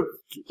trying to do.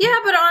 Yeah,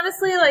 but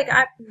honestly,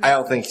 I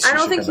don't think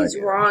he's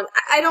wrong.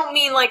 I don't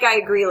mean I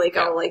agree,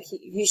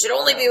 he should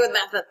only be with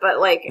Method, but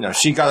no,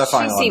 she got a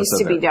final. She seems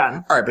to be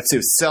done. All right, but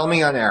Sue, sell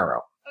me on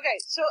Arrow. Okay,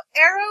 so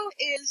Arrow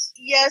is,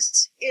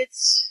 yes,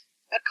 it's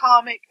a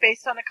comic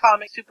based on a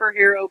comic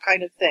superhero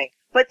kind of thing,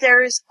 but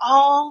there is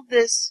all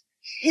this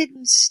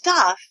hidden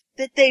stuff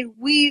that they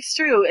weave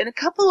through. And a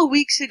couple of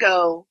weeks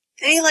ago,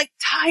 they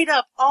tied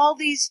up all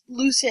these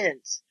loose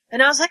ends.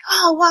 And I was like,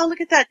 oh wow,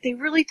 look at that. They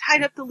really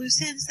tied up the loose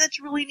ends.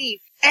 That's really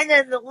neat. And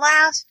then the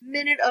last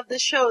minute of the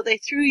show, they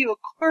threw you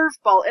a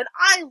curveball. And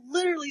I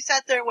literally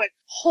sat there and went,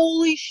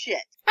 holy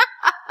shit.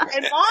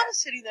 And Mom's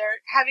sitting there,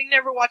 having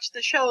never watched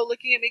the show,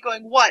 looking at me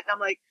going, what? And I'm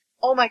like,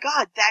 oh my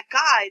God, that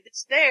guy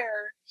that's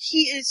there,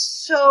 he is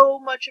so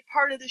much a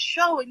part of the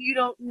show, and you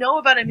don't know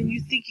about him, and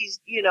you think he's,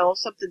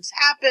 something's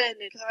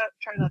happened, and I'm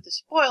trying not to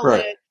spoil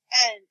it.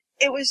 And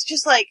it was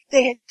just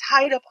they had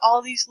tied up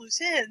all these loose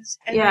ends,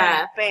 and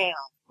then bam.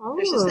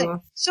 There's this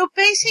thing. So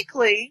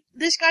basically,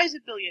 this guy's a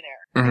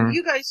billionaire. Mm-hmm.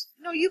 You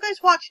guys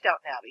watch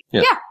Downton Abbey.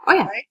 Yeah. Oh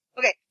yeah. Right?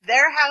 Okay.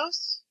 Their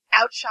house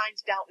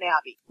outshines Downton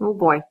Abbey. Oh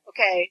boy.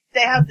 Okay.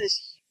 They have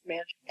this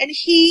mansion. And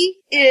he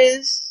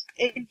is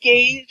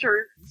engaged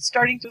or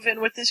starting to move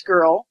in with this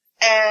girl.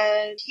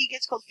 And he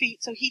gets cold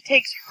feet, so he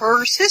takes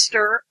her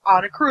sister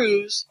on a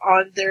cruise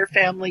on their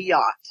family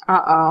yacht.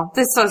 Uh-oh.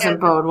 This doesn't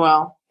bode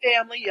well.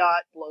 Family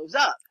yacht blows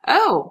up.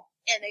 Oh.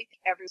 And they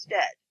think everyone's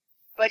dead.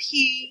 But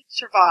he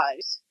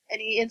survives,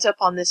 and he ends up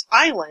on this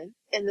island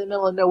in the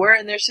middle of nowhere,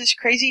 and there's this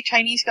crazy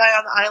Chinese guy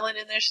on the island,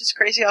 and there's this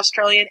crazy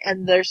Australian,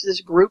 and there's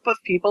this group of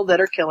people that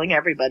are killing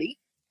everybody.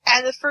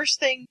 And the first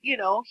thing, he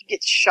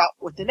gets shot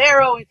with an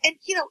arrow, and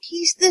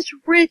he's this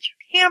rich,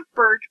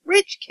 pampered,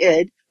 rich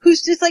kid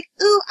who's just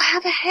ooh, I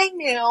have a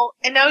hangnail,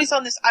 and now he's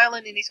on this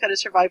island, and he's got to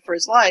survive for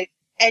his life,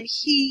 and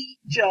he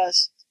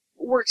just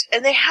works,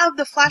 and they have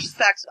the flashbacks of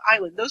the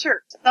island. Those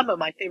are some of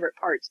my favorite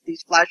parts,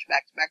 these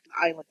flashbacks back to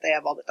the island they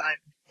have all the time.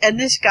 And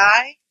this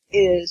guy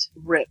is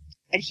ripped.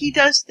 And he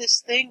does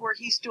this thing where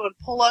he's doing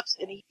pull-ups,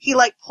 and he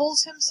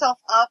pulls himself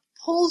up,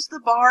 pulls the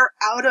bar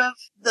out of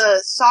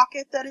the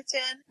socket that it's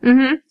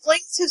in,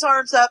 flings his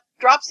arms up,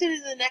 drops it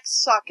in the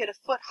next socket a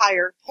foot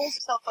higher, pulls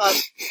himself up,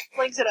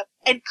 flings it up,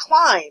 and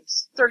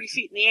climbs 30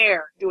 feet in the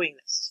air doing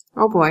this.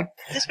 Oh boy.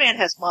 This man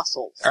has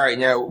muscles. All right,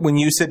 now, when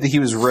you said that he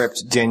was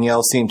ripped,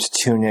 Danielle seemed to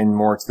tune in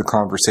more to the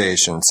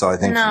conversation, so I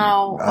think...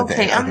 No,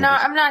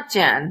 I'm not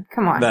Jen.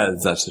 Come on.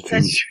 That's the truth.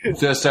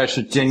 That's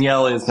true. That's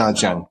Danielle is not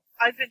Jen.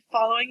 I've been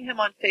following him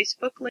on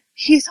Facebook.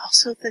 He's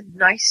also the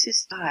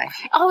nicest guy.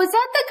 Oh, is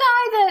that the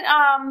guy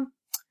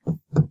that,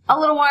 a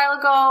little while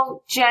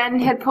ago, Jen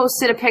had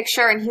posted a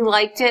picture and he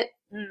liked it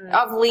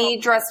of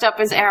Lee dressed up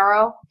as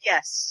Arrow?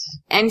 Yes.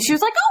 And she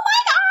was like, oh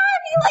my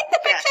God, you like the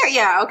picture? Yes.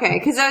 Yeah, okay.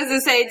 Because I was going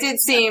to say,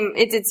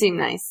 it did seem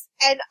nice.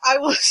 And I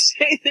will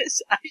say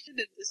this, I should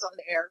have this on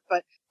the air,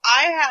 but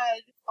I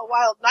had a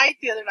wild night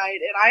the other night,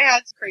 and I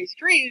had some crazy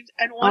dreams,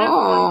 and one of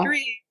my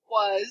dreams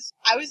was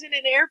I was in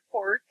an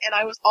airport, and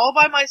I was all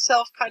by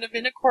myself, kind of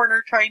in a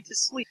corner trying to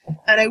sleep,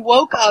 and I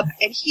woke up,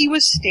 and he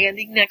was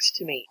standing next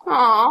to me.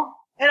 Aww.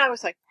 And I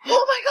was like,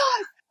 oh my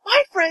god,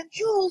 my friend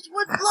Jules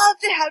would love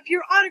to have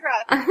your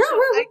autograph. So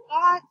I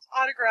got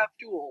autographed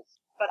Jules,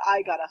 but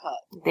I got a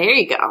hug. There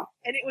you go.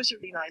 And it was a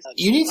really nice hug.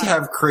 You need to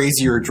have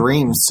crazier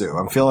dreams, Sue.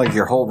 I feel like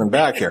you're holding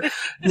back here.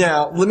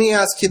 Now, let me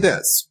ask you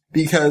this.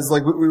 Because,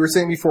 like we were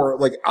saying before,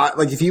 like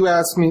if you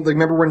ask me, like,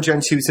 remember when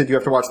Gen 2 said you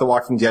have to watch The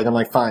Walking Dead? I'm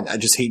like, fine, I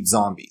just hate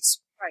zombies.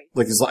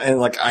 Right.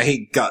 Like, I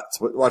hate Guts.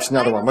 Watch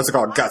another one. What's it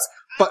called? Guts.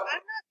 But I'm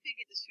not big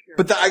into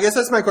superheroes. But I guess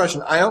that's my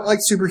question. I don't like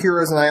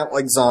superheroes and I don't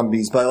like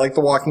zombies, but I like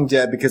The Walking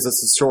Dead because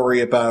it's a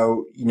story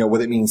about, you know,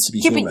 what it means to be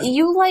human. But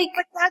you like...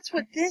 But that's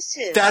what this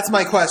is. That's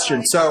my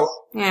question. So,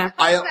 yeah.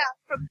 I come back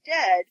from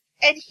dead,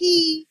 and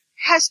he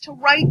has to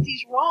right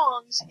these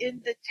wrongs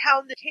in the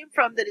town that came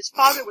from that his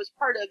father was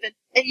part of,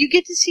 and you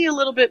get to see a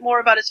little bit more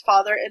about his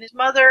father and his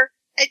mother,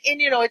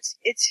 and you know, it's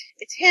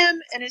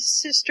him and his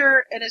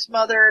sister and his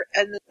mother,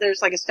 and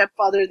there's like a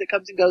stepfather that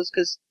comes and goes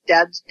because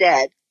dad's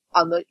dead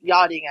on the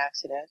yachting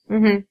accident.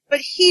 Mm-hmm.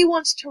 But he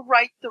wants to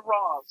right the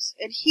wrongs,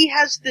 and he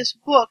has this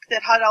book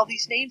that had all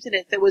these names in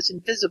it that was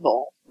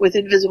invisible, with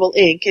invisible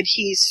ink, and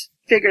he's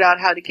figured out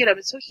how to get them,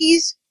 and so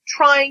he's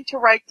trying to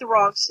right the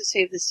wrongs to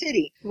save the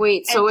city.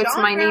 Wait, so and it's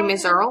John My Name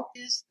is Earl?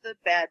 Is the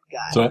bad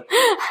guy. So,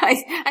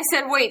 I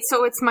said, wait,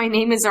 so it's My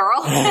Name is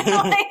Earl?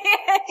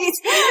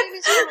 His name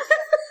is Earl.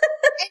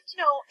 And, you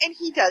know, and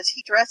he does.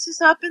 He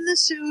dresses up in the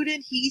suit,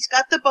 and he's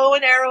got the bow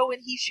and arrow,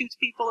 and he shoots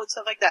people and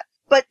stuff like that.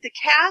 But the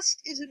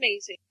cast is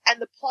amazing,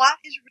 and the plot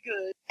is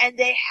good, and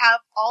they have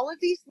all of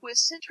these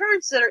twists and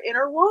turns that are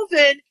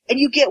interwoven, and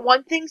you get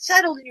one thing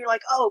settled, and you're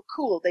like, oh,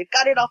 cool, they've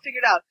got it all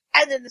figured out.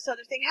 And then this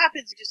other thing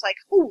happens, and you're just like,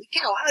 holy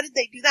cow, how did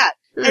they do that?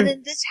 And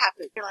then this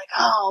happened. You're like,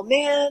 oh,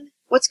 man,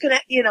 what's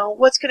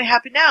gonna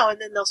happen now?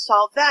 And then they'll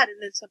solve that, and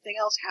then something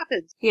else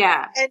happens.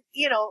 Yeah. And,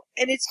 you know,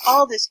 and it's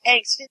all this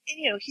angst, and,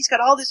 you know, he's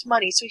got all this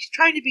money, so he's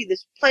trying to be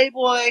this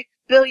playboy,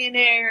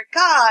 billionaire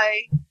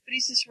guy, but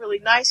he's this really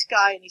nice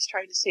guy, and he's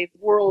trying to save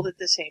the world at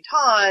the same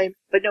time,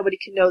 but nobody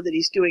can know that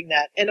he's doing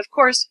that. And of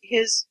course,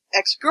 his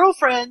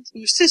ex-girlfriend,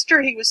 whose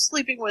sister he was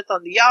sleeping with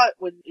on the yacht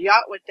when the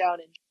yacht went down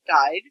and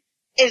died,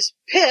 is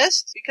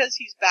pissed because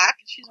he's back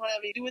and she doesn't want to have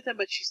anything to do with him,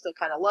 but she still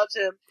kind of loves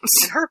him.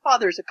 And her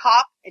father's a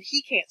cop, and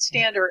he can't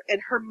stand her, and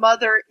her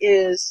mother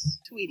is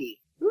Sweetie.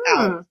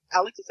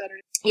 Alex, is that her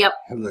name? Yep.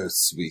 hello,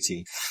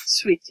 sweetie.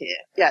 Sweetie.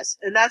 Yes,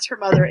 and that's her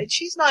mother, and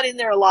she's not in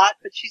there a lot,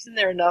 but she's in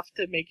there enough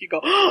to make you go,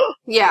 oh,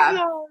 Yeah.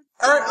 no.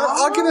 All right,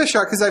 I'll give it a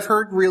shot because I've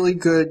heard really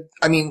good.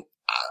 I mean,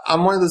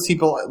 I'm one of those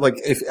people, like,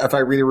 if I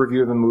read a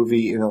review of a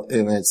movie and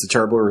it's a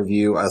terrible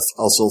review,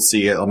 I'll still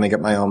see it. I'll make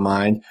up my own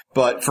mind.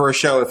 But for a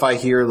show, if I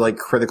hear, like,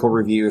 critical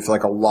review, if,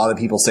 like, a lot of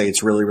people say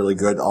it's really, really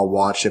good, I'll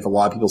watch. If a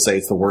lot of people say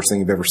it's the worst thing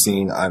you've ever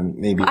seen, I'm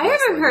maybe... I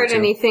haven't heard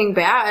anything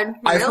bad,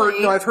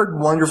 really. I've heard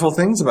wonderful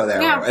things about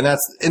Arrow. Yeah. And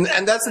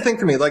that's the thing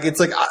for me. Like, it's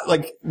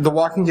like The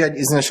Walking Dead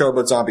isn't a show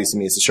about zombies to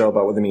me. It's a show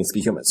about what it means to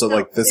be human. So, No,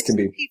 like, this it's can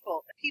be...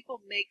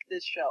 People make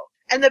this show.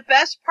 And the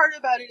best part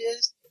about it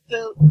is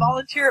the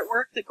volunteer at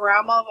work, the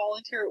grandma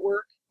volunteer at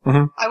work.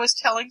 Mm-hmm. I was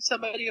telling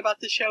somebody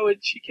about the show, and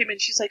she came in,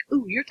 she's like,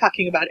 ooh, you're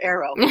talking about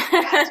Arrow.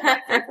 That's my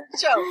favorite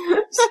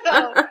show.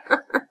 So,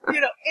 you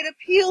know, it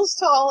appeals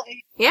to all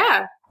ages.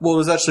 Yeah. Well, it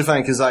was actually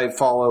funny because I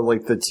follow,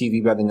 like, the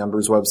TV by the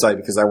Numbers website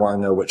because I want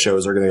to know what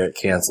shows are going to get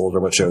canceled or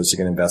what shows to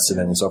get invested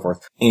in and so forth.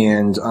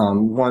 And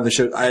one of the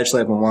shows, I actually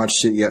haven't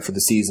watched it yet for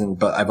the season,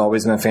 but I've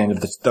always been a fan of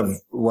the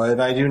What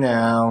Did I Do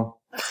Now?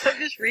 I'm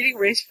just reading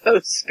Ray's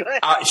posts. Go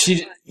ahead.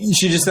 She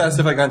just asked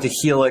if I got into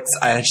Helix.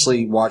 I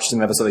actually watched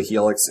an episode of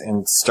Helix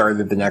and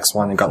started the next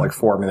one and got like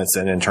 4 minutes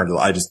in and turned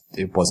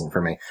it wasn't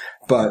for me.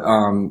 But,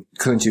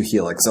 couldn't do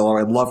Helix. Although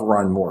I love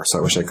Ron Moore, so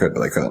I wish I could,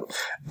 but I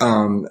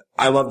couldn't.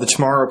 I love the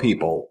Tomorrow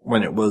People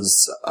when it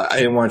was, I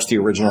didn't watch the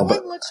original, That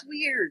but. one looks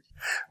weird.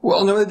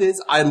 Well, no, it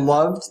is. I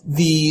loved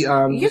the,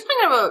 You're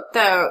talking about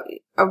the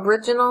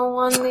original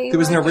one that you there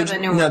was an liked, or the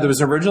original, new no, one? there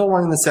was an original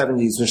one in the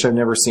 70s, which I've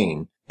never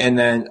seen. And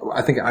then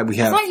I think we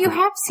have. I thought you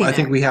have seen I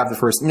think it. we have the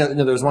first. No,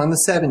 there was one in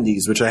the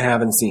 70s, which I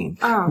haven't seen.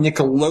 Oh.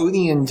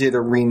 Nickelodeon did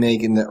a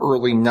remake in the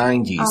early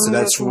 90s, Oh, so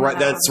that's maybe right.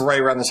 that That's right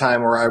around the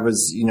time where I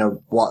was,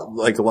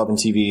 like loving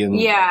TV and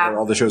Yeah.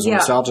 all the shows are Yeah.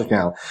 nostalgic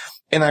now.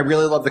 And I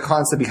really love the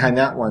concept behind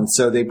that one.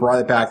 So they brought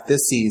it back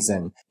this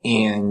season,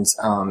 and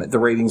the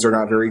ratings are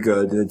not very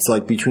good. It's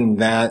like between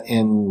that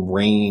and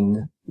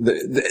Rain. Oh,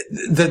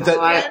 Jen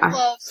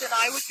loves, and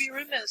I would be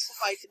remiss if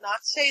I did not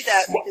say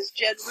that because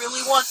Jen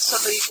really wants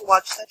somebody to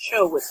watch that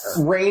show with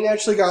her. Rain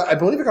actually I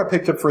believe it got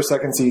picked up for a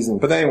second season.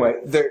 But anyway,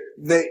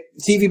 the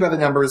TV by the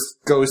Numbers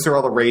goes through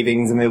all the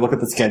ratings and they look at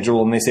the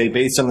schedule and they say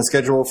based on the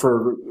schedule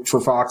for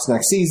Fox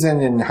next season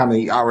and how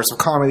many hours of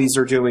comedies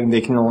they're doing,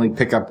 they can only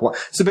pick up one.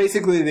 So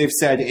basically they've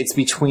said it's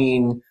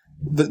between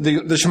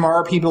the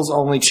Shamara People's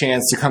only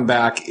chance to come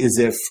back is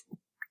if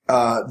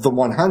the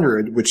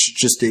 100, which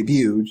just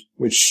debuted,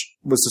 which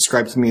was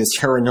described to me as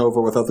Terra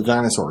Nova without the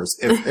dinosaurs.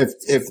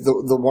 If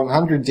the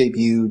 100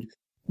 debuted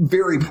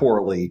very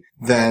poorly,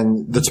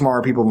 then the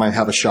Tomorrow People might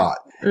have a shot.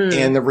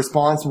 And the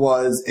response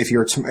was, if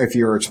you're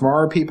a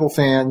Tomorrow People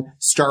fan,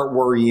 start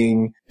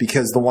worrying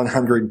because the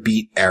 100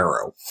 beat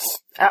Arrow.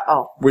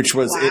 Uh-oh. Which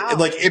was,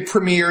 it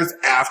premieres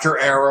after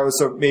Arrow,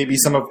 so maybe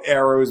some of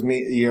Arrow's,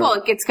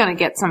 Well, it's gonna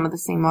get some of the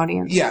same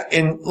audience. Yeah,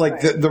 and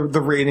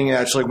the rating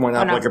actually went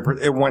up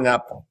it went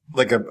up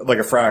like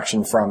a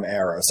fraction from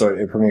Arrow, so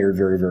it premiered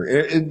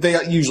very,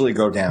 they usually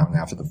go down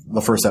after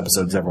the first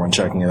episodes, everyone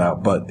checking it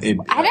out, but I'd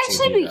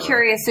actually be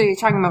curious, so you're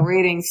talking about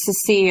ratings, to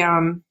see,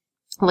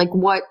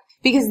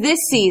 because this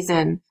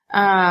season,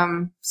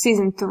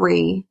 season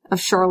 3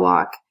 of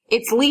Sherlock,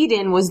 its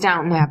lead-in was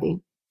Downton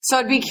Abbey. So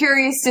I'd be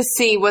curious to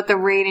see what the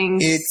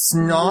ratings. It's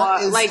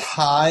not as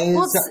high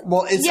as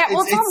it's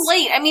on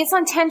late. I mean, it's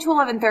on 10 to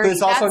 11:30. But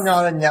it's also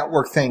not a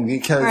network thing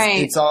because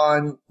it's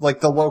on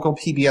the local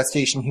PBS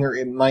station here.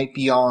 It might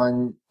be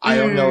on. I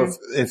don't know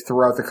if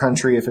throughout the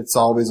country if it's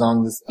always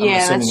on this. I'm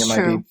assuming it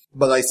might be.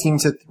 But I seem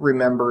to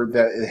remember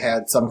that it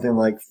had something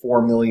like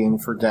 4 million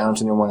for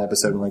Downton in one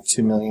episode and like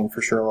 2 million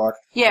for Sherlock.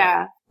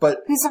 Yeah. But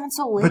it's on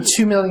so late. But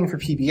 2 million for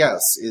PBS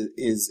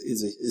is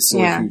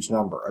still a huge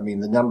number. I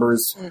mean, the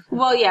numbers.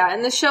 Well, yeah,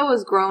 and the show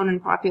has grown in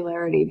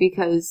popularity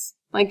because,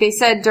 like they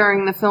said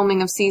during the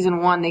filming of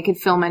season 1, they could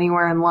film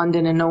anywhere in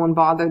London and no one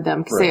bothered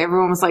them because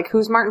everyone was like,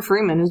 "Who's Martin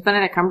Freeman? Who's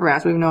Benedict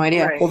Cumberbatch? We have no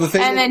idea." Right. Well,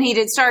 then he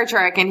did Star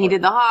Trek and he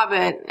did The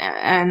Hobbit,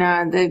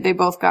 and they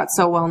both got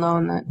so well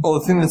known that. Well,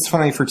 the thing that's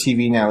funny for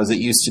TV now is it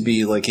used to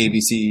be like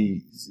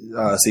ABC.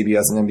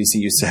 CBS and NBC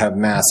used to have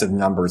massive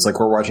numbers. Like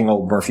we're watching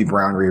old Murphy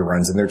Brown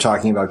reruns and they're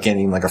talking about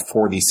getting like a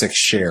 46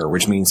 share,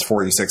 which means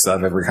 46 out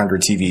of every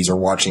 100 TVs are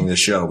watching the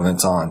show when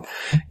it's on.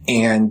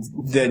 And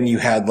then you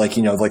had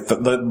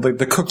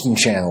the cooking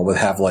channel would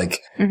have like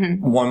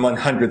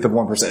 1/100th of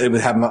 1%. It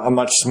would have a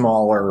much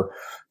smaller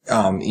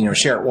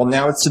share. Well,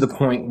 now it's to the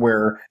point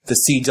where the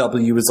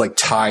CW is like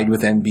tied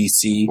with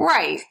NBC.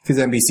 Right. Because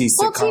NBC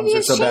sitcoms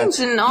are so bad.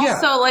 And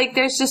also,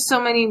 there's just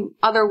so many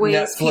other ways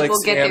Netflix, people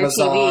get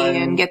Amazon, their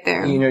TV and get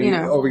their,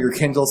 over your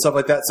Kindle, stuff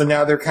like that. So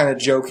now they're kind of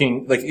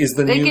joking,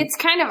 it's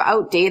kind of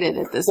outdated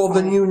at this point.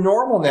 Well, the new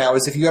normal now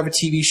is if you have a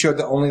TV show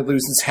that only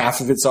loses half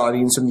of its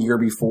audience from the year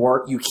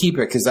before, you keep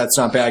it because that's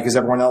not bad because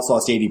everyone else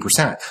lost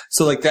 80%.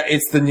 So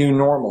it's the new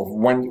normal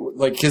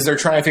because they're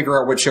trying to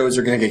figure out what shows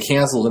are going to get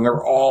canceled and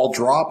they're all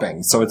dropping.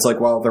 So it's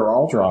they're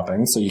all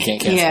dropping, so you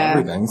can't cancel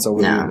everything. So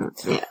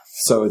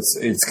so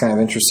it's kind of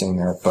interesting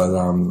there. But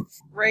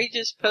Ray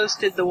just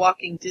posted The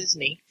Walking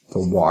Disney. The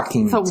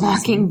Walking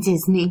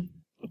Disney.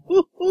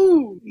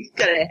 Woohoo! He's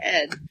got a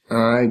head.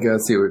 I gotta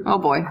see what. Oh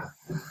boy.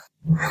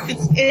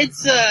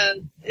 It's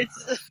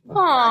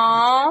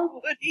Aww.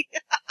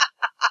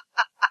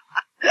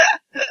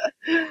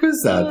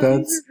 Who's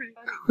that?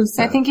 Who's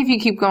that? I think if you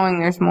keep going,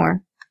 there's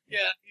more. Yeah,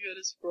 you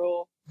gotta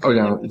scroll. Oh,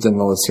 yeah, it's in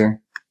the list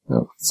here.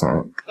 Oh,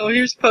 sorry. Oh,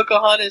 here's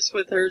Pocahontas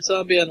with her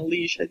zombie on a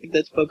leash. I think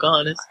that's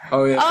Pocahontas.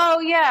 Oh, yeah.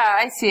 Oh, yeah,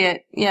 I see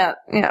it. Yeah.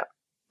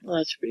 Well,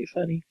 that's pretty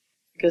funny.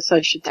 I guess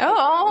I should.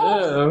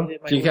 Oh.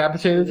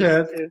 Decapitated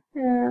head.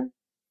 Yeah.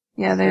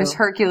 Yeah, there's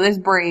Hercules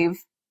Brave.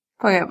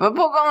 Oh, yeah, but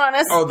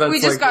Pocahontas. Oh, that's we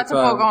just got to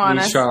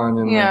Pocahontas.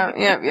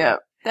 Yeah.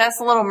 That's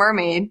a Little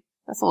Mermaid.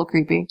 That's a little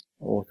creepy.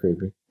 Oh,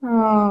 goodness.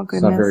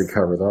 She's not very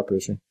covered up,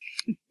 is she?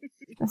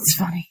 That's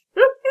funny.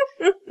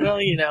 Well,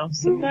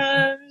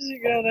 sometimes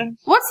you gotta.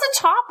 What's the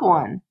top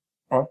one?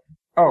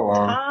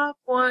 Top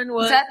one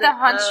was. Is that the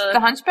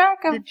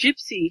Hunchback? The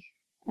Gypsy.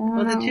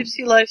 Well, the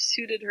Gypsy life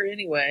suited her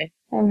anyway.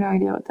 I have no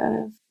idea what that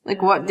is.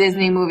 Like what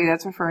Disney movie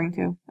that's referring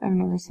to? I've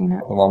never seen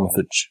it. The one with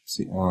the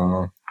Gypsy.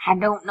 I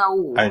don't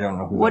know. I don't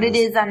know what it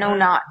is. I know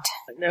not.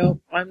 No,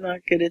 I'm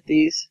not good at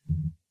these.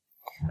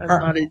 I'm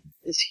not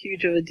as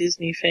huge of a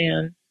Disney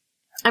fan.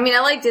 I mean,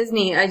 I like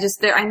Disney. I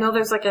know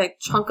there's like a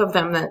chunk of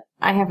them that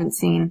I haven't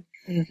seen.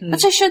 Mm-hmm.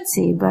 Which I should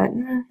see, but,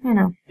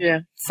 Yeah.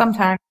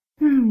 Sometime.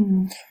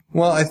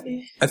 Well,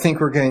 I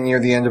think we're getting near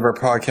the end of our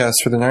podcast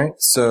for the night,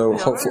 so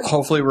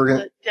hopefully we're going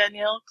to... Let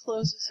Danielle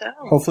close us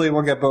out. Hopefully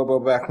we'll get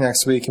Bobo back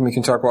next week and we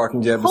can talk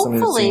Walking Dead with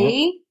somebody who's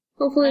seen it.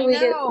 Hopefully we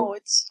get...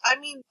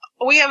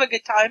 we have a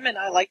good time and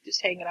I like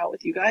just hanging out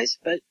with you guys,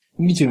 but...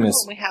 You do miss...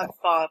 We have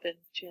Bob and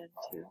Jen,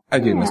 too. I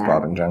do miss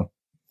Bob and Jen.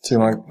 So you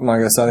want to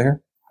get us out of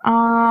here?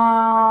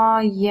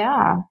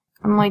 Yeah.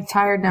 I'm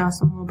tired now,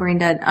 so I'm a little brain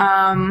dead.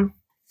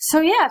 So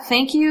yeah,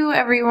 thank you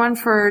everyone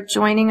for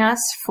joining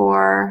us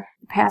for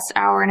the past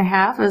hour and a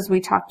half as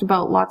we talked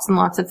about lots and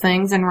lots of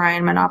things, and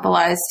Ryan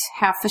monopolized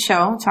half the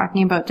show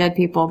talking about dead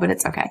people, but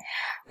it's okay.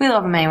 We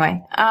love them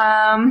anyway.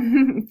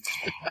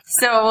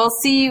 So we'll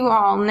see you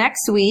all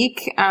next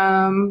week.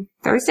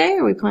 Thursday?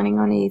 Are we planning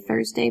on a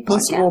Thursday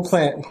podcast? We'll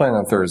plan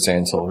on Thursday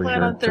until we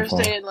plan on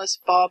Thursday unless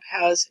Bob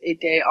has a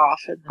day off.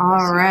 And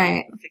all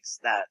right. Fix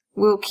that.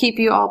 We'll keep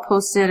you all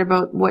posted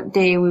about what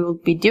day we will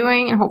be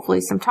doing and hopefully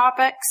some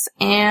topics.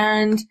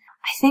 And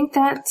I think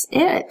that's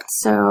it.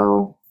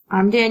 So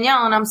I'm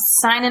Danielle and I'm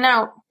signing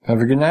out. Have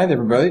a good night,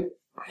 everybody.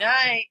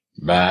 Night.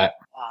 Bye.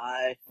 Bye.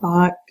 by.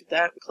 But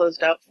That we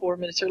closed out 4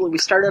 minutes early. We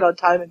started on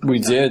time. And We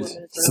closed out did. 4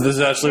 minutes So this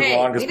is actually the Hey,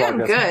 longest you're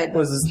doing podcast. good.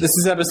 What is this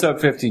is episode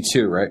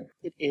 52, right?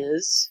 It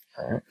is.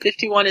 Alright.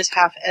 51 is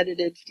half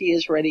edited. 50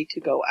 is ready to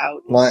go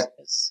out. What?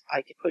 I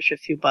can push a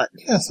few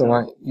buttons. Yeah, so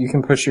you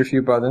can push your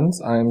few buttons.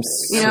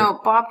 you know,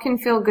 Bob can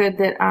feel good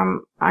that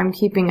I'm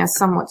keeping us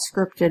somewhat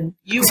scripted.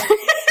 You are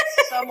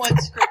somewhat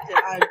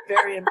scripted. I'm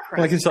very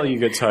impressed. I can tell you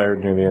get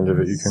tired near the end of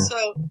it. You can.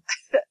 So,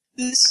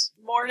 this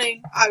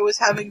morning I was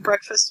having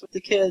breakfast with the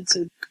kids,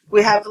 and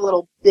we have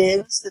little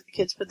bins that the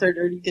kids put their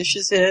dirty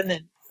dishes in,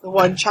 and the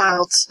one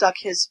child stuck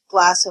his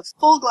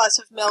full glass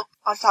of milk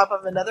on top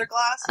of another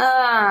glass.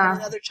 And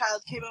another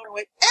child came over and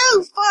went,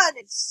 "Oh, fun!"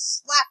 and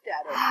slapped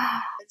at it.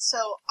 And so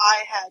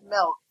I had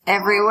milk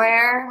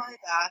Everywhere. on my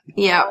back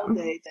Yep. all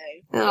day.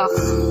 Ugh.